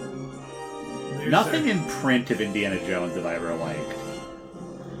 Ah. Nothing in print of Indiana Jones have I ever liked.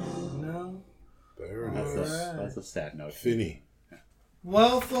 No. There it That's, is. that's a sad note. Finny.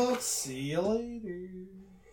 Well, folks, see you later.